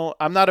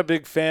 I'm not a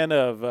big fan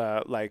of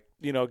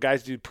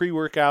guys do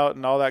pre-workout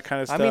and all that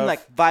kind of stuff. I mean,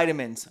 like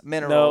vitamins,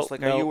 minerals.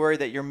 Are you worried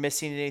that you're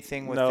missing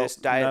anything with this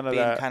diet being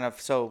that. kind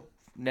of so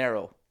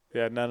narrow?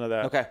 Yeah, none of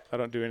that. Okay. I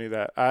don't do any of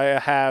that. I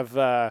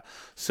have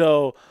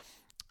so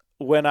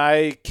when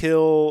I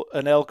kill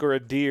an elk or a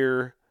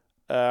deer,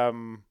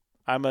 I'm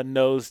a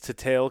nose to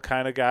tail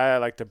kind of guy. I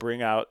like to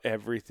bring out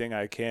everything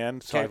I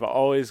can. So I've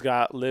always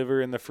got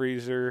liver in the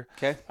freezer.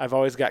 Okay. I've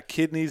always got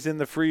kidneys in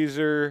the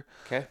freezer.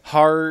 Okay.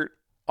 Heart,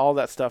 all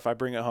that stuff. I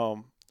bring it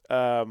home.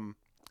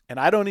 And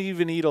I don't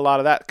even eat a lot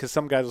of that, because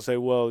some guys will say,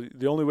 well,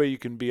 the only way you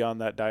can be on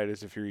that diet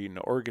is if you're eating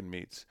organ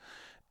meats.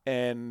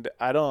 And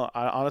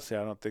honestly,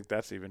 I don't think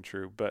that's even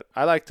true. But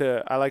I like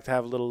to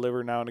have a little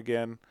liver now and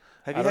again.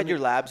 Have you had your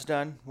labs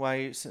done?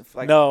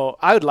 No,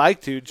 I would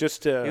like to,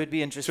 just to. It would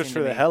be interesting just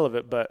for the hell of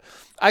it. But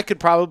I could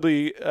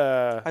probably.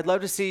 I'd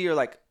love to see your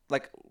like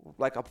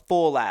a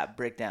full lab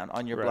breakdown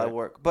on your blood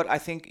work. But I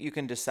think you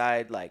can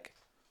decide, like,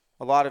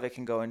 a lot of it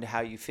can go into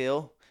how you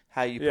feel,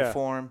 how you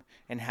perform,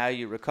 and how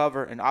you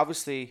recover. And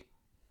obviously,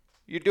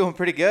 you're doing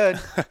pretty good.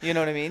 You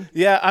know what I mean?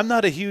 Yeah, I'm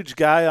not a huge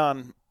guy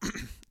on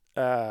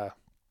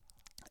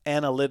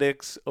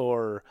analytics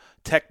or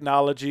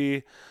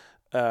technology.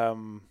 I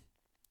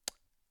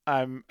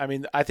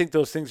think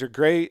those things are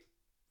great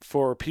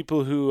for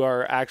people who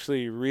are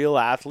actually real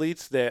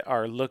athletes that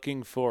are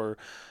looking for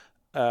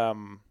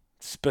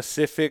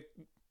specific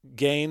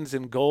gains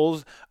and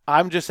goals.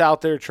 I'm just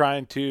out there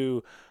trying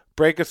to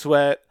break a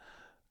sweat,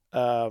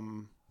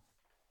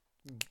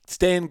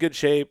 stay in good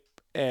shape,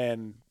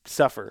 and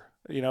suffer.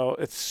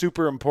 It's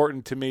super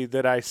important to me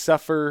that I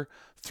suffer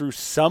through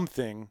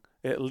something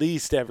at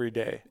least every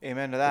day.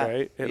 Amen to that.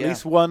 Right? At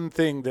least one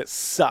thing that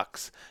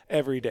sucks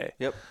every day.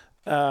 Yep.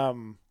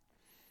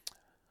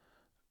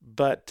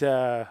 But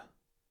the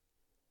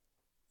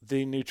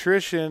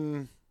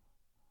nutrition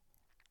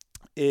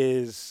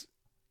it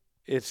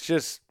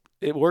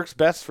works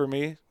best for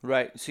me.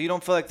 Right. So you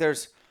don't feel like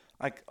there's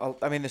like,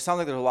 I mean, there sounds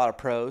like there's a lot of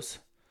pros,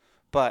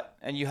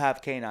 and you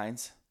have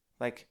canines,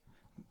 like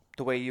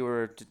the way you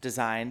were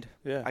designed.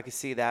 Yeah. I could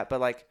see that. But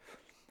like,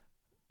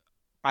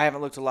 I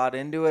haven't looked a lot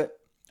into it.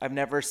 I've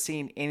never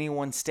seen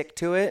anyone stick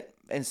to it.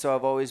 And so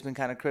I've always been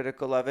kind of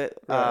critical of it.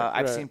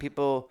 I've seen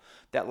people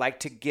that like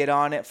to get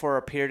on it for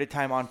a period of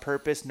time on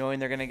purpose, knowing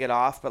they're going to get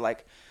off. But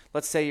like,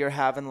 let's say you're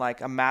having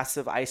like a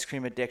massive ice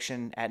cream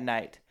addiction at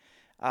night.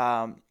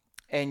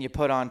 And you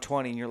put on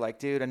 20 and you're like,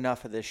 dude,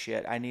 enough of this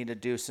shit. I need to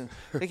do some,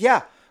 like,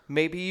 yeah,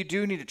 maybe you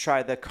do need to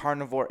try the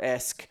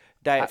carnivore-esque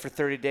diet for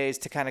 30 days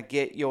to kind of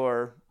get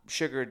your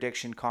sugar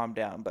addiction calmed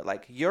down. But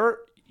like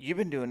you've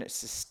been doing it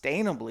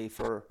sustainably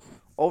for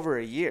over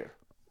a year.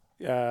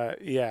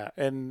 Yeah.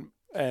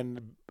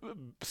 And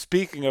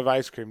speaking of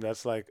ice cream,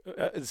 that's like,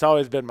 it's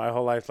always been my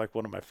whole life, like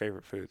one of my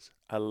favorite foods.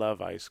 I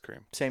love ice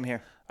cream. Same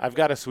here. I've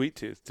got a sweet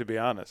tooth, to be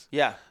honest.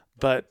 Yeah.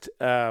 But,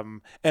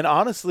 and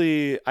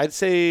honestly, I'd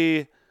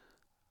say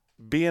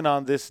being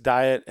on this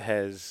diet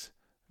has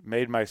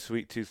made my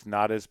sweet tooth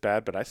not as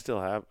bad, but I still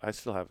have a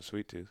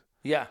sweet tooth.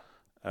 Yeah.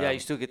 You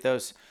still get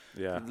those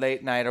Yeah.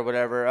 late night or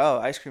whatever. Oh,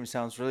 ice cream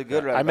sounds really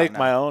good right I make about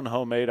my now. own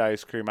homemade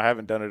ice cream. I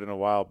haven't done it in a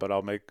while, but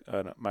I'll make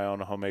my own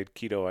homemade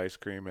keto ice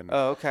cream and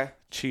Oh, okay.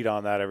 cheat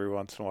on that every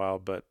once in a while.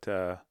 But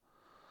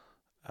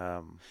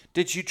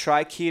Did you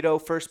try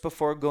keto first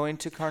before going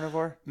to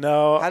carnivore?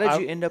 no. How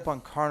did you end up on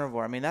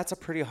carnivore? I mean, that's a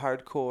pretty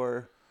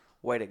hardcore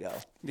way to go.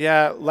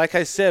 Yeah, like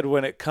I said,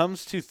 when it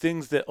comes to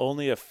things that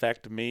only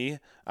affect me,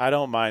 I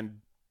don't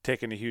mind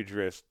taking a huge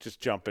risk, just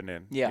jumping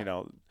in. Yeah. You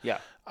know, Yeah.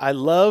 I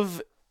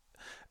love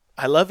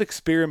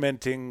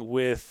experimenting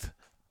with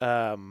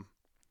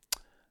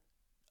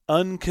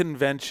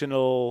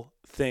unconventional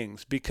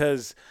things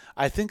because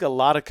I think a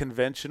lot of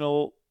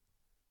conventional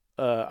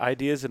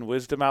ideas and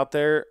wisdom out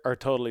there are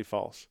totally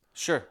false.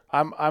 Sure.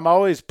 I'm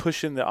always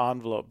pushing the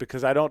envelope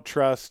because I don't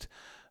trust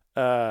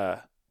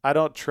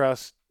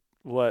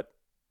what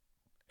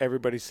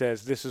everybody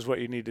says this is what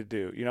you need to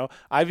do. You know,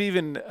 I've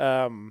even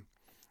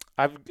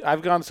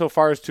I've gone so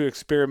far as to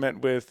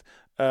experiment with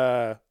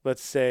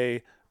let's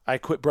say I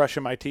quit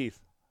brushing my teeth.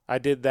 I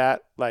did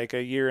that like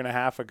a year and a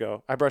half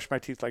ago. I brush my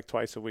teeth like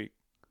twice a week.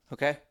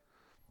 Okay.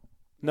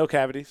 No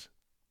cavities,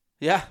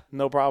 Yeah.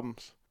 no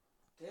problems.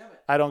 Damn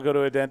it. I don't go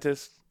to a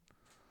dentist.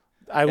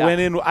 I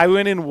went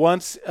in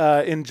once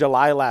in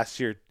July last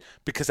year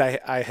because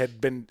I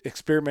had been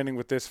experimenting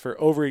with this for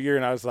over a year,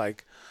 and I was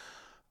like,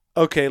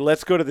 okay,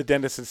 let's go to the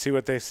dentist and see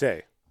what they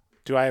say.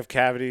 Do I have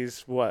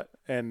cavities? What?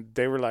 And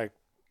they were like,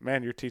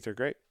 man, your teeth are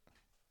great.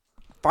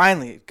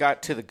 Finally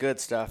got to the good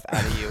stuff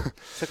out of you.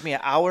 Took me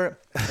an hour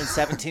and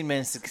 17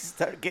 minutes to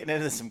start getting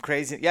into some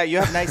crazy. Yeah, you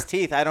have nice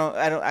teeth.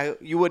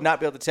 You would not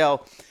be able to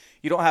tell.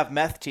 You don't have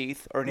meth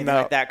teeth or anything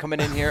like that coming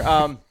in here.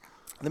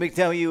 Let me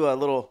tell you a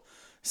little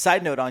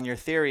side note on your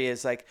theory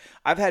is like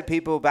I've had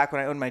people back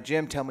when I owned my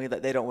gym tell me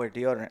that they don't wear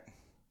deodorant.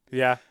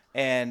 Yeah.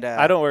 And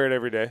I don't wear it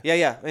every day.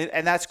 Yeah,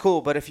 and that's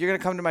cool. But if you're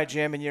gonna come to my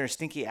gym and you're a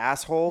stinky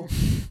asshole,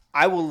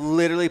 I will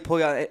literally pull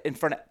you out in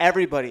front of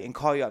everybody and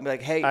call you out and be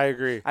like, "Hey, I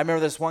agree." I remember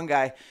this one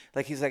guy,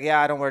 like he's like,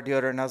 "Yeah, I don't wear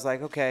deodorant," and I was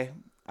like, "Okay,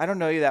 I don't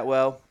know you that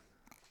well,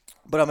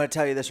 but I'm gonna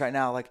tell you this right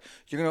now. Like,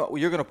 you're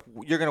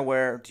gonna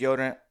wear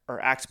deodorant or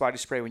Axe body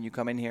spray when you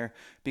come in here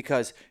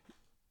because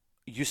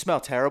you smell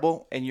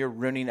terrible and you're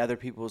ruining other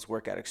people's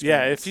workout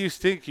experience." Yeah, if you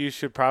stink, you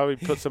should probably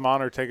put some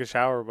on or take a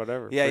shower or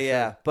whatever. Yeah, for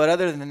yeah. sure. But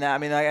other than that, I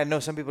mean, I know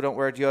some people don't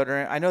wear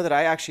deodorant. I know that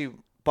I actually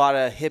bought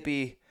a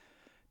hippie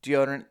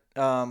deodorant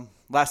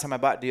last time I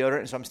bought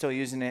deodorant, so I'm still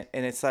using it,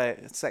 and it's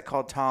like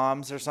called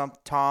Tom's or something.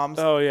 Tom's.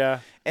 Oh yeah.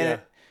 And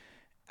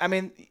I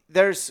mean,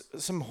 there's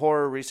some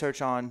horror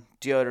research on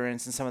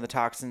deodorants and some of the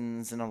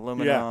toxins and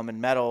aluminum and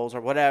metals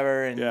or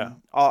whatever, and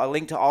a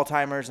link to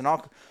Alzheimer's and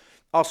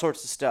all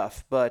sorts of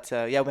stuff. But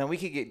yeah, man, we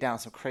could get down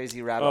some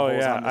crazy rabbit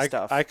holes on this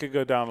stuff. I could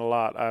go down a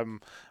lot.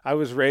 I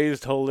was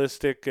raised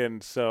holistic,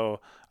 and so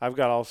I've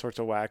got all sorts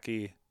of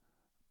wacky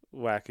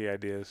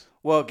ideas.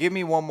 Well, give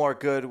me one more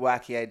good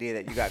wacky idea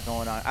that you got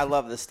going on. I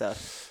love this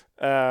stuff.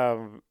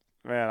 Man,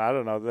 I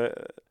don't know.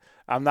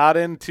 I'm not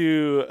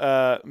into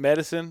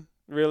medicine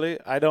really.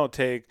 I don't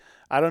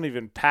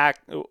even pack.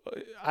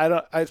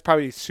 It's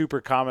probably super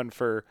common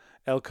for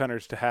elk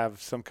hunters to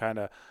have some kind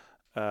of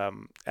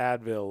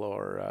Advil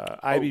or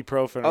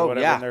ibuprofen or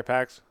whatever in their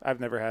packs. I've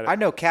never had it. I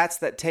know cats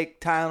that take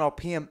Tylenol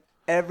PM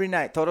every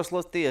night, todos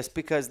los días,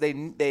 because they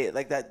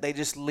like that. They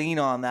just lean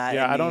on that.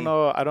 Yeah, I don't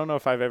know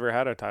if I've ever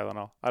had a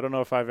Tylenol. I don't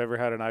know if I've ever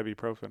had an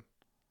ibuprofen.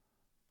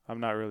 I'm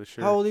not really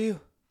sure. How old are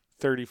you?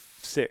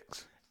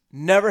 36.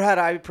 Never had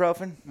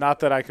ibuprofen? Not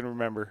that I can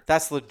remember.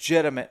 That's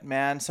legitimate,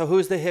 man. So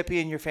who's the hippie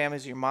in your family?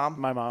 Is it your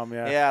mom? My mom,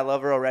 yeah. Yeah, I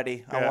love her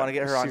already. I want to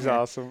get her on She's here.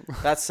 awesome.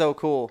 That's so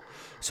cool.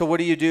 So what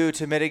do you do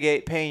to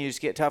mitigate pain? You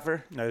just get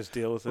tougher? I just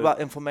deal with it. What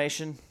about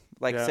inflammation?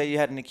 Like, Yeah. say you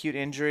had an acute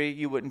injury,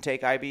 you wouldn't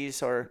take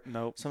IBs or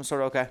Nope. some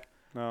sort of, okay.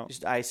 No.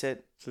 Just ice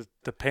it, Just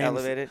the pain's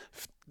elevate it.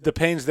 the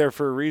pain's there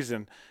for a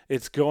reason.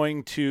 It's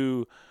going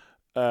to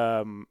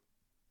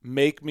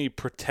make me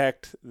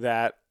protect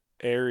that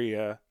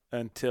area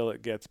until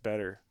it gets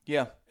better.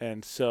 Yeah.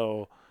 And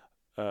so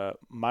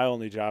my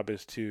only job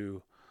is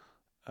to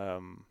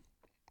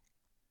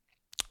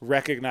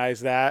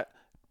recognize that,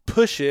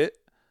 push it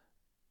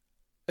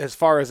as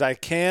far as I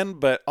can,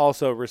 but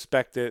also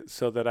respect it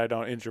so that I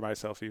don't injure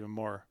myself even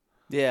more.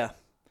 Yeah.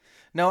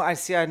 No, I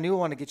see. I knew I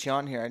wanted to get you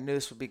on here. I knew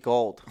this would be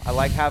gold. I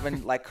like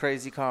having like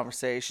crazy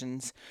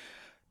conversations.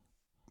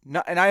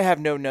 No, and I have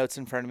no notes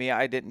in front of me.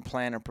 I didn't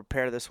plan or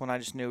prepare this one. I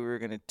just knew we were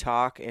going to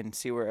talk and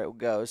see where it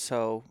goes.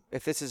 So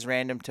if this is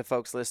random to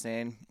folks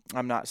listening,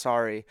 I'm not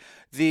sorry.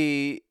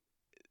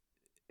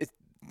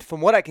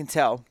 From what I can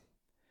tell,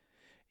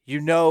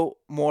 you know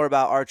more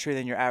about archery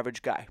than your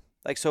average guy.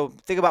 Like, so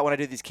think about when I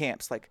do these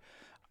camps. Like,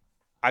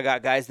 I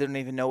got guys that don't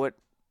even know what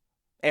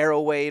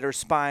arrow weight or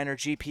spine or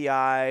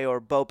GPI or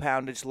bow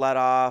poundage let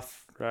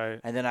off. Right.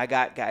 And then I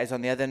got guys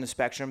on the other end of the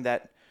spectrum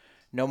that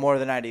know more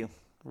than I do.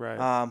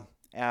 Right.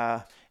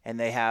 And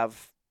they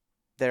have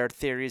their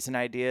theories and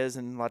ideas,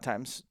 and a lot of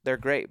times they're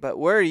great. But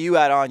where are you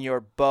at on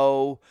your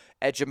bow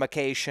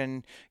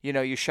education? You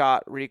know, you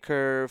shot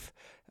recurve.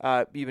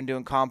 You've been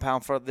doing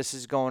compound for, this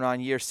is going on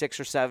year 6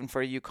 or 7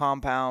 for you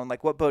compound.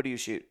 Like, what bow do you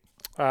shoot?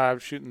 I'm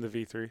shooting the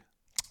V3.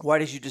 Why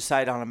did you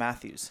decide on a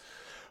Matthews?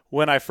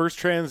 When I first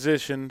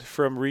transitioned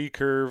from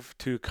recurve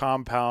to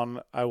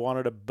compound, I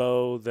wanted a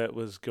bow that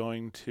was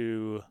going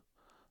to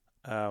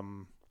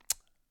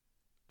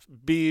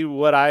be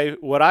what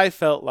I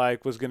felt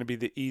like was going to be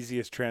the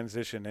easiest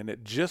transition. And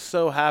it just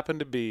so happened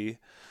to be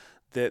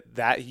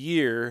that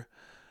year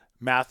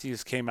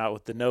Matthews came out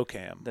with the no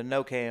cam. The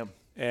no cam.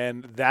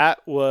 And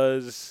that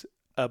was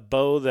a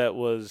bow that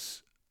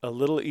was a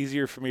little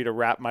easier for me to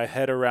wrap my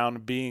head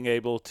around being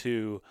able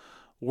to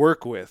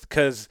work with,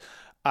 because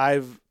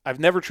I've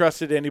never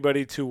trusted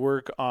anybody to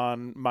work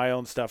on my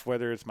own stuff,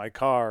 whether it's my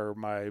car,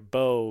 my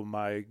bow,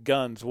 my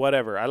guns,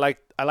 whatever. I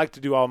like to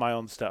do all my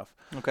own stuff.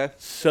 Okay.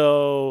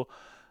 So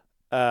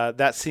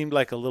that seemed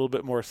like a little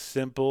bit more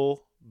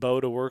simple bow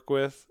to work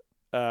with.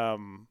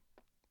 So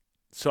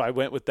I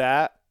went with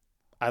that.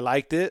 I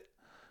liked it.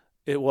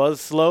 It was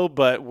slow,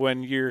 but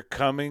when you're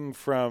coming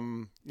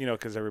from,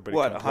 because everybody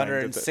What, complained that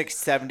 160,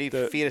 70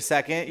 feet a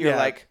second? You're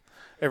like,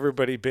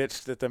 everybody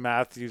bitched that the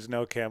Matthews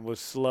no cam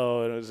was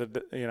slow, and it was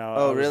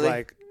Oh,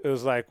 really? It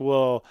was like,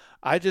 well,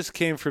 I just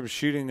came from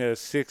shooting a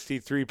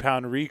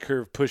 63-pound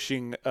recurve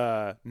pushing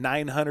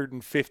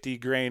 950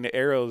 grain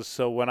arrows,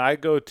 so when I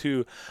go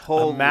to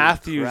Holy a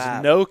Matthews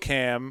crap. no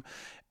cam,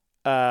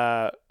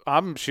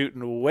 I'm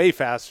shooting way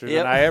faster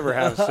than I ever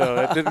have,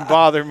 so it didn't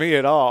bother me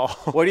at all.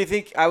 What do you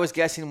think? I was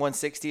guessing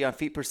 160 on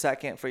feet per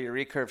second for your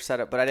recurve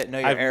setup, but I didn't know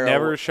your I've arrow.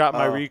 never shot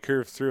my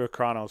recurve through a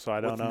chrono, so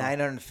I don't with know.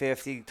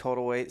 950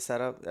 total weight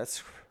setup.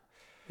 That's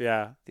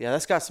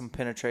got some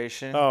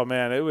penetration. Oh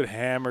man, it would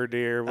hammer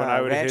deer when I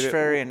would Ranch hit it.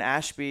 Fairy and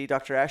Ashby,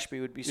 Dr. Ashby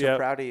would be so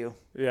proud of you.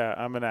 Yeah,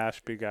 I'm an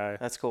Ashby guy.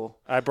 That's cool.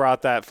 I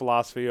brought that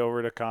philosophy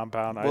over to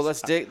compound. Well,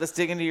 let's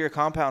dig into your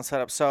compound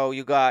setup. So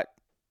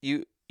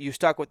you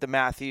stuck with the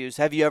Matthews.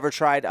 Have you ever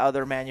tried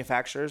other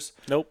manufacturers?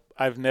 Nope,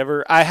 I've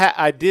never.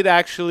 I did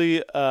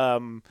actually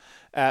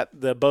at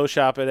the bow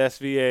shop at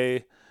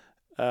SVA.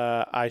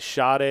 I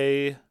shot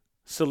a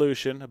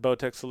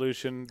Bowtech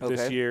solution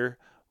this year.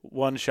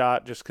 One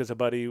shot just because a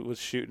buddy was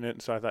shooting it,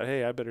 and so I thought,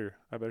 hey, I better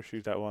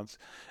shoot that once,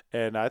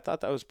 and I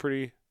thought that was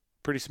pretty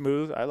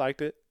smooth. I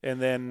liked it,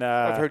 and then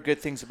I've heard good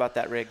things about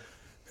that rig.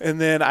 And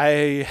then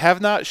I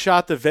have not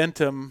shot the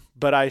Ventum,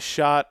 but I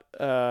shot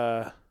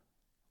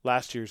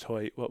last year's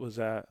Hoyt. What was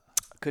that?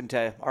 Couldn't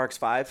tell you.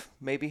 RX-5,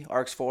 maybe?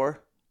 RX-4?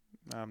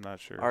 I'm not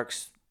sure.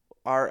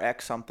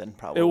 RX something,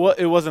 probably.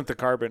 It wasn't the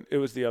carbon. It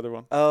was the other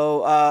one.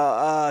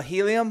 Oh,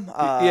 helium?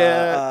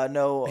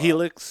 No.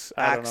 Helix?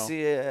 I don't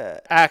know.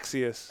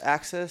 Axius.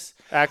 Axis.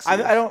 I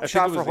don't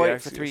shot for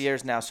Hoyt for 3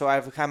 years now, so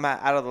I've come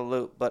out of the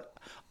loop. But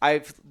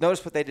I've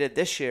noticed what they did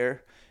this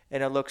year,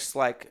 and it looks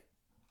like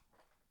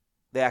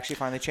they actually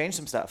finally changed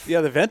some stuff.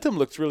 Yeah, the Ventum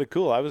looks really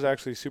cool. I was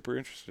actually super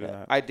interested in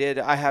that. I did.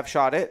 I have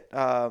shot it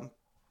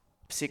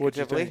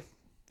secretively, think?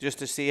 just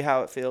to see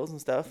how it feels and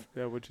stuff.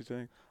 Yeah, what'd you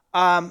think?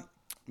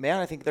 Man,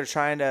 I think they're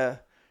trying to.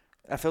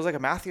 It feels like a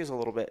Matthews a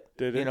little bit.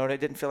 Did it? And it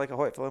didn't feel like a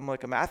Hoyt. It felt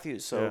like a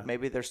Matthews. So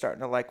maybe they're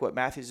starting to like what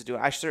Matthews is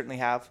doing. I certainly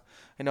have.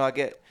 I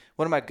get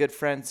one of my good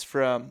friends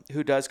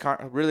who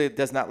really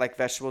does not like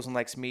vegetables and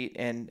likes meat,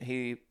 and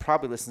he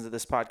probably listens to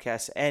this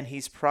podcast, and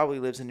he's probably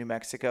lives in New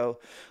Mexico,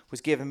 was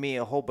giving me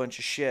a whole bunch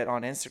of shit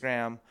on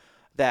Instagram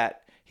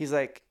that he's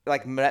like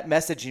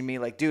messaging me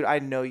like, dude, I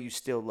know you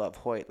still love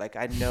Hoyt. Like,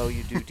 I know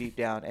you do deep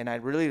down. And I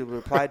really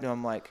replied to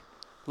him like,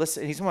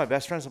 listen, he's one of my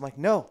best friends. I'm like,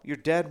 no, you're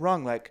dead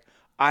wrong. Like,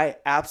 I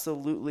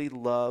absolutely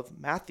love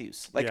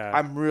Matthews. Like,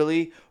 I'm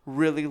really,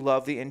 really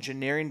love the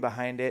engineering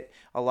behind it.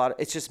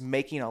 It's just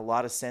making a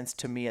lot of sense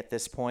to me at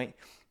this point.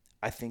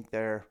 I think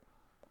they're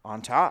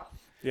on top.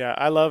 Yeah,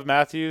 I love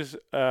Matthews.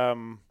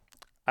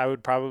 I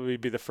would probably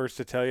be the first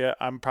to tell you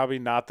I'm probably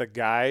not the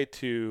guy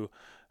to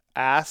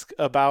ask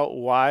about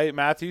why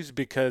Matthews,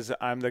 because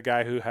I'm the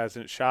guy who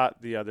hasn't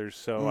shot the others,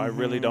 so I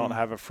really don't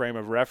have a frame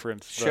of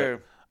reference. Sure.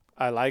 But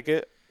I like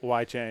it.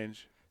 Why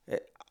change?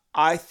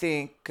 I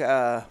think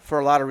for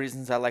a lot of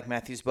reasons I like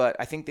Matthews, but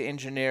I think the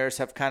engineers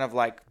have kind of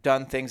like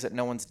done things that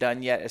no one's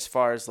done yet, as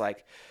far as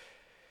like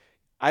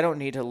I don't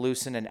need to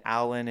loosen an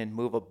Allen and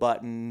move a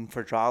button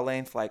for draw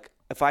length. Like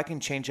if I can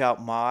change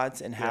out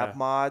mods and have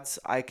mods,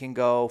 I can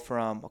go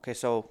from,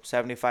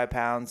 75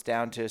 pounds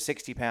down to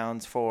 60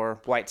 pounds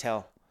for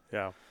whitetail.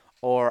 Yeah.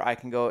 Or I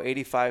can go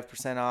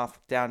 85% off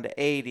down to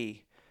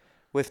 80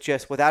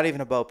 without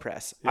even a bow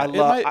press.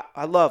 Yeah.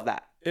 I love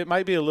that. It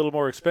might be a little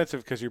more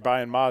expensive because you're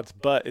buying mods,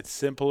 but it's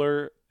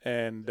simpler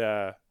and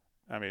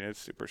it's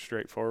super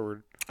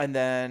straightforward. And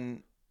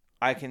then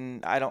you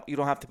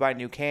don't have to buy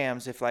new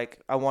cams if like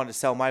I wanted to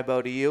sell my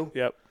bow to you.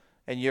 Yep.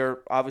 And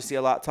you're obviously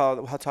a lot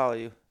taller. How tall are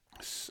you?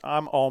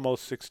 I'm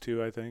almost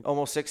 6'2", I think.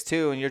 Almost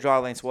 6'2", and your draw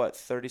length's what,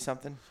 30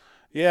 something?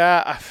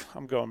 Yeah,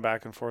 I'm going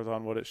back and forth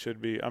on what it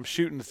should be. I'm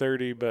shooting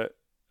 30, but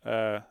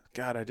God,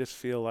 I just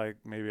feel like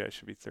maybe I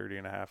should be 30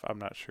 and a half. I'm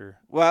not sure.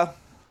 Well,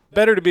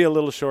 better to be a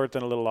little short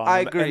than a little long. I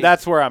agree. And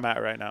that's where I'm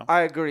at right now.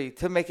 I agree,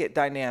 to make it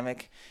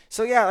dynamic.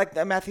 So yeah, like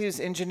the Matthews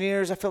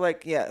engineers, I feel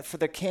like for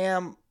the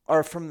cam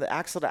or from the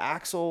axle to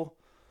axle,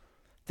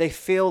 they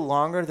feel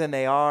longer than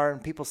they are,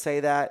 and people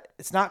say that.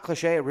 It's not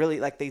cliche. Really,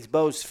 like these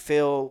bows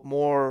feel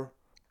more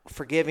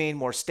forgiving,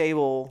 more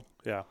stable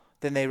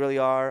than they really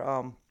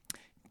are.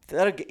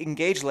 The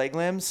engaged leg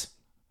limbs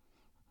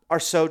are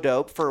so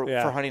dope for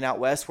hunting out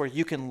west, where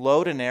you can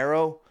load an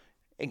arrow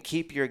and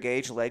keep your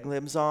engaged leg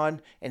limbs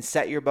on and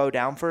set your bow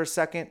down for a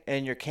second,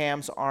 and your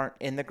cams aren't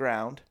in the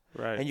ground.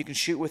 Right. And you can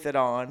shoot with it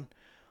on.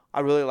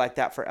 I really like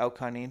that for elk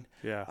hunting.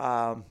 Yeah.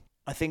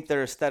 I think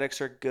their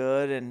aesthetics are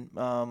good, and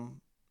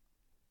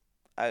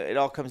it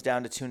all comes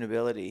down to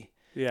tunability.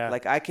 Yeah.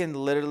 Like I can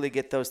literally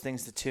get those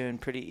things to tune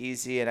pretty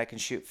easy, and I can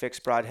shoot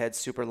fixed broadheads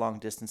super long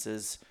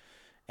distances.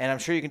 And I'm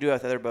sure you can do it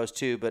with other bows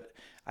too, but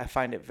I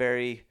find it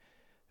very,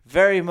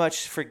 very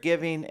much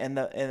forgiving. And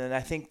I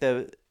think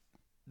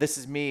this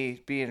is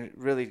me being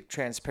really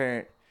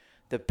transparent.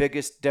 The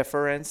biggest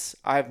difference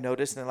I've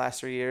noticed in the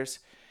last 3 years,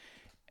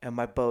 and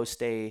my bows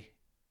stay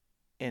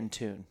in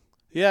tune.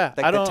 Yeah.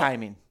 Like the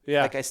timing.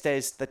 Yeah. Like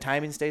the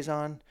timing stays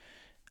on.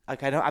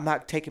 Like I'm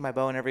not taking my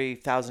bow in every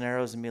 1,000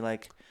 arrows and be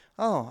like,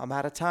 oh, I'm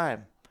out of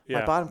time. Yeah.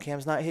 My bottom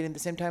cam's not hitting at the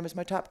same time as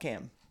my top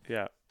cam.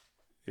 Yeah.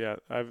 Yeah,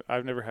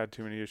 I've never had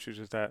too many issues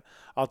with that.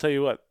 I'll tell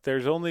you what,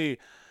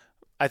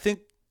 I think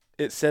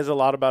it says a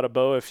lot about a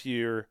bow if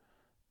you're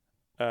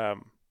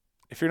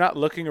not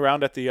looking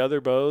around at the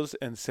other bows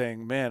and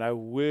saying, man, I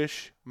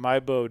wish my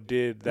bow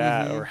did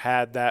that or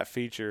had that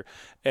feature.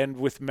 And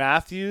with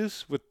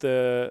Matthews, with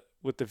the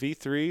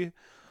V3,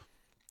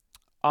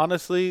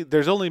 honestly,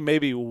 there's only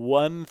maybe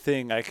one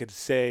thing I could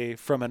say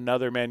from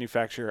another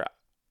manufacturer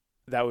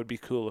that would be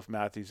cool if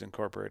Matthews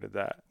incorporated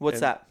that. What's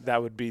that?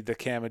 That would be the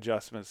cam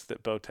adjustments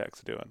that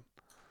Bowtech's doing.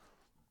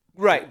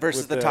 Right,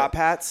 versus the top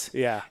hats.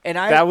 Yeah. And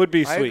that would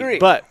be sweet. Agree.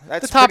 But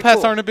That's the top hats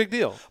cool. aren't a big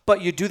deal.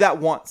 But you do that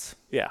once.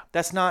 Yeah.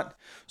 That's not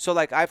 – so,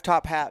 like, I've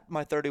top hat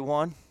my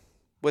 31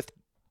 with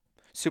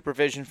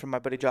supervision from my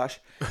buddy Josh.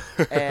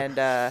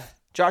 And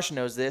Josh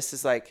knows this.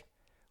 Is like,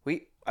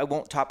 I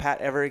won't top hat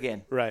ever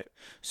again. Right.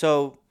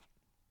 So,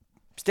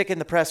 stick in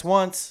the press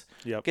once.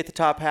 Yep. Get the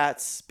top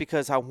hats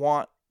because I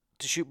want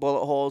to shoot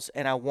bullet holes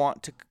and I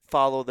want to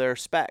follow their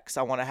specs.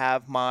 I want to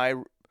have my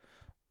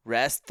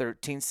rest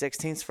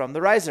 13/16 from the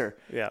riser.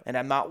 Yeah. And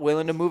I'm not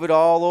willing to move it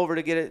all over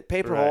to get it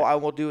paper hole. Right. I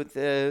will do it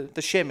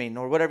the shimming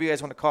or whatever you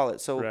guys want to call it.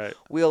 So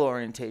wheel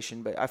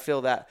orientation. But I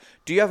feel that.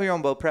 Do you have your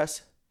own bow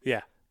press?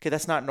 Yeah. Okay,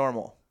 that's not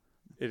normal.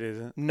 It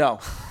isn't?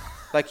 No.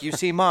 Like you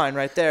see mine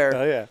right there.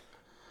 Oh, yeah.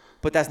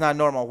 But that's not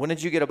normal. When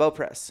did you get a bow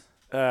press?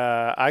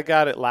 I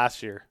got it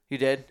last year. You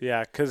did?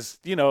 Yeah, because,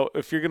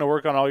 if you're going to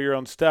work on all your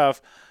own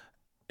stuff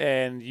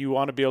and you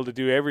want to be able to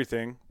do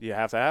everything, you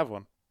have to have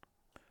one.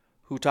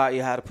 Who taught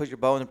you how to put your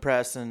bow in the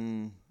press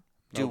and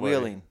do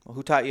wheeling?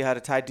 Who taught you how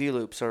to tie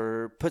D-loops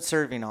or put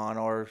serving on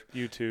or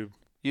YouTube?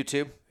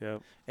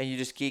 Yep. And you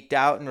just geeked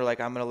out and were like,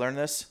 I'm going to learn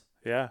this?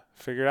 Yeah,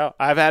 figure it out.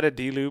 I've had a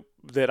D-loop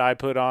that I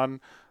put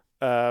on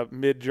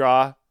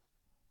mid-draw,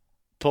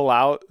 pull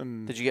out.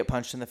 And did you get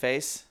punched in the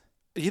face?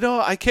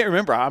 I can't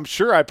remember. I'm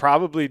sure I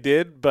probably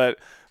did, but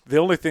the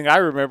only thing I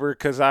remember,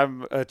 because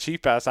I'm a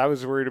cheap ass, I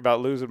was worried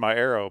about losing my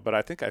arrow, but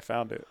I think I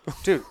found it.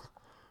 Dude,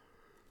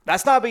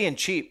 that's not being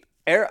cheap.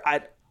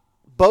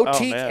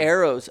 Boutique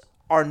arrows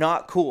are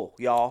not cool,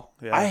 y'all.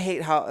 Yeah. I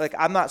hate how,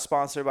 I'm not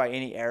sponsored by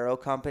any arrow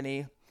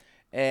company.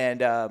 And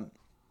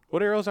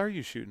what arrows are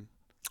you shooting?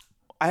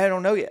 I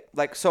don't know yet.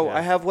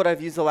 I have what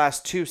I've used the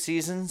last 2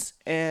 seasons,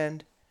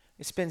 and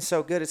it's been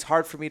so good. It's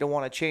hard for me to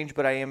want to change,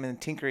 but I am in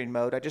tinkering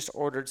mode. I just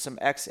ordered some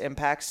X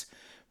Impacts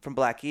from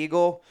Black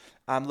Eagle.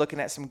 I'm looking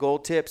at some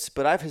gold tips,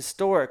 but I've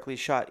historically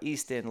shot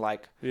Easton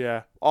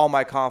all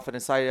my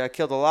confidence. I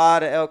killed a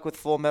lot of elk with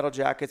full metal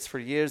jackets for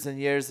years and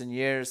years and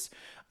years.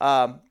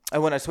 And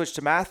when I switched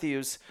to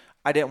Matthews,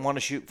 I didn't want to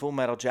shoot full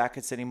metal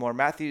jackets anymore.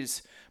 My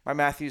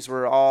Matthews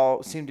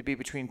seemed to be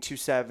between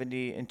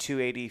 270 and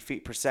 280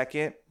 feet per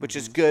second, which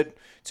is good.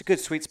 It's a good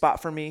sweet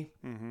spot for me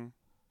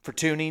for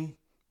tuning,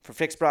 for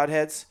fixed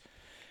broadheads.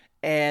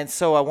 And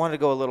so I wanted to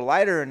go a little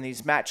lighter, and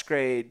these match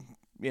grade,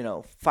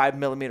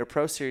 5mm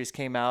Pro Series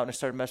came out, and I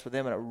started messing with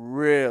them, and I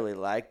really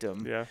liked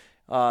them. Yeah.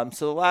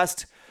 So the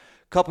last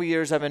couple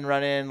years I've been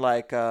running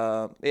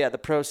the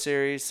Pro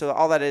Series. So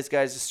all that is,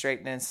 guys, is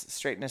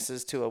straightness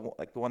is to the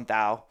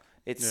 1,000.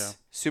 It's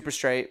super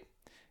straight.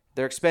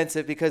 They're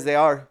expensive because they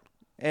are.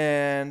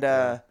 And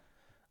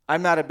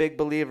I'm not a big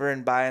believer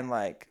in buying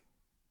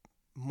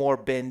more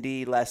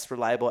bendy, less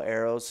reliable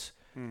arrows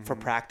for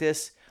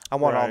practice. I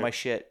want all my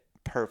shit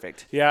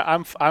perfect. Yeah,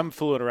 I'm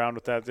fooling around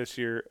with that this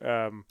year.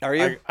 Are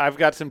you? I've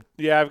got some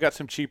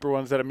cheaper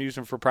ones that I'm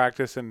using for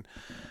practice, and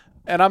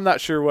I'm not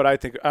sure what I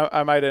think.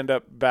 I might end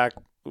up back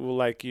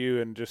like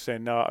you and just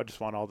saying no. I just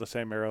want all the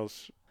same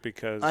arrows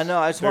because I know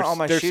I just want all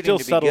my shooting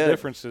to be good. There's still subtle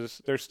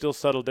differences. There's still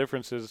subtle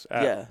differences,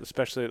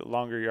 especially at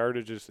longer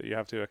yardages that you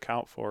have to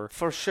account for.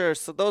 For sure.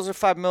 So those are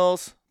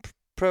 5mm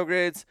pro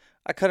grades.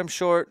 I cut them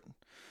short.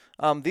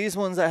 These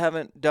ones I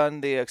haven't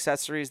done the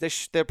accessories.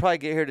 They'll probably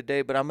get here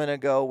today, but I'm gonna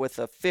go with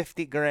a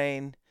 50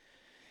 grain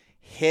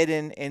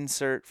hidden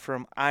insert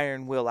from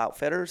Iron Will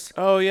Outfitters.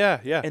 Oh yeah.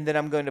 And then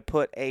I'm going to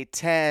put a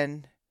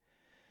 10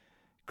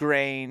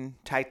 grain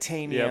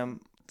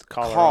titanium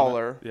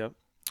collar. Yep.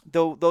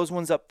 Those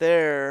ones up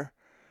there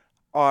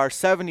are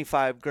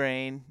 75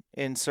 grain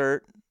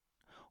insert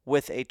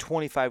with a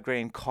 25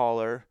 grain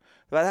collar.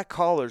 But that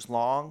collar's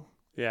long.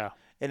 Yeah.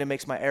 And it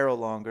makes my arrow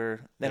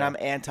longer. Then I'm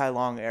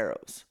anti-long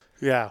arrows.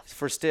 Yeah.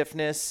 For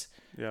stiffness.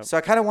 Yeah. So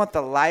I kind of want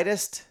the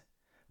lightest,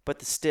 but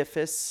the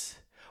stiffest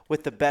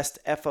with the best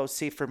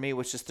FOC for me,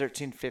 which is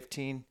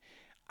 1315.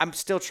 I'm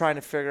still trying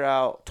to figure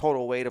out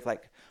total weight of I'm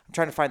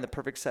trying to find the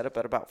perfect setup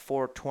at about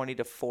 420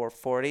 to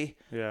 440.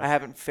 Yeah. I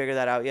haven't figured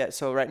that out yet.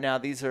 So right now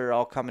these are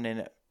all coming in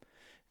at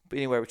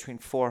anywhere between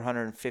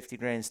 450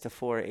 grains to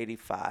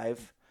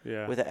 485.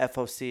 Yeah. With a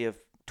FOC of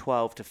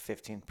 12 to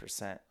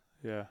 15%.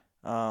 Yeah.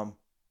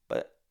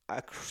 But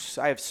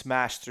I have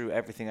smashed through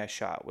everything I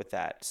shot with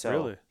that. So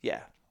really?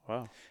 Yeah.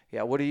 Wow.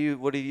 Yeah. What have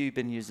you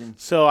been using?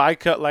 So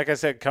like I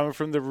said, coming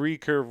from the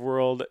recurve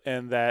world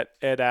and that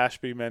Ed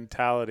Ashby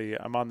mentality,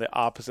 I'm on the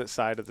opposite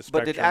side of the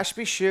spectrum. But did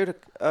Ashby shoot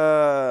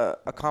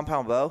a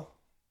compound bow?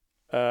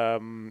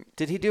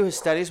 Did he do his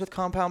studies with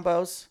compound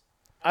bows?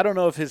 I don't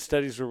know if his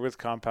studies were with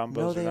compound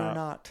bows or not. No, they are are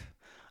not.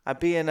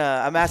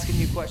 I'm asking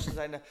you questions.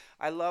 I know.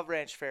 I love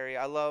Ranch Fairy.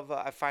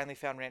 I finally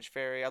found Ranch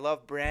Fairy. I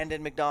love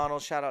Brandon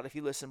McDonald. Shout out if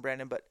you listen,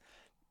 Brandon. But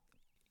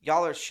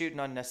y'all are shooting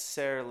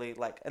unnecessarily,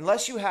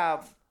 unless you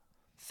have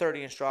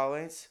 30-inch draw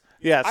lengths.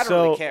 Yeah, I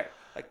don't really care.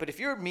 But if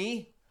you're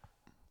me,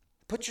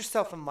 put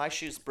yourself in my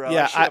shoes, bro.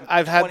 Yeah,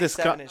 I've had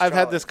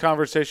this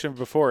conversation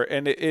before,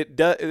 and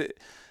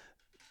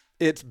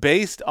it's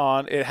based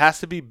on. It has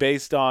to be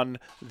based on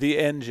the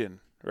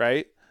engine,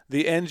 right?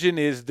 The engine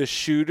is the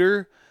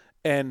shooter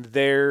and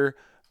their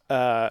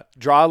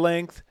draw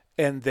length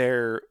and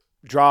their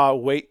draw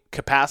weight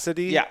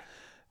capacity. Yeah,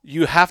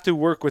 you have to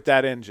work with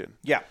that engine.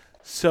 Yeah.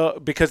 So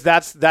because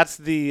that's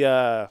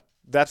the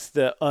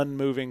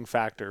unmoving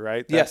factor,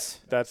 right? Yes.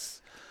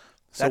 That's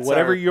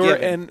whatever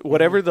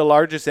whatever mm-hmm. the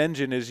largest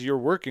engine is you're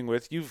working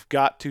with, you've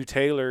got to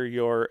tailor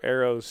your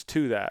arrows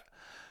to that.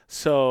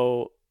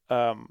 So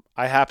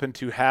I happen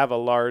to have a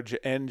large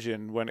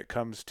engine when it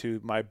comes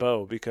to my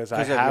bow because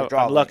I'm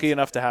lucky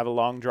enough to have a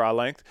long draw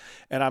length,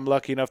 and I'm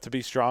lucky enough to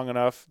be strong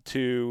enough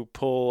to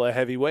pull a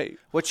heavy weight.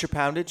 What's your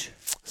poundage?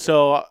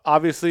 So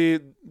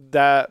obviously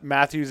that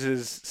Matthews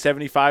is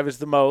 75 is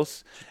the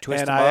most.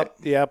 Twist them up.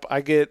 Yep.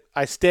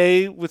 I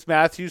stay with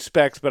Matthews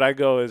specs, but I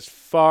go as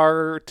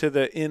far to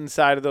the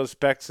inside of those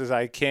specs as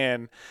I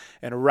can.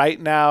 And right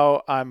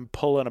now I'm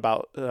pulling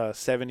about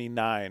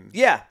 79.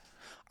 Yeah.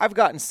 I've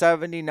gotten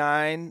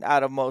 79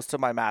 out of most of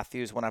my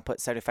Matthews when I put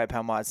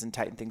 75-pound mods and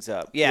tighten things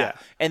up. Yeah.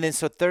 And then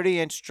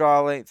 30-inch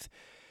draw length.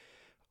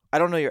 I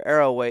don't know your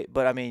arrow weight,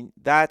 but I mean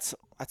that's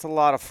a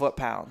lot of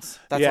foot-pounds.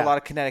 That's a lot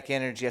of kinetic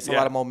energy. That's a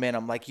lot of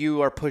momentum.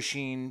 You are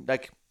pushing,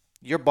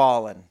 you're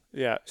balling.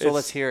 Yeah. So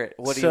let's hear it.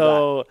 What do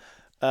you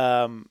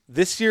got?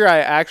 This year I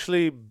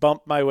actually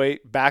bumped my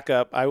weight back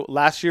up.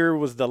 Last year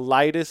was the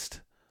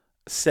lightest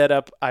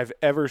setup I've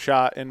ever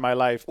shot in my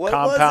life. What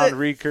compound,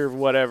 was it? recurve,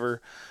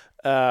 whatever.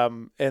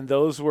 And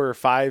those were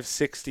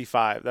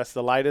 565. That's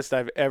the lightest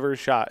I've ever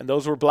shot. And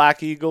those were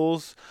Black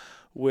Eagles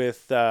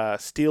with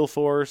Steel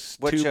Force.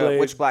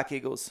 Which Black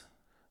Eagles?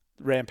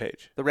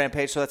 Rampage. The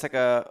Rampage. So that's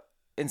a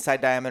inside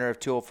diameter of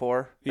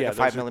 204. A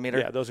 5mm.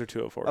 Yeah, those are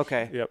 204s.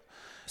 Okay. Yep.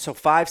 So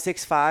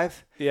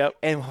 565. Yep.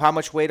 And how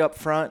much weight up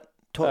front?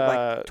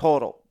 Total.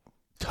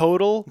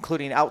 Total,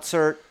 including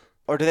outsert.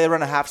 Or do they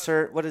run a half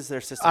cert? What is their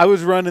system? I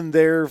was running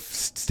their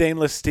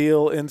stainless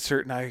steel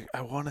insert, and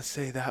I want to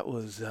say that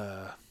was.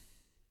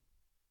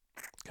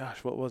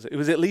 Gosh, what was it? It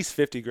was at least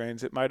 50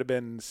 grains. It might have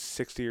been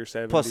 60 or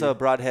 70. Plus a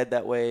broadhead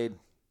that weighed.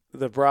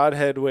 The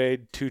broadhead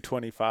weighed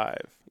 225.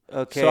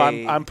 Okay. So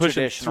I'm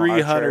pushing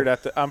 300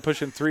 I'm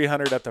pushing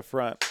 300 at the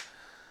front.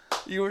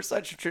 You were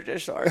such a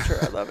traditional archer.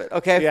 I love it.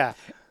 Okay. Yeah.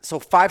 So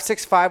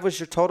 5.65 was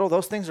your total.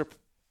 Those things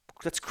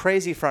that's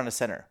crazy front of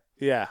center.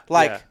 Yeah.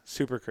 Like yeah,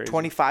 super crazy.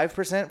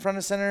 25% front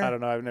of center. I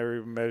don't know. I've never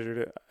even measured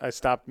it. I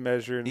stopped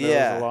measuring those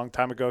Yeah. a long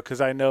time ago because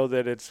I know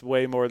that it's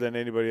way more than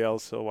anybody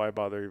else. So why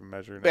bother even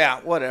measuring it? Yeah,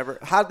 whatever.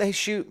 How'd they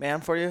shoot,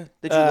 man, for you?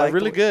 Did you like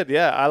really good?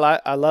 Yeah,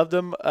 I loved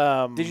them.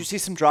 Did you see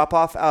some drop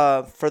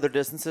off further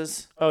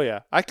distances? Oh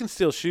yeah, I can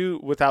still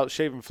shoot without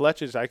shaving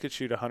fletches. I could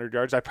shoot 100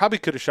 yards. I probably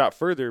could have shot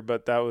further,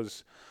 but that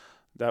was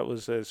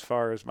as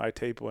far as my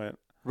tape went.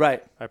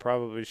 Right. I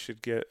probably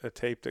should get a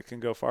tape that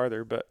can go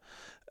farther, but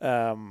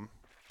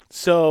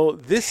so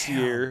this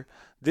year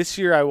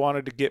I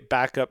wanted to get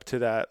back up to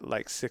that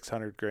like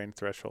 600 grain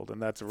threshold,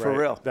 and that's right. For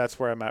real? That's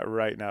where I'm at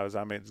right now. Is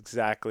I'm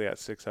exactly at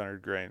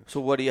 600 grain. So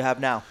what do you have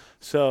now?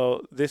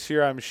 So this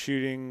year I'm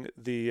shooting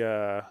the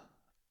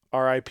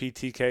RIP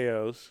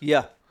TKOs.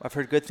 Yeah, I've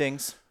heard good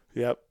things.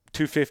 Yep,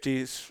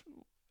 250s.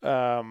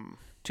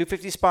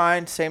 250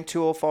 spine, same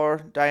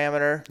 204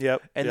 diameter.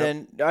 Yep. And yep.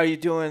 then are you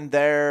doing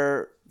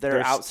their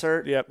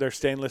outsert? Yep, they're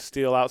stainless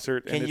steel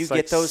outsert. Can and you it's get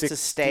like those 60, to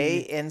stay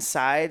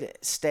inside,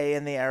 stay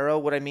in the arrow?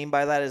 What I mean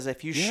by that is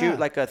if you shoot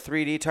like a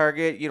 3D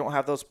target, you don't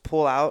have those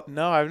pull out.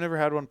 No, I've never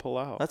had one pull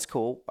out. That's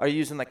cool. Are you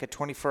using like a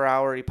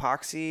 24-hour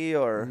epoxy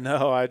or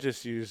No, I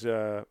just use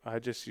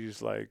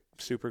like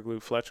super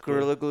glue, Fletch glue.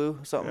 Gorilla Glue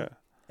or something? Yeah.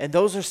 And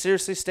those are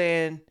seriously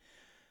staying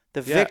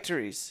the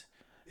victories.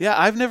 Yeah,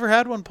 I've never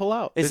had one pull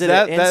out. Is it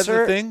that an that's the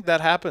insert? thing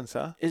that happens,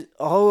 huh?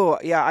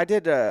 I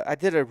did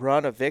a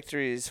run of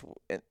victories.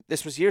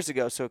 This was years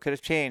ago, so it could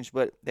have changed,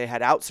 but they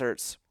had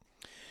outserts.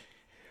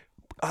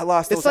 I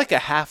lost. It's like a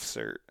half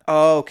cert.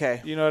 Oh,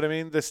 okay. You know what I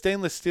mean? The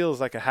stainless steel is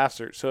like a half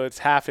cert, so it's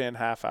half in,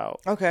 half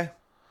out. Okay,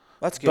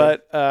 that's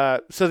good.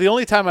 But so the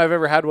only time I've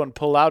ever had one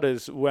pull out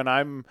is when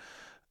I'm.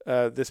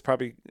 This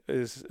probably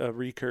is a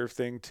recurve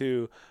thing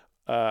too.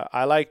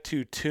 I like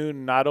to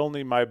tune not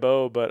only my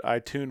bow, but I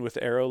tune with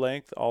arrow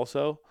length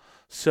also.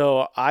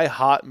 So I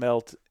hot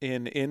melt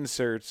in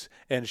inserts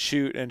and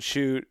shoot and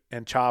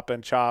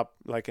chop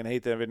like an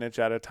eighth of an inch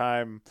at a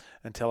time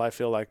until I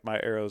feel like my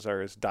arrows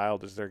are as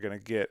dialed as they're going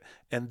to get.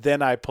 And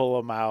then I pull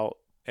them out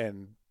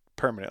and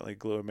permanently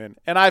glue them in.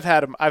 And I've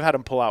had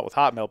them pull out with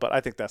hot melt, but I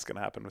think that's going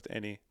to happen with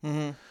any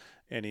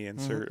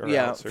insert or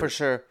outsert. For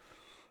sure.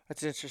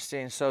 That's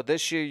interesting. So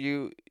this year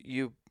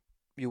you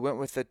went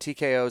with the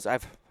TKOs.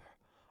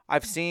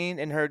 I've seen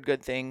and heard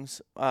good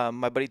things.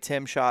 My buddy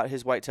Tim shot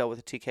his whitetail with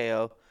a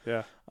TKO.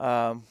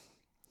 Yeah.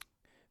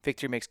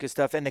 Victory makes good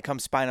stuff, and they come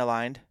spine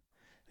aligned.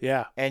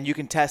 Yeah. And you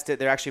can test it.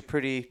 They're actually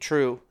pretty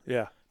true.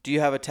 Yeah. Do you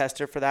have a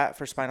tester for that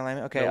for spine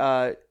alignment? Okay.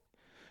 Nope.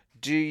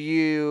 Do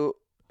you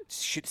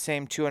shoot the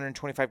same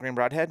 225 grain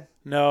broadhead?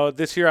 No,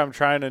 this year I'm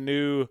trying a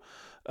new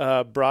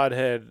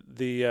broadhead,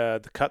 the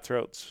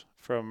Cutthroats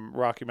from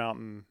Rocky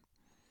Mountain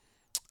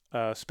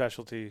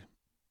Specialty,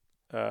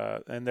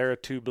 and they're a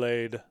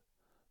 2-blade.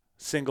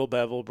 Single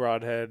bevel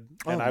broadhead,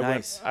 and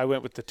nice. I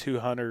went with the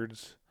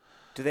 200s.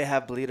 Do they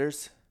have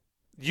bleeders?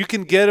 You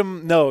can get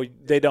them. No,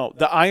 they don't.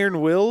 The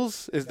Iron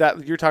Wills, is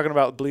that you're talking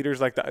about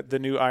bleeders like the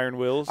new Iron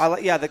Wills?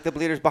 Like the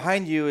bleeders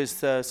behind you is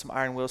some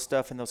Iron Will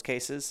stuff in those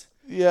cases.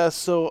 Yeah,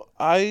 so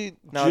the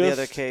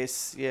other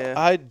case, yeah.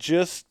 I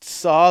just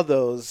saw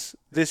those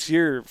this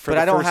year for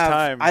the first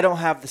time. I don't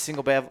have the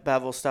single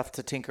bevel stuff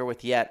to tinker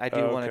with yet. I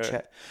do want to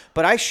check,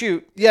 but I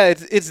shoot. Yeah,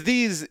 it's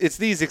these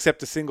except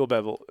the single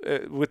bevel.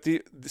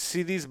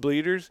 See these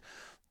bleeders?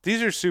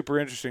 These are super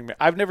interesting.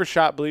 I've never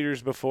shot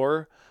bleeders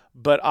before,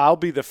 but I'll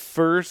be the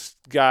first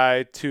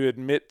guy to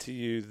admit to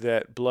you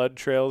that blood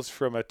trails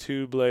from a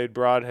 2-blade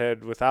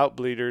broadhead without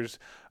bleeders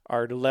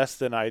are less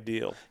than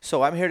ideal.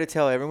 So I'm here to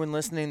tell everyone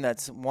listening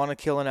that's want to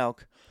kill an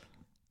elk,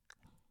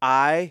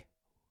 I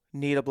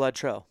need a blood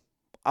trail.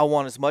 I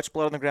want as much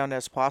blood on the ground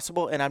as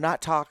possible, and I'm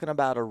not talking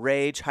about a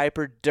rage,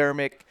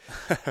 hypodermic,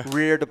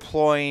 rear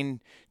deploying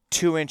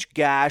 2-inch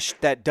gash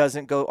that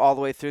doesn't go all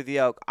the way through the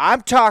elk.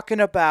 I'm talking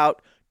about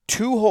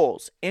 2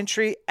 holes,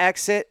 entry,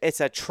 exit.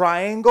 It's a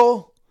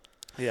triangle.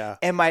 Yeah.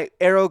 And my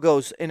arrow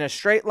goes in a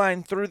straight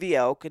line through the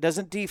elk. It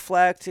doesn't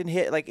deflect and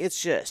hit. Like,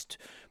 it's just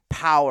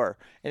power,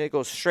 and it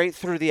goes straight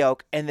through the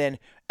elk, and then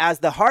as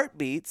the heart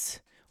beats,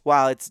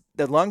 while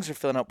the lungs are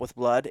filling up with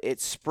blood, it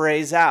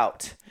sprays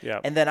out. Yeah.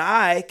 And then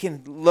I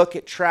can look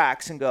at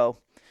tracks and go,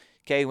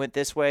 okay, he went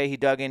this way, he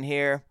dug in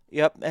here,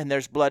 yep, and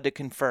there's blood to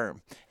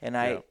confirm. And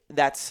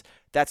that's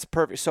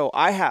perfect. So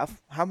I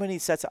have, how many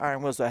sets of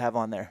Iron Wills do I have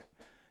on there?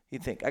 You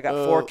think I got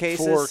 4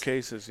 cases? 4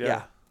 cases,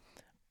 yeah.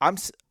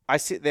 I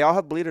see they all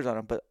have bleeders on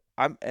them, but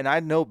I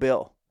know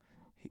Bill,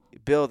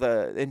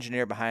 the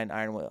engineer behind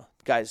Iron Will.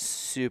 Guy's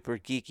super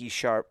geeky,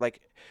 sharp,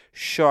 like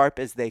sharp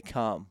as they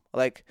come.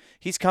 Like,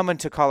 he's coming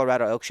to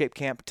Colorado Elk Shape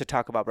Camp to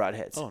talk about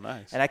broadheads. Oh,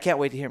 nice. And I can't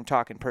wait to hear him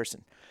talk in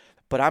person.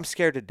 But I'm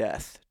scared to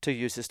death to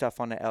use this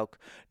stuff on the elk.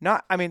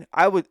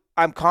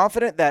 I'm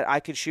confident that I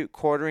could shoot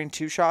quartering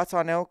 2 shots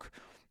on elk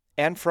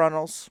and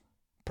frontals,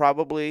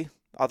 probably.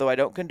 Although I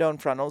don't condone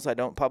frontals. I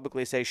don't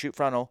publicly say shoot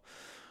frontal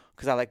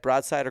because I like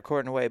broadside or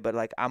quartering away. But,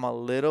 like, I'm a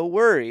little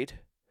worried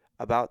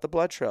about the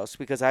blood trails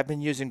because I've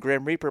been using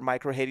Grim Reaper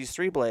Micro Hades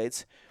 3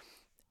 blades.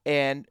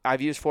 and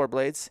I've used 4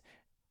 blades,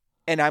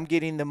 and I'm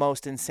getting the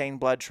most insane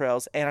blood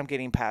trails, and I'm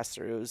getting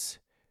pass-throughs.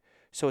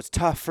 So it's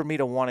tough for me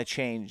to want to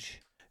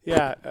change.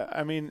 Yeah,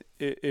 I mean,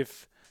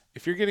 if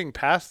you're getting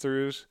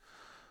pass-throughs,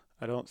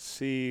 I don't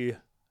see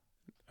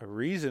a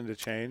reason to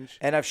change.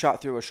 And I've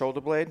shot through a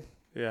shoulder blade.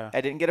 Yeah.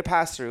 I didn't get a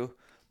pass-through,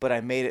 but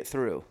I made it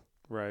through.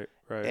 Right.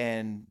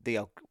 And the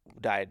elk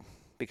died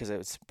because it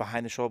was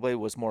behind the shoulder blade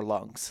was more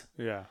lungs.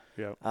 Yeah.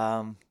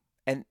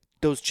 And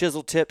those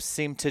chisel tips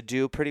seem to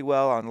do pretty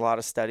well on a lot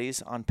of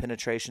studies on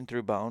penetration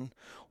through bone,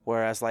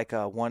 whereas like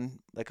a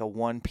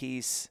one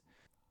piece,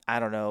 I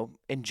don't know,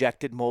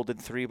 injected molded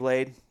 3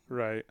 blade,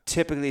 right,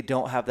 typically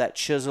don't have that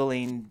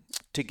chiseling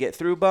to get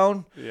through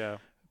bone. Yeah.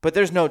 But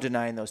there's no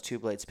denying those 2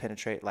 blades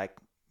penetrate like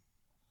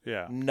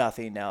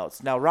nothing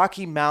else. Now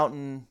Rocky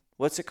Mountain,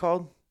 what's it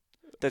called?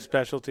 The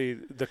specialty,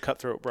 the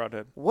cutthroat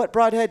broadhead. What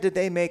broadhead did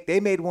they make? They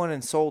made one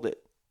and sold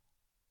it.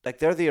 Like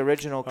they're the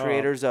original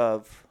creators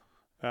of.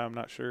 I'm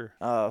not sure.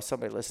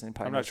 Somebody listening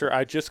probably. I'm not sure.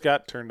 I just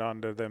got turned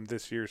on to them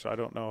this year, so I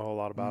don't know a whole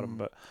lot about them.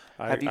 But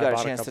have you got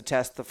a chance to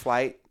test the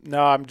flight?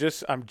 No, I'm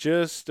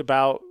just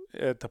about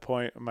at the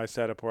point of my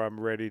setup where I'm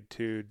ready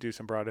to do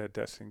some broadhead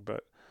testing.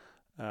 But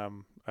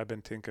I've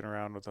been tinkering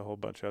around with a whole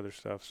bunch of other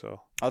stuff.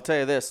 So I'll tell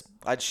you this: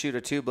 I'd shoot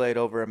a 2 blade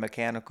over a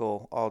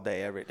mechanical all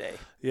day, every day.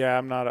 Yeah,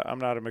 I'm not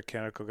a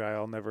mechanical guy.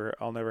 I'll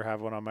never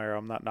have one on my arrow.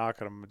 I'm not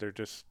knocking them.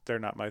 They're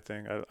not my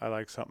thing. I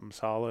like something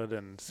solid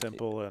and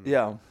simple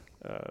and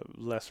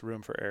less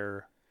room for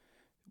error.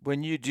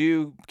 When you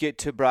do get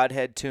to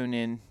broadhead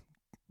tuning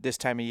this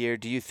time of year,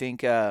 do you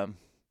think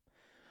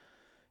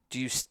do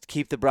you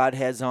keep the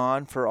broadheads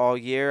on for all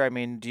year? I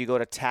mean, do you go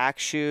to tack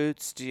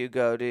shoots? Do you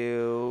go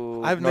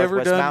to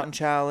Northwest Mountain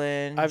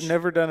Challenge? I've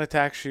never done a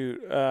tack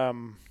shoot,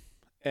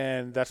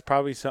 and that's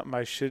probably something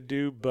I should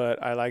do,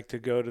 but I like to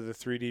go to the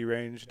 3D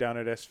range down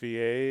at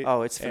SVA.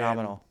 Oh, it's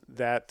phenomenal.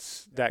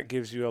 That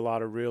gives you a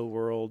lot of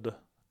real-world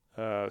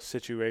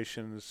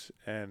situations,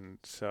 and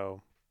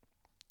so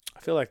I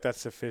feel like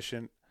that's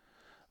sufficient.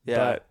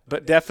 Yeah.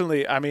 But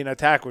definitely, I mean, a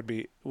tack would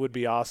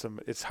be awesome.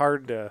 It's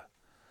hard to –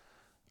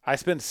 I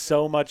spend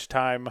so much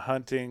time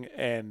hunting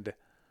and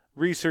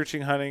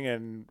researching hunting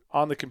and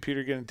on the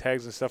computer getting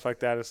tags and stuff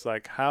like that. It's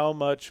like, how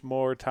much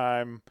more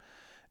time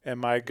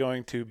am I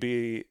going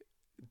to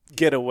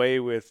get away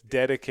with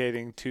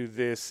dedicating to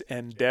this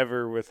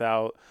endeavor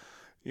without,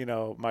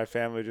 my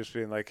family just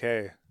being like,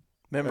 hey,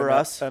 remember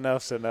us?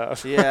 Enough's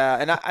enough. Yeah,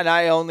 and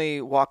I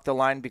only walk the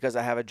line because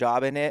I have a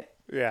job in it.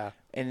 Yeah.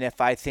 And if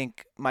I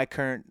think my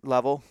current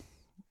level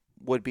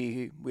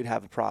we'd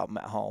have a problem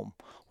at home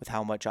with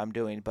how much I'm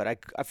doing. But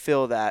I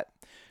feel that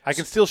I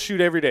can still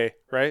shoot every day,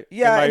 right?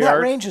 Yeah, in my and yard.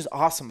 that range is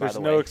awesome, by the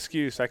way. There's no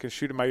excuse. I can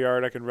shoot in my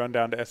yard. I can run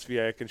down to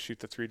SVA. I can shoot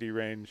the 3D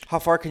range. How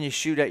far can you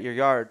shoot at your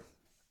yard?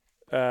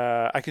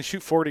 I can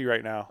shoot 40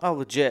 right now. Oh,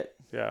 legit.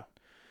 Yeah.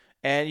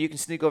 And you can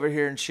sneak over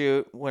here and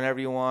shoot whenever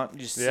you want. You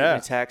just send me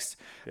a text.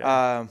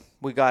 Yeah.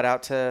 We got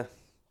out to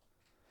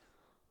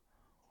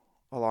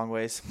a long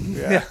ways.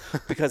 Yeah.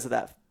 Because of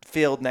that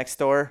field next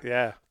door.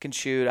 Yeah. Can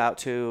shoot out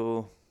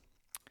to,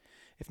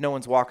 if no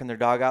one's walking their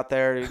dog out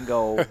there, you can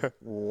go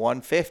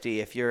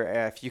 150 if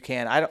you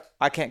can.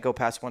 I can't go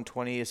past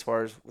 120 as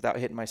far as without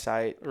hitting my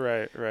sight.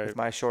 Right. With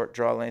my short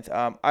draw length.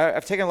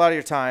 I've taken a lot of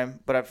your time,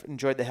 but I've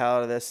enjoyed the hell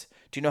out of this.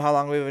 Do you know how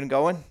long we've been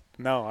going?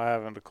 No, I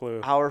haven't a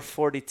clue. Hour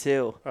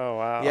 42. Oh,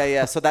 wow.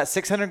 Yeah. So that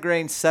 600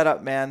 grain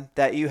setup, man,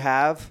 that you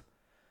have,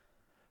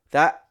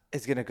 that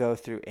is going to go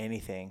through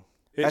anything.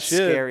 That's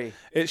scary.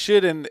 It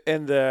should.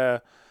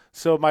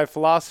 So my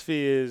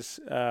philosophy is,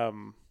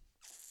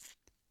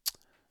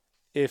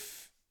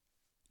 if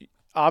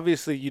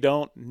obviously you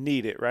don't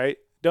need it, right?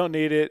 Don't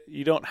need it.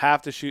 You don't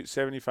have to shoot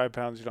 75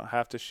 pounds. You don't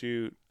have to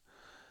shoot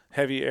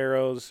heavy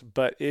arrows.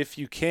 But if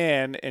you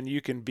can and you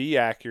can be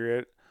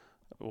accurate,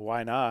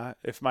 why not?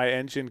 If my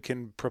engine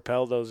can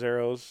propel those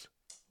arrows,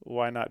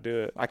 why not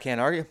do it? I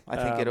can't argue. I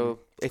think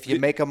if you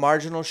make a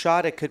marginal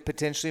shot, it could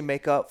potentially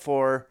make up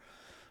for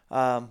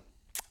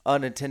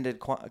unintended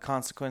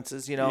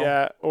consequences,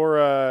 Yeah,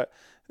 or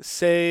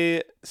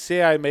say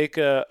I make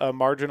a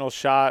marginal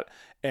shot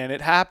and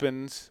it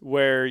happens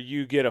where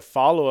you get a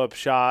follow-up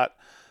shot,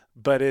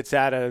 but it's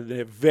at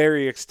a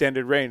very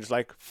extended range,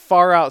 like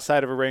far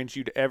outside of a range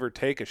you'd ever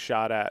take a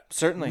shot at.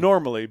 Certainly.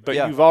 Normally, but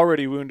you've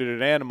already wounded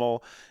an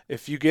animal.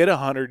 If you get a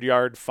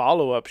 100-yard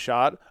follow-up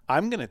shot,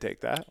 I'm going to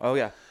take that. Oh,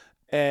 yeah.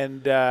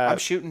 And I'm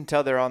shooting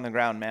until they're on the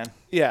ground, man.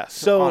 Yeah,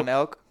 so on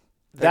elk,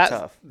 they're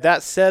tough.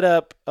 That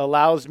setup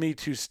allows me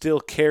to still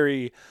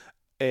carry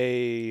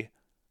a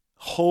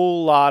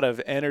whole lot of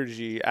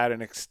energy at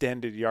an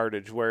extended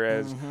yardage,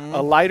 whereas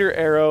a lighter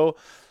arrow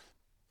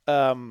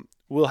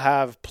will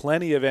have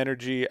plenty of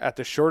energy at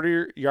the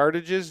shorter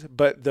yardages,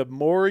 but the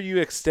more you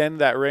extend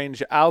that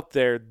range out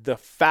there, the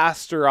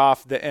faster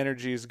off the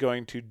energy is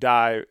going to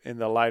die in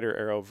the lighter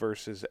arrow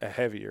versus a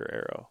heavier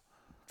arrow.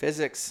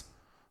 Physics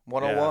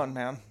 101,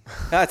 man.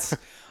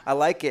 I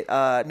like it.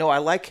 No, I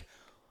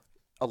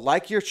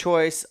like your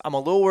choice. I'm a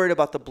little worried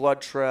about the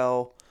blood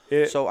trail.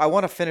 So I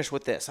want to finish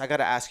with this. I got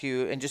to ask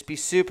you, and just be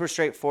super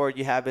straightforward.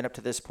 You have been up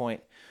to this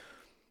point.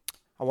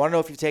 I want to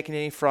know if you've taken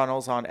any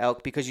frontals on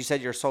elk, because you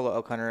said you're a solo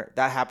elk hunter.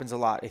 That happens a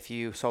lot. If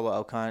you solo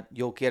elk hunt,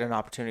 you'll get an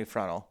opportunity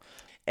frontal.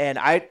 And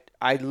I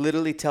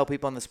literally tell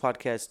people on this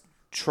podcast,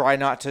 try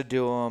not to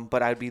do them,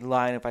 but I'd be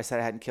lying if I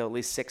said I hadn't killed at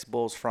least 6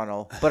 bulls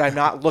frontal. But I'm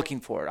not looking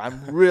for it.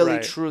 I'm really,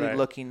 truly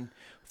looking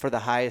for the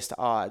highest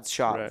odds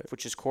shot,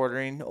 which is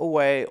quartering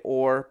away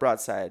or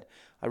broadside.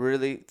 I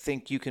really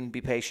think you can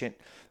be patient.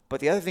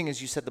 But the other thing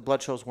is, you said the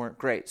blood trails weren't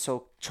great.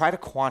 So try to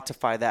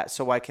quantify that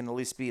so I can at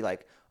least be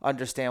like,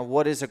 understand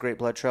what is a great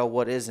blood trail,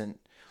 what isn't.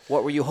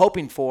 What were you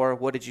hoping for?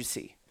 What did you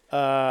see?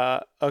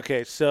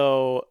 Okay,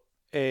 so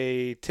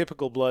a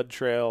typical blood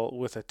trail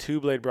with a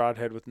 2-blade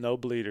broadhead with no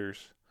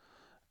bleeders.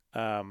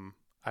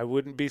 I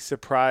wouldn't be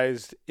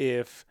surprised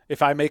if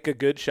I make a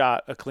good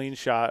shot, a clean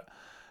shot,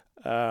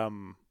 I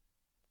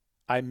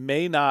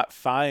may not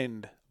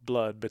find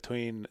blood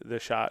between the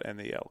shot and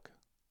the elk.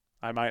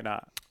 I might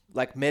not.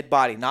 Like mid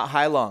body, not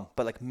high lung,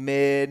 but like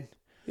mid,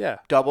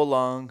 double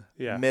lung,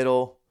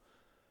 middle.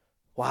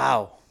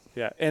 Wow.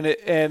 Yeah, and is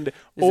it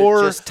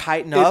just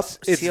tighten up,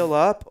 seal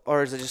up,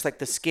 or is it just like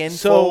the skin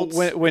folds?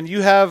 So when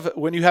you have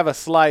a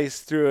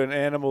slice through an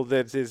animal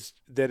that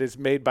is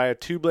made by a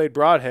 2-blade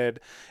broadhead,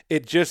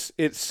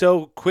 it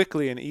so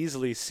quickly and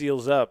easily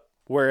seals up.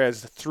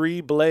 Whereas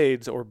 3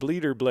 blades or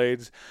bleeder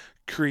blades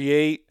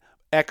create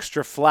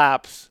extra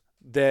flaps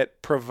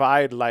that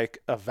provide like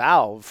a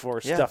valve for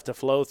stuff to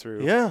flow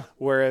through. Yeah.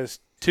 Whereas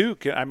 2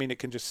 it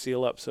can just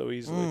seal up so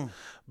easily.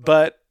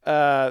 But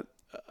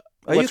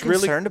are you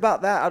concerned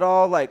about that at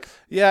all? Like,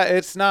 yeah,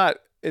 it's not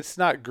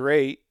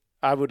great.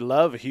 I would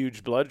love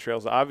huge blood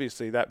trails.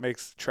 Obviously, that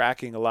makes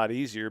tracking a lot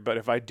easier. But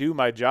if I do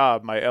my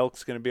job, my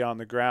elk's going to be on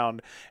the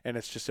ground, and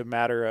it's just a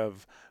matter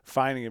of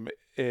finding him.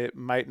 It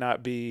might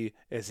not be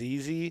as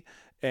easy,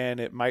 and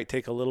it might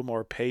take a little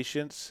more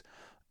patience,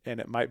 and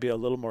it might be a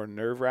little more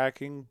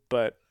nerve-wracking.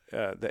 But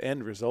the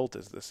end result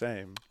is the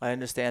same. I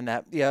understand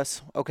that.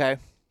 Yes. Okay.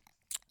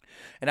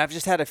 And I've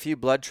just had a few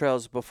blood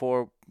trails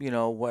before,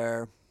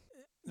 where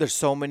there's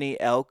so many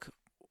elk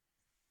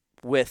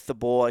with the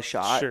bull I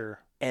shot. Sure.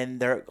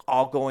 And they're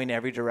all going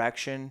every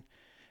direction,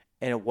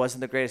 and it wasn't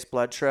the greatest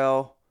blood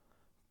trail.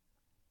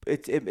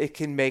 It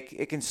can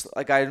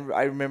like I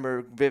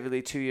remember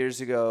vividly 2 years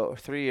ago or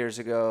 3 years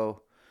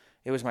ago,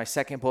 it was my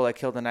second bull I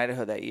killed in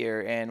Idaho that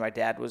year, and my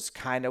dad was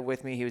kind of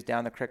with me. He was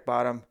down the creek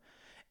bottom,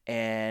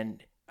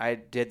 and I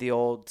did the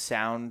old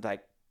sound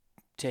like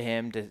to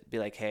him to be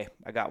like, "Hey,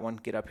 I got one.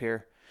 Get up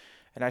here."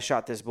 And I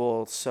shot this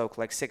bull soaked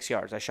like 6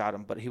 yards. I shot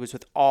him, but he was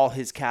with all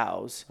his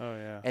cows. Oh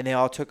yeah. And they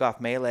all took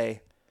off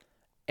melee.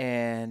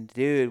 And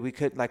dude, we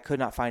could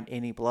not find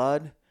any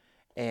blood.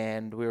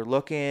 And we were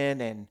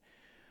looking, and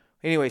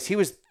anyways, he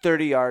was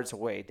 30 yards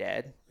away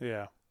dead.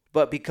 Yeah.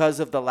 But because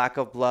of the lack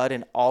of blood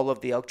in all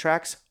of the elk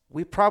tracks,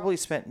 we probably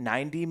spent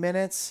 90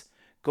 minutes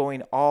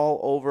going all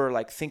over,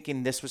 like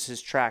thinking this was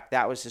his track,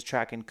 that was his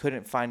track, and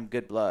couldn't find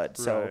good blood.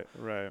 So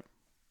right.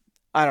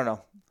 I don't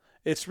know.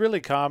 It's really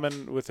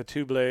common with a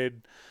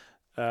 2-blade,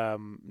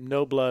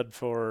 no blood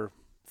for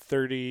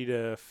 30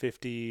 to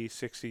 50,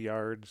 60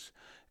 yards.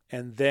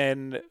 And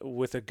then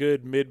with a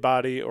good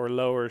mid-body or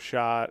lower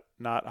shot,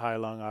 not high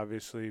lung,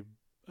 obviously,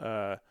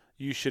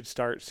 you should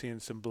start seeing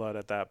some blood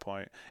at that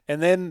point.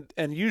 And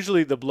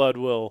usually the blood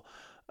will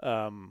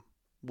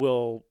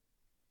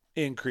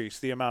increase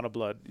the amount of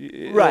blood.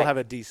 It'll have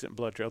a decent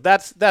blood trail.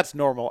 That's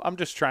normal. I'm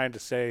just trying to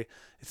say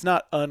it's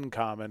not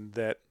uncommon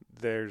that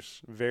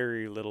there's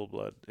very little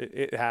blood.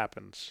 It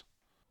happens.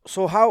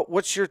 So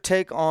what's your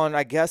take on,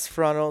 I guess,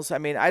 frontals? I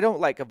mean, I don't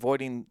like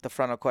avoiding the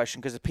frontal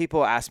question because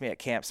people ask me at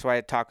camp, so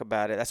I talk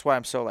about it. That's why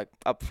I'm so like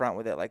upfront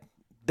with it. Like,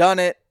 done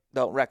it,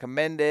 don't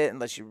recommend it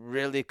unless you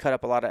really cut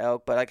up a lot of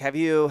elk. But like, have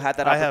you had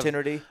that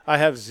opportunity? I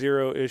have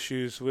zero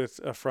issues with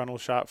a frontal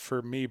shot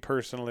for me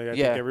personally. I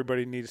think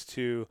everybody needs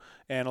to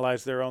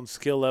analyze their own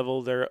skill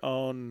level, their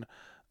own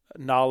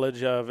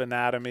knowledge of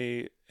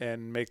anatomy,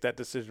 and make that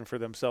decision for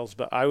themselves.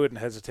 But I wouldn't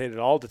hesitate at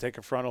all to take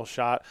a frontal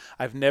shot.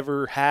 I've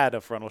never had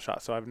a frontal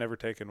shot, so I've never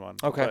taken one.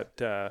 Okay.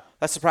 But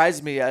that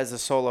surprises me as a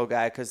solo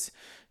guy because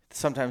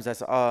sometimes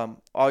that's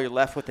all you're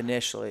left with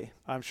initially.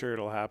 I'm sure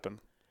it'll happen.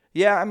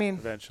 Yeah, I mean,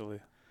 eventually.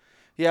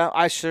 Yeah,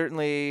 I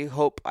certainly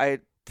hope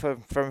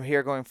from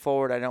here going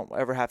forward I don't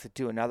ever have to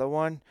do another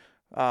one,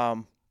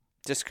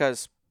 just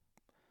because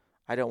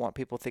I don't want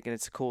people thinking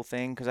it's a cool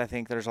thing, because I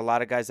think there's a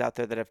lot of guys out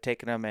there that have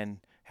taken them and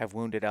have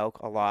wounded elk,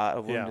 a lot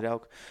of wounded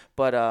elk.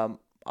 But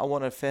I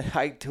want to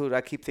I keep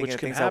thinking which of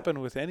can things happen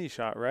with any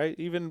shot, right?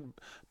 Even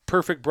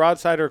perfect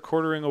broadside or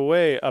quartering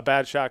away, a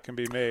bad shot can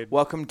be made.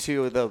 Welcome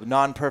to the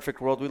non-perfect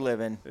world we live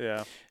in.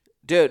 Yeah.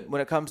 Dude, when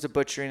it comes to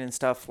butchering and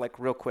stuff, like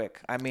real quick,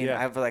 I mean,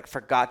 I've like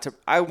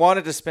I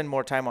wanted to spend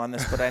more time on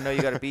this, but I know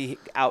you got to be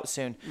out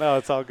soon. No,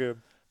 it's all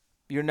good.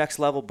 Your next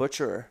level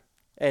butcherer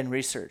and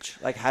research,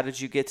 like how did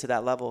you get to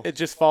that level? It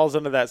just falls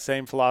under that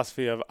same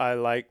philosophy of I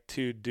like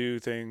to do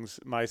things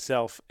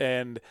myself.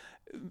 And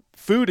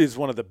food is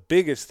one of the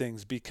biggest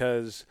things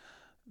because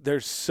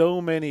there's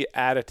so many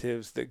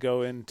additives that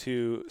go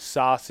into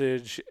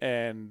sausage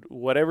and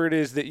whatever it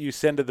is that you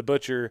send to the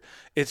butcher.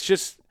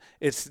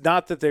 it's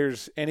not that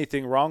there's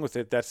anything wrong with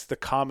it. That's the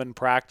common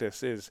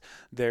practice. Is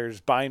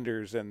there's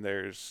binders and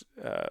there's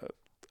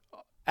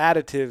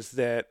additives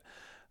that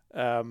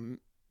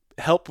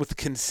help with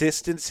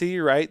consistency,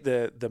 right?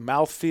 The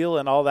mouthfeel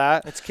and all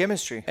that. It's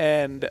chemistry.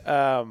 And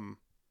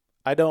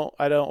I don't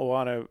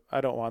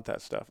want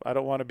that stuff. I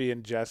don't want to be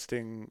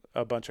ingesting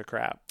a bunch of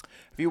crap.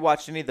 Have you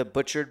watched any of the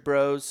Butchered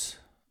Bros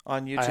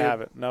on YouTube? I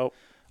haven't. Nope.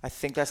 I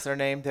think that's their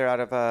name. They're out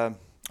of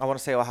I want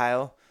to say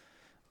Ohio.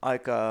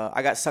 Like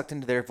I got sucked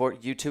into their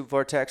YouTube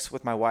vortex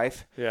with my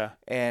wife. Yeah.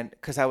 And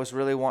because I was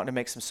really wanting to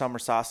make some summer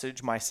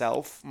sausage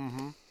myself.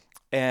 Mm-hmm.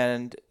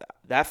 And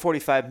that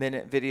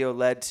 45-minute video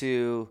led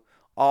to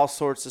all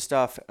sorts of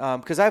stuff.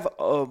 Because I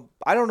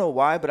don't know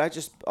why, but I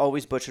just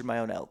always butchered my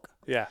own elk.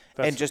 Yeah.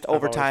 And just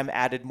over time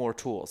added more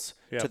tools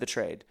to the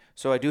trade.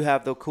 So I do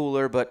have the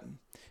cooler, but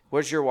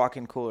where's your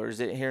walk-in cooler? Is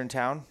it here in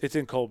town? It's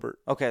in Colbert.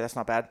 Okay, that's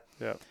not bad.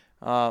 Yeah.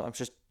 I'm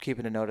just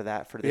keeping a note of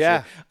that for this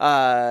year.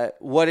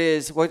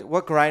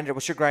 What grinder?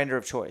 What's your grinder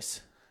of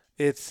choice?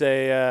 It's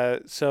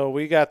a so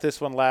we got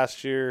this one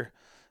last year.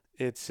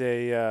 It's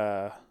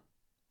a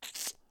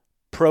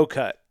Pro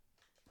Cut,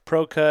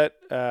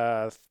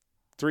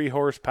 3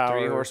 horsepower.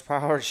 3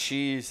 horsepower.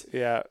 Jeez.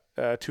 Yeah,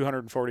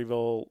 240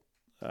 volt.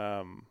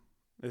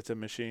 It's a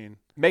machine.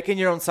 Making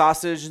your own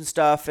sausage and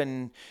stuff,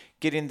 and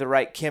getting the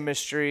right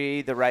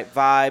chemistry, the right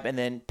vibe, and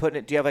then putting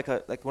it. Do you have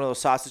like one of those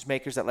sausage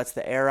makers that lets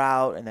the air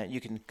out, and that you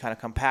can kind of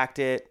compact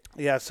it?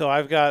 Yeah. So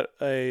I've got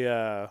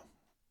a.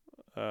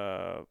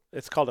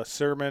 It's called a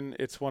Sermon.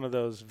 It's one of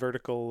those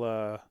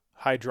vertical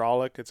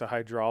hydraulic. It's a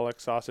hydraulic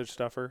sausage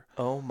stuffer.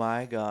 Oh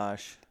my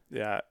gosh.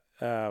 Yeah.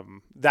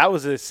 That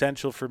was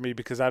essential for me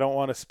because I don't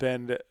want to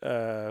spend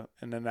an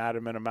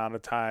inanimate amount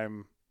of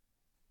time.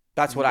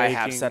 That's what I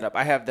have set up.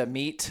 I have the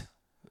meat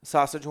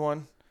sausage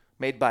one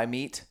made by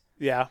meat.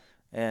 Yeah.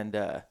 And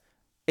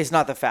it's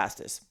not the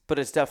fastest, but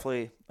it's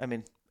definitely,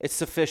 it's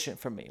sufficient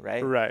for me,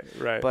 right?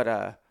 Right.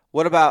 But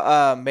what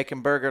about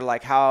making burger?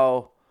 Like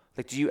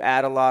do you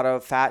add a lot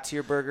of fat to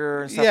your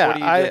burger and stuff? Yeah, what do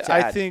you do to I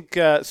add? think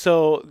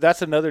so.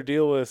 That's another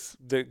deal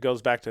that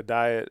goes back to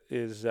diet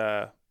is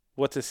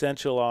what's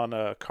essential on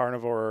a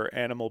carnivore or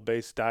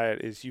animal-based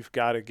diet is you've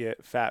got to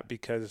get fat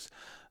because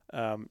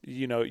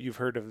you've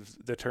heard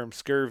of the term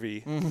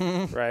scurvy,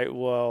 right?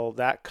 Well,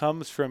 that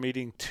comes from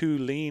eating too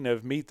lean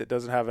of meat that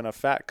doesn't have enough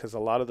fat because a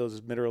lot of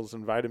those minerals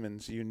and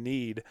vitamins you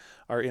need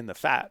are in the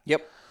fat.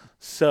 Yep.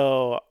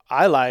 So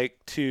I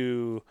like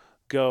to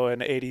go an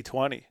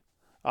 80-20.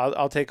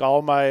 I'll take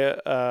all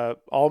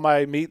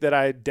my meat that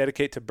I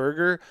dedicate to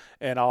burger,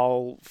 and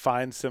I'll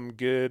find some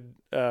good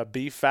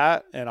beef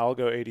fat, and I'll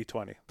go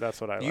 80-20.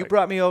 That's what I like. You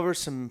brought me over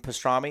some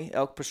pastrami,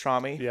 elk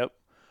pastrami. Yep.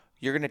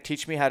 You're going to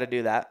teach me how to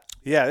do that.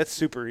 Yeah, it's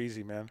super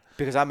easy, man.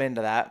 Because I'm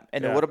into that.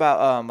 And then what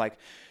about like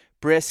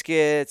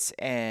briskets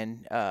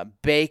and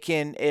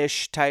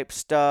bacon-ish type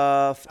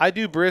stuff? I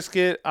do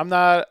brisket. I'm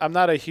not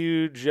a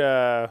huge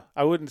I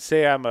wouldn't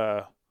say I'm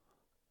a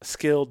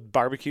skilled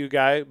barbecue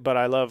guy, but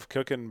I love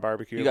cooking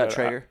barbecue. You got a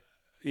Traeger?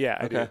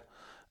 I do.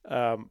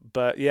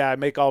 But yeah, I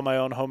make all my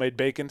own homemade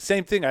bacon.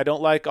 Same thing. I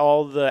don't like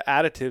all the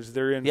additives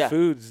that are in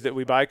foods that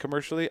we buy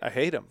commercially. I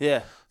hate them.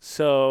 Yeah.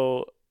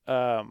 So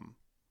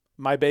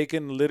my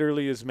bacon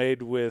literally is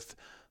made with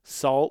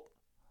salt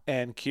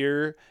and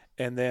cure,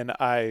 and then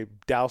I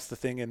douse the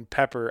thing in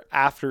pepper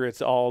after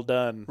it's all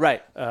done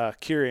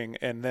curing,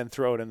 and then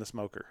throw it in the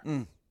smoker.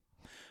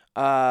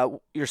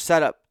 Your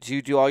setup, do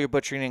you do all your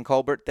butchering in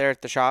Colbert there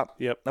at the shop?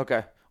 Yep.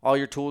 Okay. All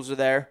your tools are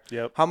there?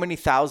 Yep. How many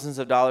thousands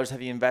of dollars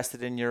have you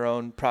invested in your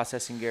own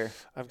processing gear?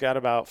 I've got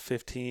about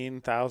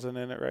 15,000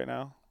 in it right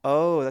now.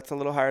 Oh, that's a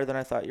little higher than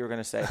I thought you were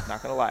going to say.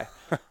 Not going to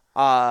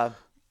lie.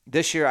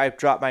 This year I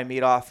dropped my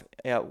meat off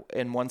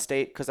in one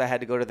state because I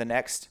had to go to the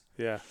next.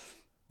 Yeah.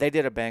 They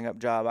did a bang-up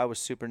job. I was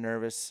super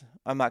nervous.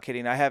 I'm not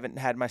kidding. I haven't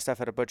had my stuff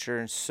at a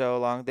butcher in so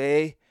long.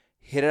 They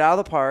hit it out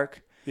of the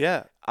park.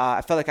 Yeah.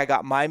 I felt like I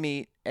got my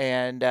meat,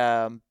 and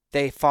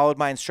they followed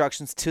my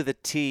instructions to the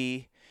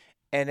T,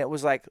 and it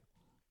was like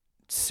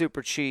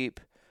super cheap.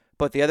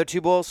 But the other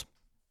two bulls,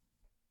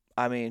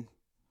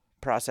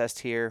 processed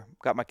here,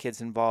 got my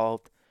kids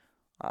involved.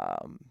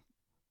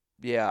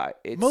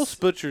 Most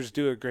butchers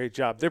do a great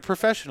job. They're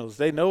professionals.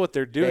 They know what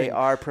they're doing. They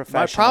are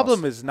professionals. My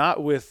problem is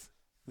not with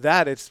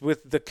that. It's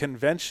with the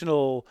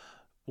conventional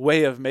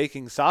way of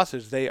making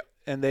sausage. They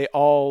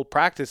all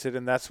practice it,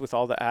 and that's with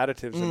all the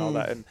additives and all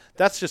that. And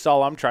that's just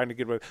all I'm trying to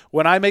get with.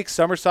 When I make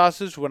summer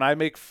sausage, when I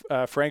make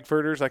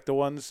frankfurters like the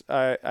ones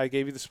I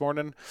gave you this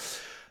morning,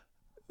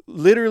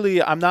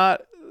 literally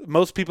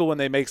most people when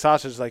they make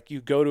sausage, like you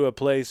go to a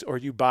place or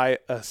you buy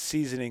a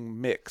seasoning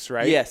mix,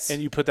 right? Yes.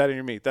 And you put that in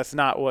your meat. That's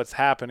not what's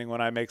happening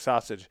when I make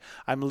sausage.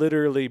 I'm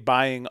literally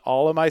buying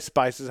all of my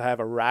spices. I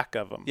have a rack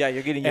of them. Yeah,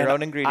 you're getting your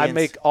own ingredients. I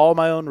make all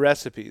my own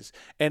recipes.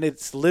 And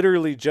it's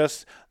literally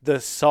just the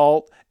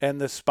salt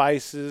and the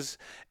spices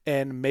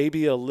and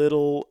maybe a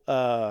little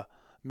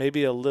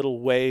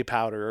whey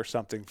powder or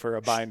something for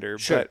a binder.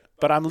 Sure.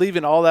 But I'm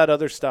leaving all that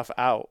other stuff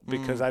out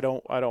because I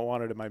don't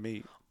want it in my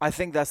meat. I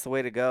think that's the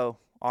way to go,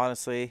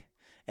 honestly,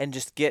 and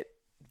just get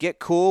get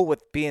cool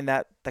with being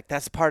that, like,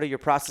 that's part of your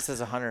process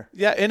as a hunter.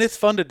 Yeah, and it's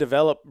fun to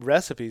develop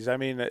recipes. I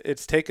mean,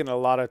 it's taken a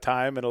lot of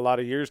time and a lot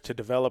of years to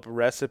develop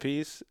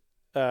recipes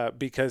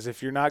because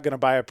if you're not going to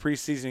buy a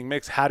pre-seasoning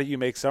mix, how do you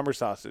make summer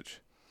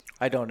sausage?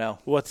 I don't know.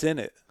 What's in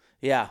it?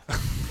 Yeah.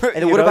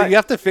 And you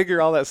have to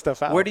figure all that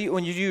stuff out. When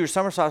you do your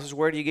summer sausage,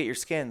 where do you get your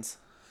skins?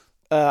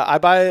 I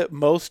buy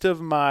most of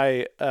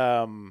my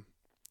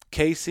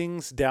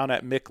casings down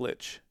at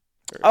Micklich.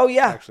 Oh,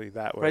 yeah. Actually,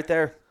 that way. Right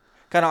there.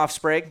 Kind of off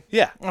Sprague?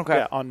 Yeah. Okay.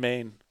 Yeah, on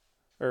Main.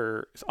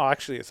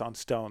 Actually, it's on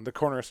Stone, the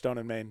corner of Stone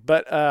and Main.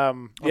 But,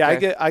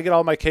 Okay. I get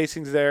all my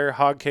casings there,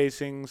 hog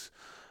casings,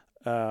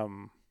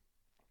 summer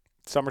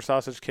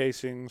sausage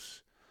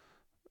casings.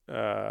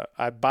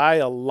 I buy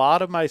a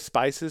lot of my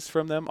spices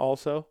from them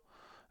also,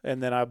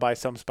 and then I buy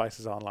some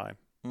spices online.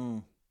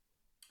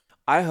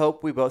 I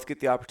hope we both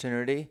get the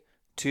opportunity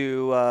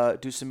to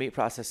do some meat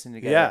processing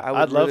together. Yeah, I would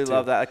I'd love really to.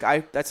 love that.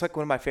 Like that's like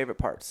one of my favorite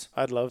parts.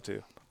 I'd love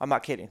to. I'm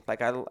not kidding.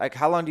 Like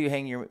how long do you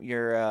hang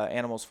your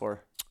animals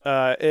for?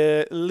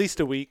 At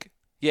least a week.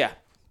 Yeah.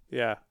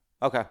 Yeah.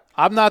 Okay.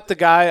 I'm not the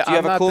guy. Do you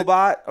have a cool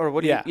bot or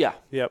what do you? Yeah.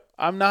 Yep.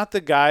 I'm not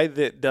the guy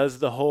that does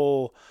the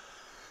whole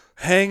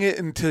hang it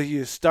until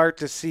you start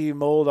to see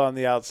mold on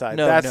the outside.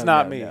 That's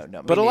not me.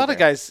 No, but a lot of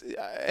guys,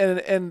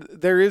 and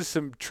there is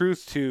some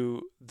truth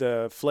to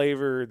the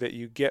flavor that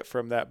you get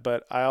from that,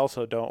 but I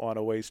also don't want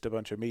to waste a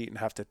bunch of meat and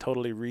have to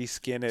totally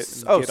reskin it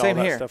and get all same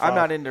that here. stuff I'm off.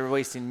 not into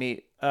wasting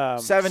meat.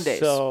 7 days.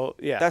 So,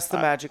 yeah. That's the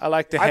magic. I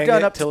like to I've hang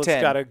done it up to till it's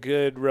 10. got a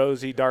good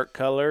rosy dark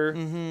color,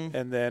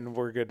 and then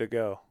we're good to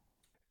go.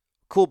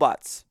 Cool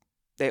bots.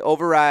 They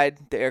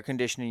override the air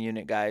conditioning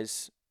unit,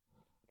 guys.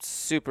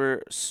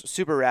 Super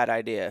rad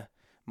idea.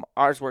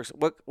 Ours works.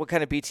 What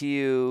kind of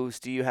BTUs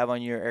do you have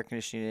on your air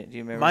conditioning unit? Do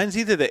you remember? Mine's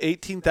either the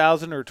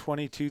 18,000 or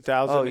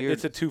 22,000. Oh,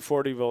 it's a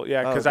 240 volt.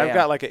 Yeah, Oh, because I've damn.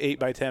 got like an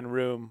 8x10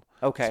 room.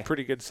 Okay. It's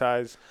pretty good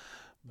size.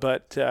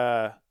 But,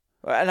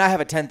 And I have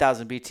a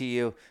 10,000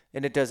 BTU,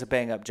 and it does a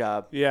bang-up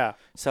job. yeah,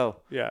 So,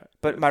 yeah.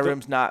 but my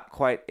room's not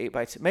quite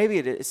 8x2. Maybe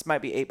it is. It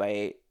might be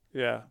 8x8.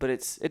 Yeah. But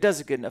it does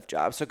a good enough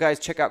job. So, guys,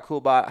 check out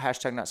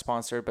CoolBot. # not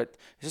sponsored. But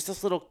it's just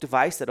this little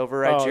device that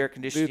overrides your air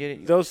conditioning dude,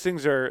 unit. Those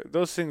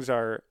things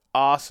are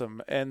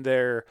awesome, and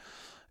they're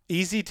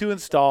easy to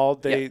install.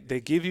 They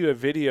give you a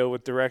video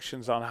with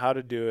directions on how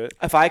to do it.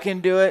 If I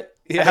can do it,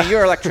 Yeah. I mean, you're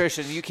an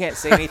electrician. You can't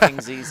say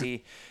anything's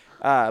easy.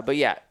 But,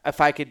 yeah,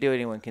 if I could do it,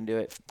 anyone can do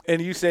it.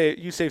 And you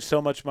save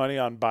so much money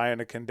on buying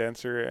a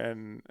condenser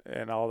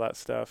and all that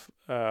stuff.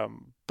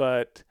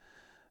 But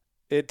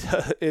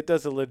it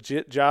does a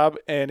legit job.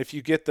 And if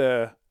you get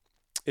the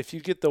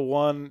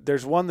one,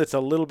 there's one that's a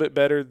little bit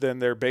better than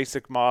their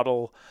basic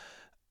model,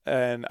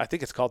 and I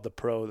think it's called the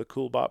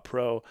CoolBot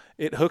Pro.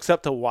 It hooks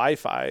up to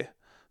Wi-Fi.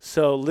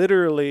 So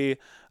literally,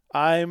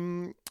 I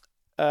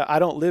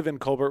don't live in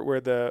Colbert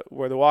where the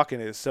walk-in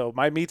is. So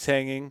my meat's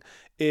hanging.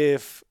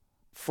 If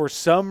for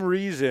some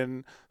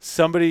reason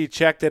somebody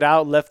checked it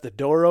out, left the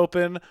door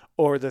open,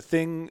 or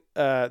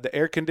the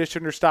air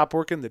conditioner stopped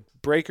working, the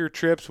breaker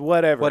trips,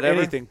 whatever,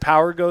 anything,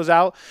 power goes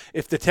out,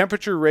 if the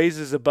temperature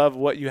raises above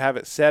what you have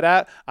it set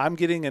at, I'm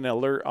getting an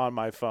alert on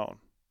my phone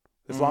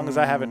as long as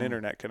I have an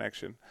internet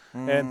connection.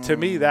 And to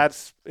me,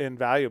 that's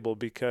invaluable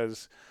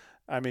because,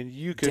 I mean,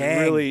 you could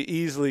really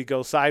easily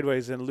go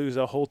sideways and lose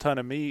a whole ton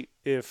of meat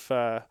if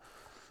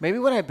Maybe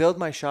when I build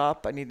my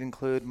shop, I need to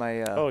include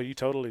my you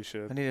totally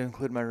should. I need to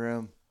include my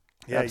room.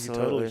 Yeah,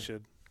 Absolutely. you totally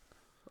should.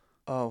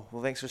 Oh,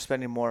 well, thanks for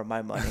spending more of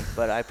my money,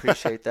 but I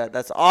appreciate that.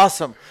 That's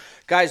awesome.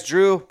 Guys,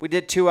 Drew, we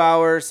did 2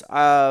 hours.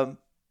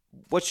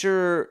 What's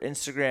your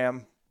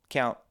Instagram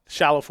account?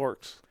 Shallow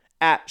Forks.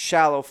 At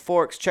Shallow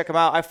Forks. Check him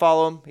out. I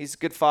follow him. He's a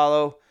good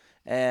follow.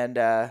 And,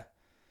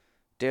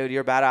 dude,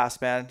 you're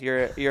badass, man.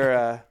 You're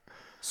a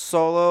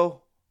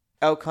solo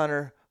elk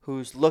hunter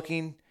who's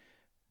looking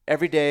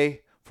every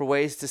day for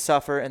ways to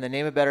suffer in the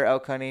name of better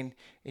elk hunting.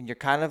 And you're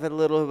kind of a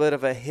little bit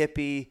of a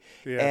hippie.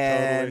 Yeah,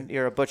 and totally.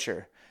 You're a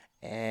butcher.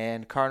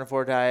 And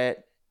carnivore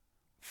diet,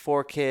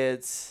 4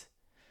 kids,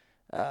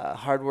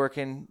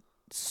 hardworking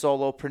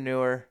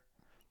solopreneur.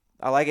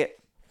 I like it.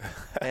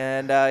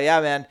 And,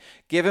 yeah, man,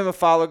 give him a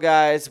follow,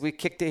 guys. We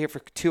kicked it here for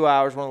 2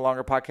 hours, one of the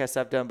longer podcasts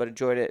I've done, but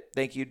enjoyed it.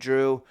 Thank you,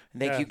 Drew.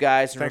 And thank you,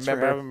 guys. And Thanks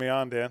remember, for having me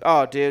on, Dan.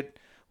 Oh, dude,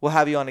 we'll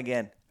have you on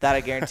again. That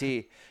I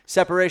guarantee.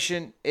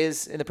 Separation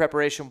is in the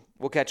preparation.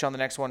 We'll catch you on the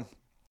next one.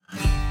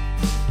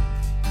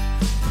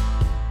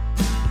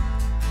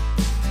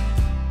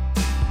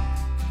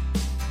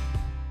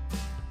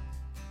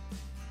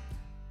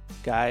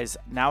 Guys,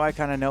 now I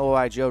kind of know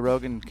why Joe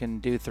Rogan can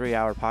do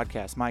 3-hour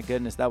podcasts. My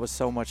goodness, that was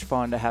so much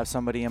fun to have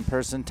somebody in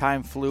person.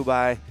 Time flew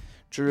by.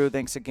 Drew,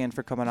 thanks again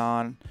for coming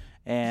on.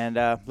 And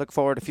look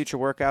forward to future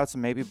workouts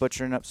and maybe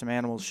butchering up some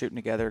animals, shooting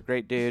together.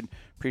 Great dude.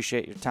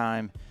 Appreciate your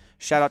time.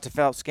 Shout out to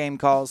Phelps Game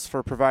Calls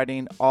for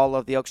providing all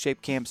of the elk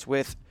shape camps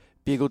with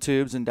bugle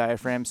tubes and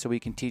diaphragms so we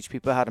can teach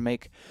people how to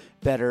make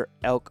better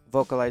elk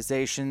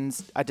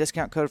vocalizations. A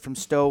discount code from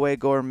Stowaway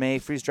Gourmet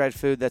freeze-dried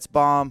food. That's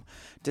bomb.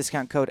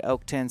 Discount code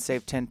ELK10,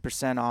 save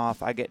 10%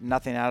 off. I get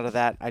nothing out of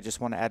that. I just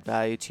want to add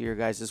value to your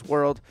guys'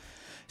 world.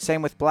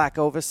 Same with Black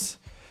Ovis.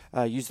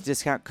 Use the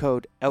discount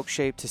code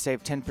ELKSHAPE to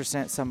save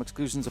 10%. Some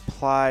exclusions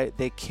apply.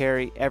 They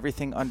carry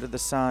everything under the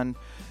sun,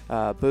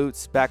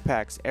 boots,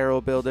 backpacks,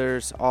 arrow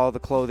builders, all the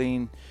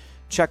clothing.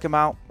 Check them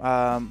out.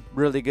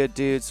 Really good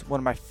dudes. One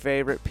of my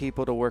favorite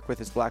people to work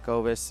with is Black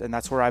Ovis, and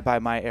that's where I buy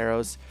my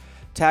arrows.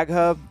 Tag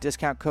Hub,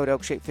 discount code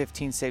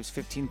ELKSHAPE15 saves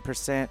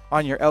 15%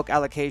 on your elk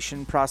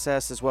allocation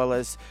process, as well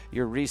as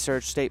your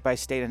research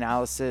state-by-state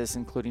analysis,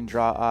 including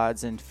draw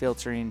odds and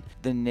filtering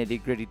the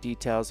nitty-gritty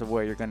details of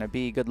where you're going to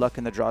be. Good luck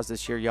in the draws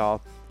this year,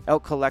 y'all.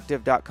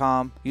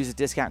 ElkCollective.com. Use the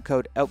discount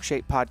code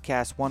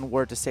ELKSHAPEPODCAST, one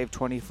word, to save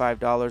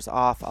 $25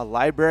 off. A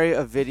library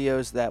of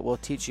videos that will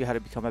teach you how to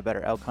become a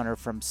better elk hunter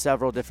from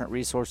several different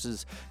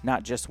resources,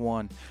 not just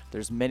one.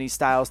 There's many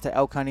styles to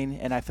elk hunting,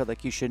 and I feel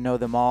like you should know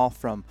them all,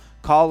 from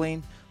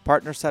calling,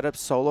 partner setup,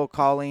 solo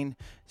calling,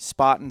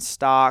 spot and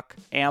stock,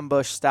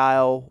 ambush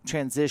style,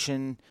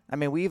 transition. I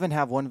mean, we even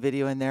have one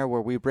video in there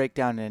where we break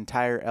down an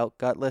entire elk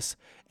gutless,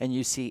 and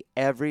you see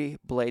every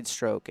blade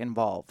stroke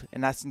involved.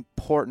 And that's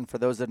important for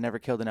those that have never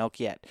killed an elk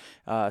yet.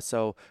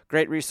 So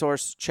great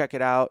resource. Check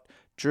it out.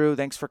 Drew,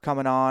 thanks for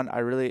coming on. I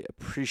really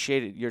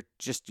appreciate it.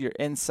 Your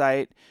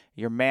insight,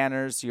 your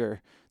manners,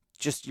 your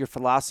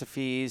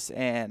philosophies,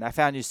 and I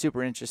found you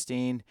super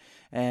interesting.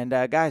 And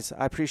guys,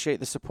 I appreciate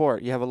the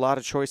support. You have a lot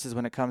of choices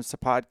when it comes to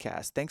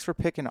podcasts. Thanks for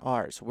picking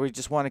ours. We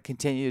just want to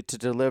continue to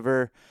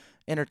deliver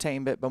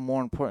entertainment, but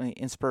more importantly,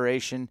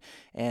 inspiration,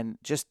 and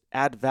just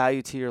add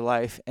value to your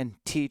life and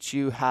teach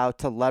you how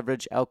to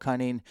leverage elk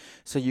hunting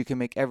so you can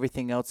make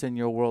everything else in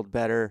your world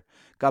better.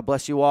 God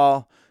bless you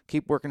all.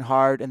 Keep working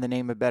hard in the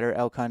name of better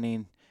elk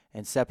hunting,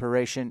 and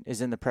separation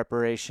is in the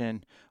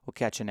preparation. We'll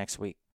catch you next week.